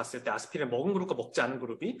만약에 봤을 때 아스피린 먹은 그룹과 먹지 않은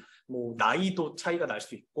그룹이 뭐 나이도 차이가 날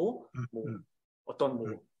수 있고 뭐 어떤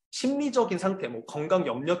뭐 심리적인 상태, 뭐 건강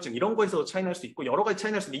염려증 이런 거에서 차이 날 수 있고 여러 가지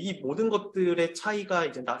차이 날 수 있는데 이 모든 것들의 차이가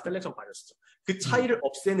이제 다 셀렉션 바이어스죠. 그 차이를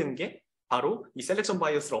없애는 게 바로 이 셀렉션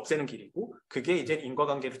바이어스를 없애는 길이고 그게 이제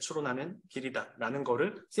인과관계를 추론하는 길이다라는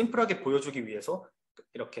거를 심플하게 보여주기 위해서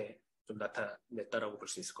이렇게 좀 나타냈다라고 볼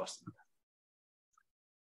수 있을 것 같습니다.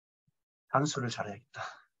 단수를 잘해야겠다.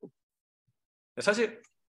 사실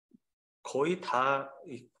거의 다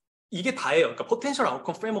이게 다예요. 그러니까 포텐셜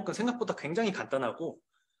아웃컴 프레임워크는 생각보다 굉장히 간단하고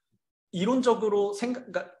이론적으로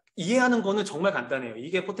그러니까 이해하는 거는 정말 간단해요.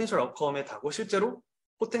 이게 포텐셜 아웃컴의 다고 실제로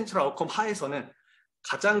포텐셜 아웃컴 하에서는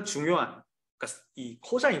가장 중요한 그러니까 이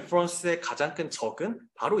코잘 인퍼런스의 가장 큰 적은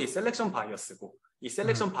바로 이 셀렉션 바이어스고 이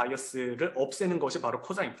셀렉션 바이어스를 없애는 것이 바로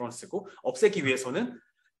코잘 인퍼런스고 없애기 위해서는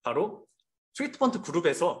바로 트리트먼트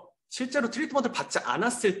그룹에서 실제로 트리트먼트를 받지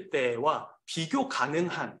않았을 때와 비교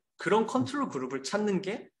가능한 그런 컨트롤 그룹을 찾는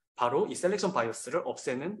게 바로 이 셀렉션 바이어스를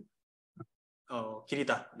없애는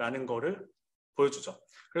길이다라는 거를 보여주죠.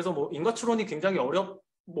 그래서 뭐 인과 추론이 굉장히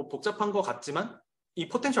뭐 복잡한 것 같지만 이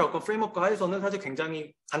포텐셜 아웃컴 프레임워크 하에서는 사실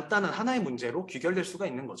굉장히 간단한 하나의 문제로 귀결될 수가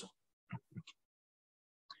있는 거죠.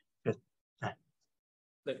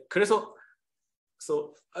 네, 그래서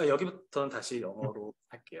여기부터는 다시 영어로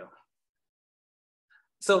할게요.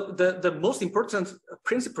 So the most important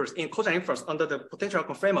principles in causal inference under the potential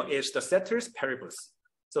outcome framework is the ceteris paribus.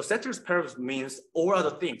 So ceteris paribus means all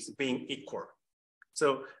other things being equal.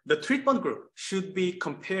 So the treatment group should be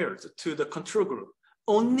compared to the control group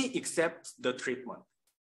only except the treatment,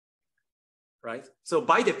 right? So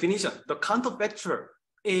by definition, the counterfactual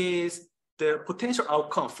is the potential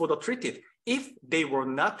outcome for the treated if they were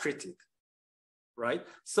not treated, right?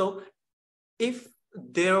 So if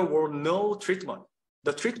there were no treatment,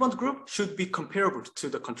 the treatment group should be comparable to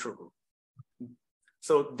the control group.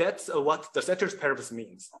 So that's what the ceteris paribus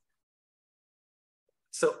means.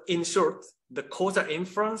 So in short, the causal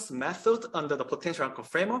inference method under the potential outcome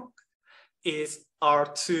framework are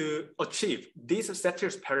to achieve these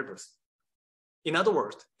ceteris paribus. In other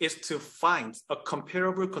words, is to find a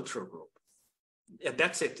comparable control group. Yeah,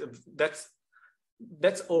 that's it.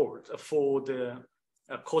 That's all for the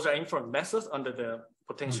causal inference methods under the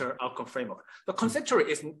potential outcome framework. The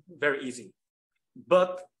conceptually is very easy,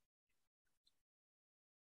 but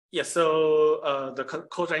yeah, so the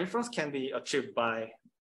causal inference can be achieved by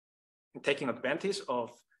taking advantage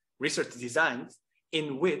of research designs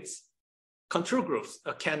in which control groups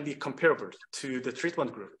can be comparable to the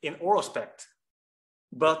treatment group in all respects,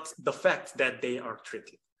 but the fact that they are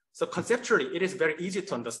treated. So conceptually, it is very easy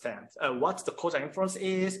to understand what the causal inference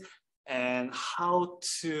is and how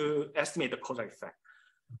to estimate the causal effect.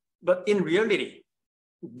 But in reality,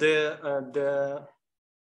 it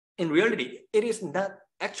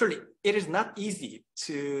is not easy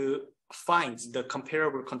to find the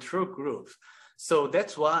comparable control group. So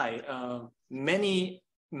that's why many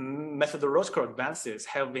methodological advances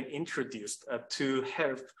have been introduced to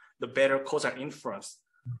help the better causal inference.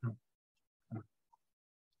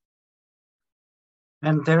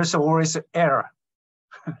 And there's always error.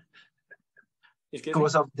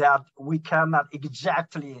 Because of that, we cannot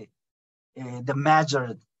exactly the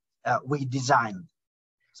measure we designed.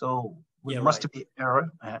 So we must be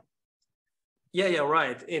error. Yeah,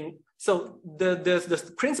 right. So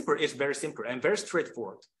the principle is very simple and very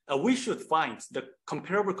straightforward. We should find the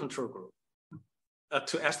comparable control group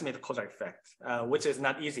to estimate the causal effect, which is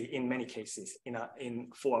not easy in many cases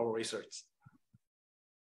for our research.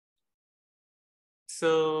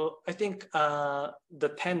 So I think the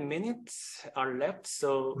 10 minutes are left.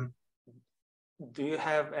 So do you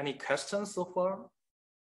have any questions so far?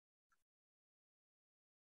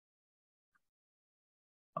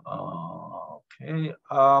 Okay.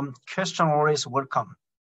 Question always welcome.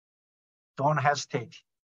 Don't hesitate.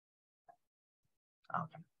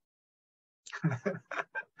 Okay.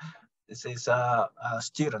 This is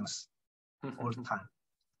students all the time.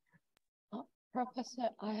 Professor,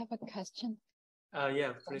 I have a question.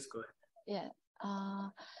 Yeah, please go ahead. Yeah,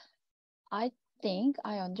 I think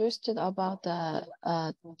I understood about the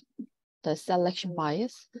selection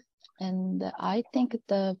bias, and I think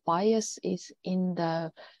the bias is in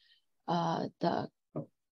the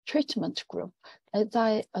treatment group. As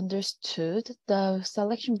I understood, the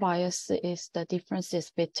selection bias is the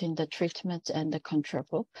differences between the treatment and the control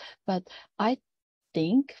group. But I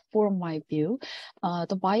think, for my view,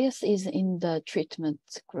 the bias is in the treatment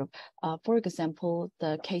group. For example,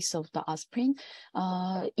 the case of the aspirin,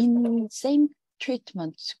 in same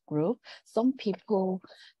treatment group, some people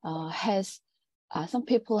have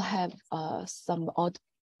some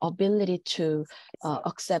ability to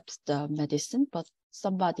accept the medicine, but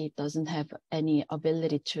somebody doesn't have any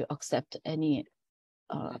ability to accept any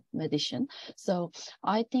medicine. So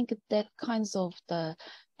I think that kinds of the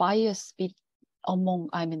bias in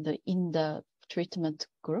the treatment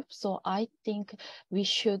group. So I think we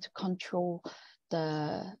should control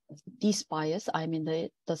this bias. The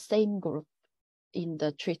same group in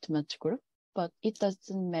the treatment group, but it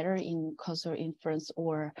doesn't matter in causal inference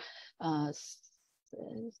or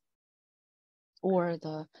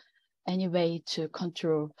any way to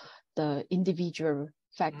control the individual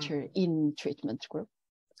factor in treatment group.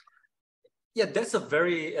 Yeah, that's a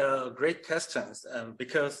very great question,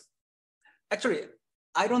 because actually,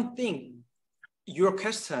 I don't think your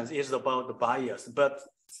question is about the bias, but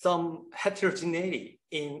some heterogeneity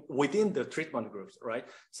within the treatment groups, right?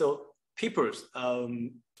 So people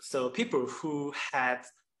who had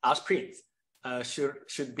aspirins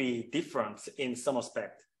should be different in some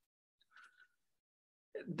aspect.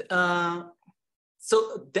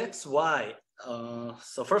 So that's why.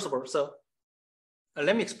 So first of all,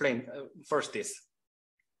 let me explain first this.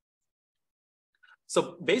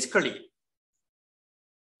 So basically,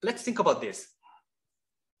 let's think about this.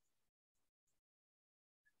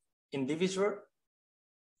 Individual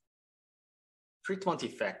treatment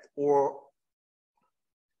effect, or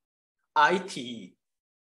ITE.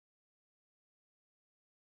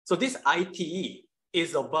 So this ITE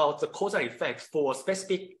is about the causal effect for a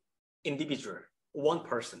specific individual, one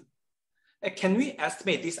person. Can we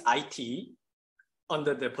estimate this ITE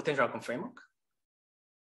under the potential outcome framework?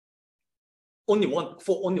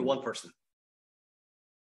 For only one person.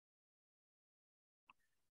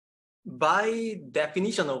 By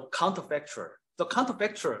definition of counterfactual, the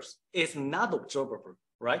counterfactual is not observable,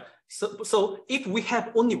 right? So if we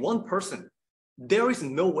have only one person, there is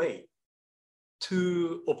no way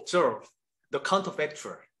to observe the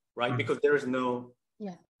counterfactual, right? Because there is no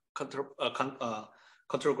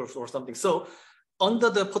control groups or something. So under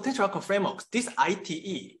the potential outcome frameworks, this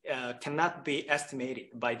ITE cannot be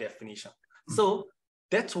estimated by definition. So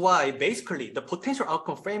that's why basically the potential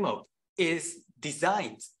outcome framework is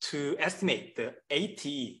designed to estimate the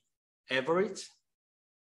ATE, average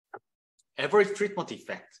treatment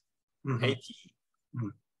effect, ATE.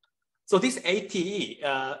 So this ATE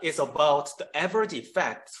is about the average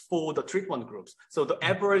effect for the treatment groups. So the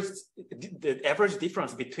average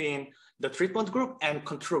difference between the treatment group and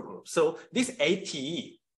control group. So this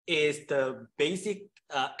ATE is the basic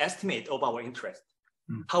estimate of our interest.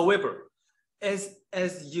 However, as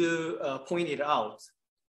you pointed out,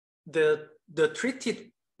 the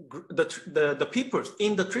people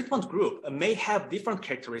in the treatment group may have different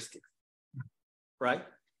characteristics, right?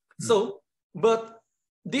 So, but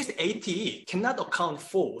this ATE cannot account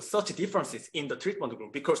for such differences in the treatment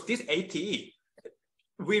group, because this ATE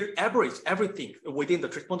will average everything within the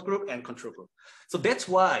treatment group and control group. So that's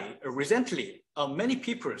why recently many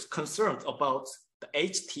people are concerned about the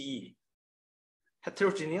HTE,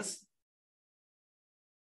 heterogeneous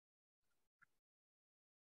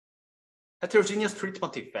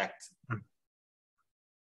treatment effect.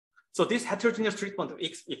 So this heterogeneous treatment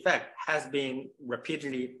effect has been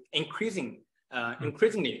rapidly increasingly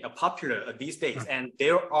popular these days, and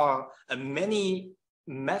there are many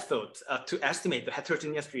methods to estimate the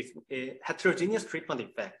heterogeneous treatment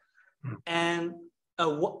effect. And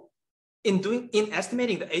in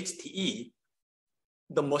estimating the HTE,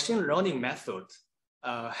 the machine learning methods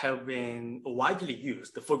have been widely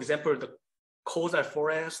used. For example, the causal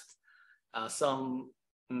forest, some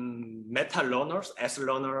meta-learners,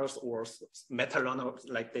 S-learners, or meta-learners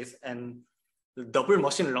like this, and double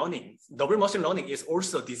machine learning. Double machine learning is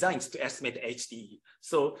also designed to estimate HTE.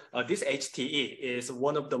 So this HTE is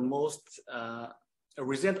one of the most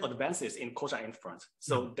recent advances in causal inference.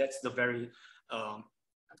 So that's the very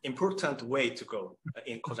important way to go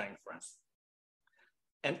in causal inference.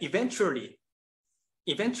 And eventually,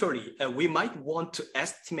 we might want to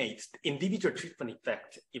estimate the individual treatment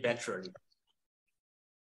effect eventually.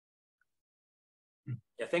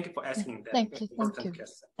 Yeah, thank you for asking that. Thank you. Important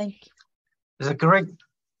question. Thank you. It's a great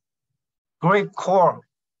core,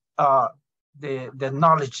 the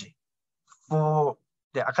knowledge for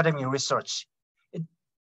the academic research. It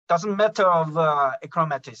doesn't matter of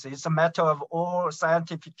econometrics. It's a matter of all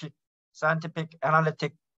scientific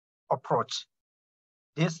analytic approach.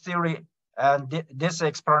 This theory and this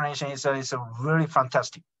explanation is really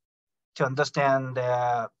fantastic to understand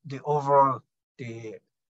the overall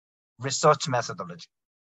research methodology.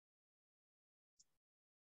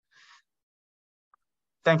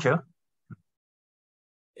 Thank you.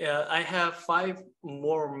 Yeah, I have 5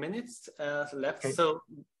 more minutes left. Okay. So,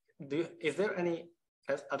 is there any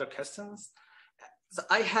other questions? So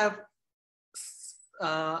I have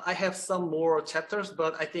some more chapters,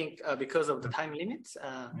 but I think because of the time limits,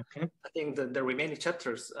 Okay. I think the remaining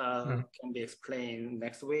chapters can be explained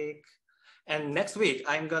next week. And next week,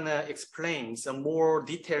 I'm gonna explain some more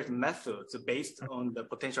detailed methods based on the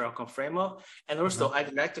potential outcome framework. And also,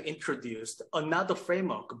 I'd like to introduce another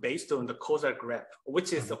framework based on the causal graph,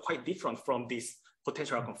 which is quite different from this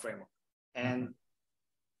potential outcome framework. And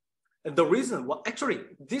the reason, actually,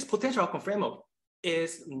 this potential outcome framework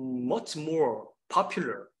is much more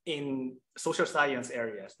popular in social science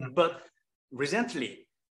areas, but recently,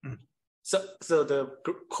 so the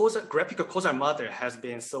graphical causal model has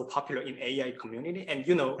been so popular in AI community, and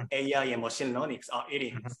you know, AI and machine learning are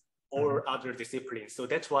eating all other disciplines. So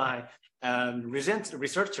that's why recent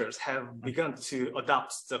researchers have begun to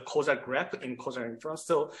adopt the causal graph in causal inference.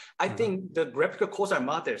 So I think the graphical causal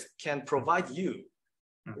models can provide you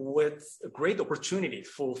with a great opportunity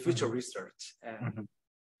for future research. And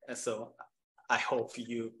so I hope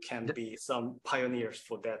you can be some pioneers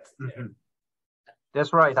for that.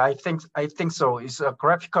 That's right. I think so. It's a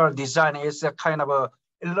graphical design is a kind of a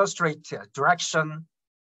illustrate direction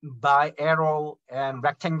by arrow and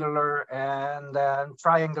rectangular and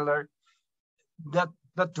triangular. The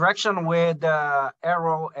direction with the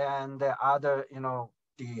arrow and the other,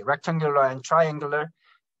 the rectangular and triangular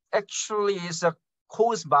actually is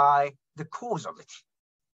caused by the causality.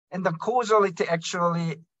 And the causality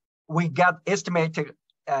actually, we got estimated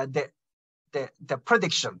the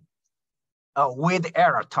prediction with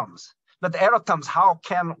error terms. But the error terms, how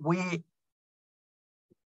can we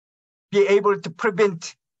be able to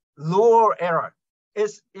prevent lower error?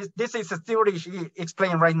 This is a theory he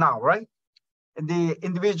explained right now, right? The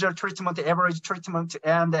individual treatment, the average treatment,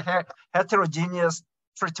 and the heterogeneous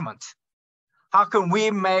treatment. How can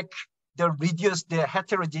we reduce the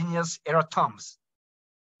heterogeneous error terms?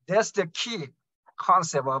 That's the key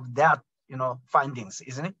concept of that, findings,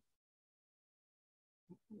 isn't it?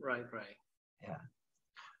 Right. Yeah.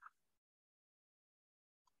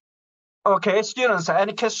 Okay, students,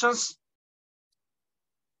 any questions?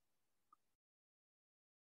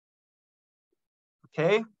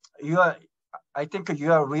 Okay, I think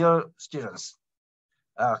you are real students.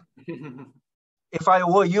 If I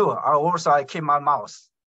were you, I keep my mouth.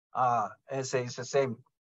 It's the same.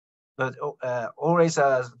 But always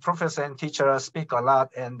professor and teacher speak a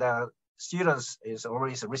lot, and students is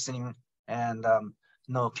always listening and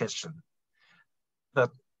no question.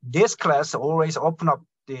 But this class always open up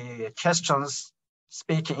the questions,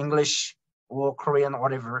 speak English or Korean,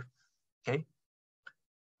 whatever. Okay.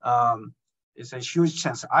 It's a huge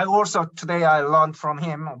chance. Today I learned from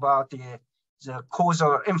him about the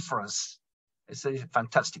causal inference. It's a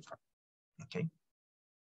fantastic one. Okay.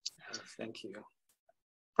 Thank you.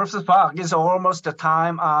 Professor Park, it's almost the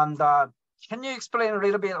time. And can you explain a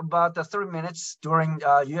little bit about the 3 minutes during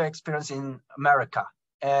your experience in America?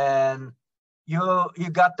 And you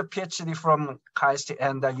got the PhD from KAIST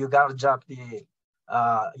and you got a job in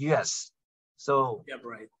the US. So yeah,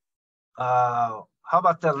 right. How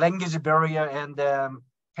about the language barrier and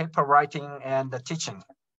paper writing and the teaching?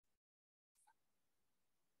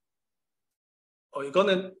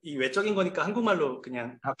 이거는 이 외적인 거니까 한국말로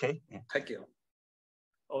그냥 Okay. 할게요.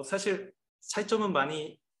 사실 차이점은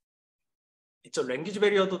많이 있죠. 랭귀지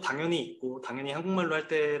베리어도 당연히 있고 당연히 한국말로 할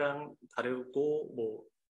때랑 다르고 뭐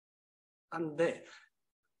한데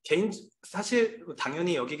사실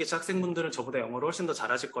당연히 여기 계신 학생분들은 저보다 영어를 훨씬 더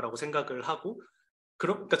잘하실 거라고 생각을 하고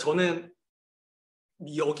그러니까 저는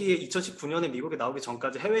여기에 2019년에 미국에 나오기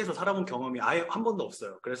전까지 해외에서 살아본 경험이 아예 한 번도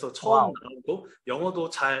없어요. 그래서 처음 나오고 영어도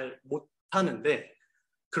잘 못하는데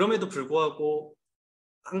그럼에도 불구하고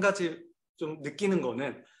한 가지 좀 느끼는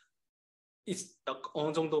거는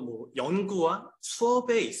어느 정도 뭐 연구와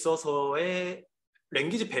수업에 있어서의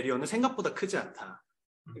랭귀지 베리어는 생각보다 크지 않다.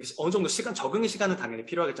 어느 정도 적응의 시간은 당연히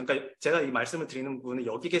필요하겠죠. 그러니까 제가 이 말씀을 드리는 부분은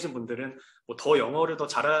여기 계신 분들은 뭐 더 영어를 더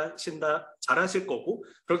잘하실 거고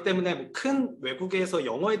그렇기 때문에 뭐 큰 외국에서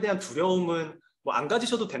영어에 대한 두려움은 뭐 안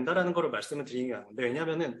가지셔도 된다라는 거를 말씀을 드리는 게 아닌데,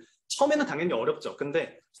 왜냐하면은 처음에는 당연히 어렵죠.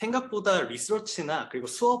 근데 생각보다 리서치나 그리고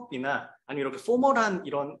수업이나 아니면 이렇게 포멀한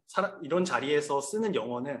이런 자리에서 쓰는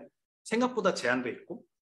영어는 생각보다 제한돼 있고,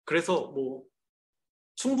 그래서 뭐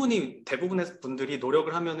충분히 대부분의 분들이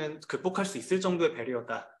노력을 하면은 극복할 수 있을 정도의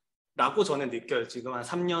배리어다라고 저는 느껴요. 지금 한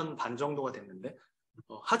 3년 반 정도가 됐는데.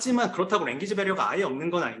 하지만 그렇다고 랭귀지 배리어가 아예 없는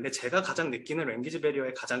건 아닌데, 제가 가장 느끼는 랭귀지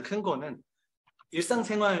배리어의 가장 큰 거는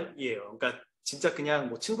일상생활이에요. 그러니까 진짜 그냥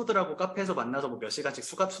뭐 친구들하고 카페에서 만나서 뭐 몇 시간씩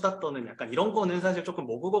수다 떠는 약간 이런 거는 사실 조금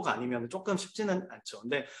모국어가 아니면 조금 쉽지는 않죠.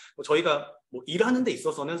 근데 뭐 저희가 뭐 일하는 데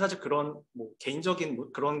있어서는 사실 그런 뭐 개인적인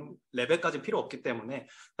뭐 그런 레벨까지 필요 없기 때문에,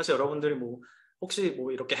 사실 여러분들이 뭐 혹시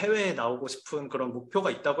뭐 이렇게 해외에 나오고 싶은 그런 목표가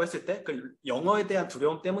있다고 했을 때 그 영어에 대한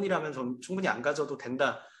두려움 때문이라면 전 충분히 안 가져도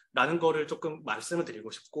된다라는 거를 조금 말씀을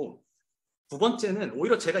드리고 싶고, 두 번째는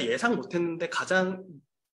오히려 제가 예상 못했는데 가장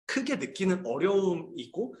크게 느끼는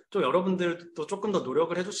어려움이고, 좀 여러분들도 조금 더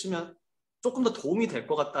노력을 해주시면 조금 더 도움이 될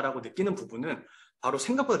것 같다라고 느끼는 부분은 바로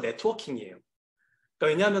생각보다 네트워킹이에요. 그러니까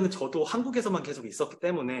왜냐하면 저도 한국에서만 계속 있었기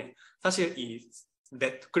때문에 사실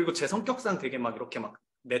그리고 제 성격상 되게 막 이렇게 막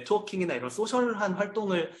네트워킹이나 이런 소셜한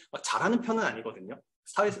활동을 막 잘하는 편은 아니거든요.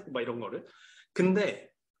 사회 막 이런 거를. 근데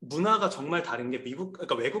문화가 정말 다른 게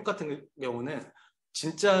그러니까 외국 같은 경우는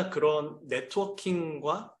진짜 그런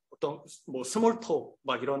네트워킹과 어떤 뭐 스몰톡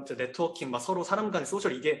막 이런 네트워킹 막 서로 사람 간의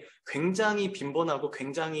소셜, 이게 굉장히 빈번하고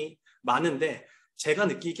굉장히 많은데, 제가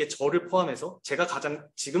느끼기에 저를 포함해서 제가 가장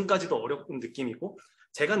지금까지도 어려운 느낌이고,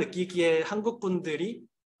 제가 느끼기에 한국 분들이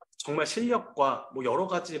정말 실력과 뭐 여러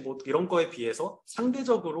가지 뭐 이런 거에 비해서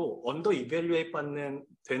상대적으로 언더 이밸류에이트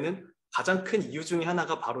되는 가장 큰 이유 중에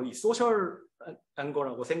하나가 바로 이 소셜한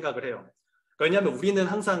거라고 생각을 해요. 왜냐하면 우리는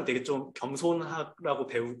항상 되게 좀 겸손하라고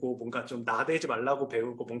배우고, 뭔가 좀 나대지 말라고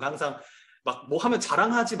배우고, 뭔가 항상 막 뭐 하면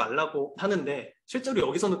자랑하지 말라고 하는데, 실제로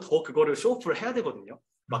여기서는 더 그거를 쇼오프를 해야 되거든요.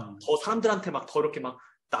 막 더 사람들한테 막 더 이렇게 막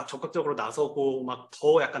적극적으로 나서고, 막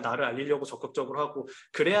더 약간 나를 알리려고 적극적으로 하고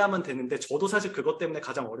그래야만 되는데, 저도 사실 그것 때문에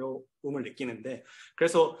가장 어려움을 느끼는데,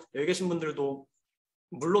 그래서 여기 계신 분들도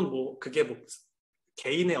물론 뭐 그게 뭐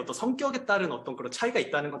개인의 어떤 성격에 따른 어떤 그런 차이가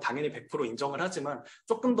있다는 건 당연히 100% 인정을 하지만,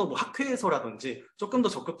 조금 더 뭐 학회에서라든지 조금 더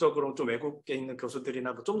적극적으로 좀 외국에 있는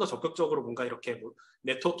교수들이나 뭐 좀 더 적극적으로 뭔가 이렇게 뭐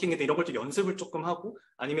네트워킹이나 이런 걸 좀 연습을 조금 하고,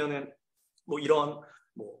 아니면은 뭐 이런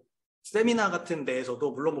뭐 세미나 같은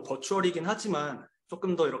데에서도 물론 뭐 버추얼이긴 하지만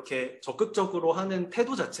조금 더 이렇게 적극적으로 하는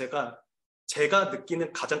태도 자체가 제가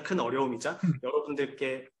느끼는 가장 큰 어려움이자,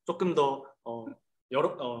 여러분들께 조금 더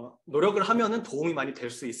노력을 하면은 도움이 많이 될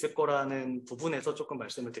수 있을 거라는 부분에서 조금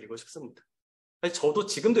말씀을 드리고 싶습니다. 사실 저도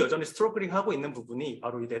지금도 여전히 스트러글링 하고 있는 부분이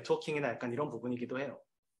바로 이 네트워킹이나 약간 이런 부분이기도 해요.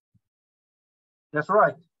 That's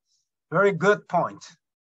right. Very good point.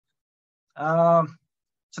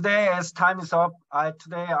 Today, as time is up,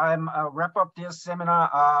 today I'm wrap up this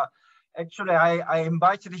seminar. Actually, I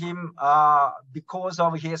invited him because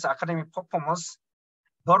of his academic performance,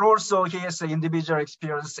 but also his individual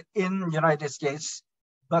experience in United States.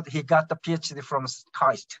 But he got the PhD from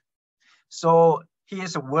KAIST. So he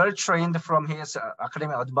is well trained from his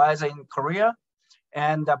academic advisor in Korea,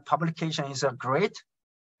 and the publication is great,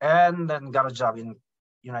 and then got a job in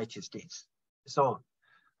United States. So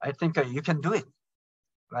I think you can do it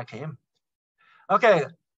like him. Okay,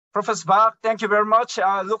 Professor Bach, thank you very much.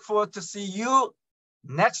 I look forward to see you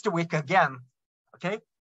next week again. Okay,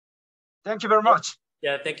 thank you very much.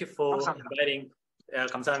 Yeah, thank you for 감사합니다. inviting.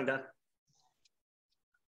 감사합니다.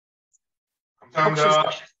 감사합니다.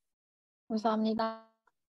 감사합니다.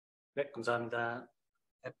 네, 감사합니다.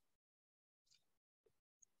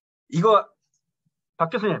 이거 박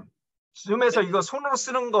교수님, 줌에서 이거 손으로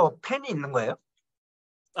쓰는 거 펜이 있는 거예요?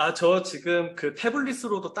 저 지금 그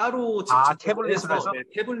태블릿으로도 따로 지금 태블릿으로 해서? 네,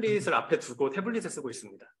 태블릿을 앞에 두고 태블릿에 쓰고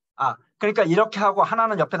있습니다. 그러니까 이렇게 하고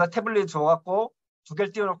하나는 옆에다 태블릿 줘갖고 두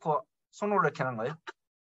개를 띄워놓고 손으로 이렇게 하는 거예요?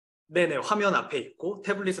 네네, 화면 앞에 있고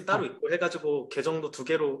태블릿은 따로 있고 해가지고 계정도 두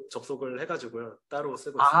개로 접속을 해가지고요, 따로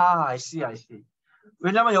쓰고 있습니다. I see.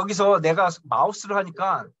 왜냐면 여기서 내가 마우스를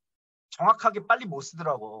하니까 정확하게 빨리 못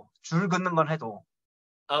쓰더라고. 줄 긋는 건 해도.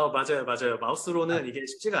 맞아요. 마우스로는 이게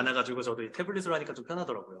쉽지가 않아가지고 저도 이 태블릿으로 하니까 좀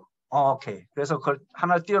편하더라고요. 오케이. 그래서 그걸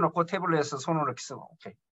하나를 띄워놓고 태블릿에서 손으로 이렇게 쓰고.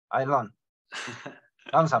 오케이. I learn.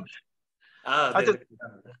 감사합니다. 하여튼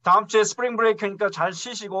네. 다음 주에 스프링 브레이크니까 잘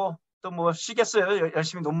쉬시고, 또 뭐 쉬겠어요.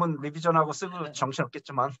 열심히 논문 리비전하고 쓰고 정신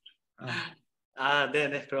없겠지만.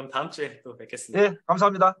 네네. 그럼 다음 주에 또 뵙겠습니다. 네,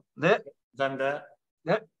 감사합니다. 네. 감사합니다.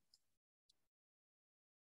 네.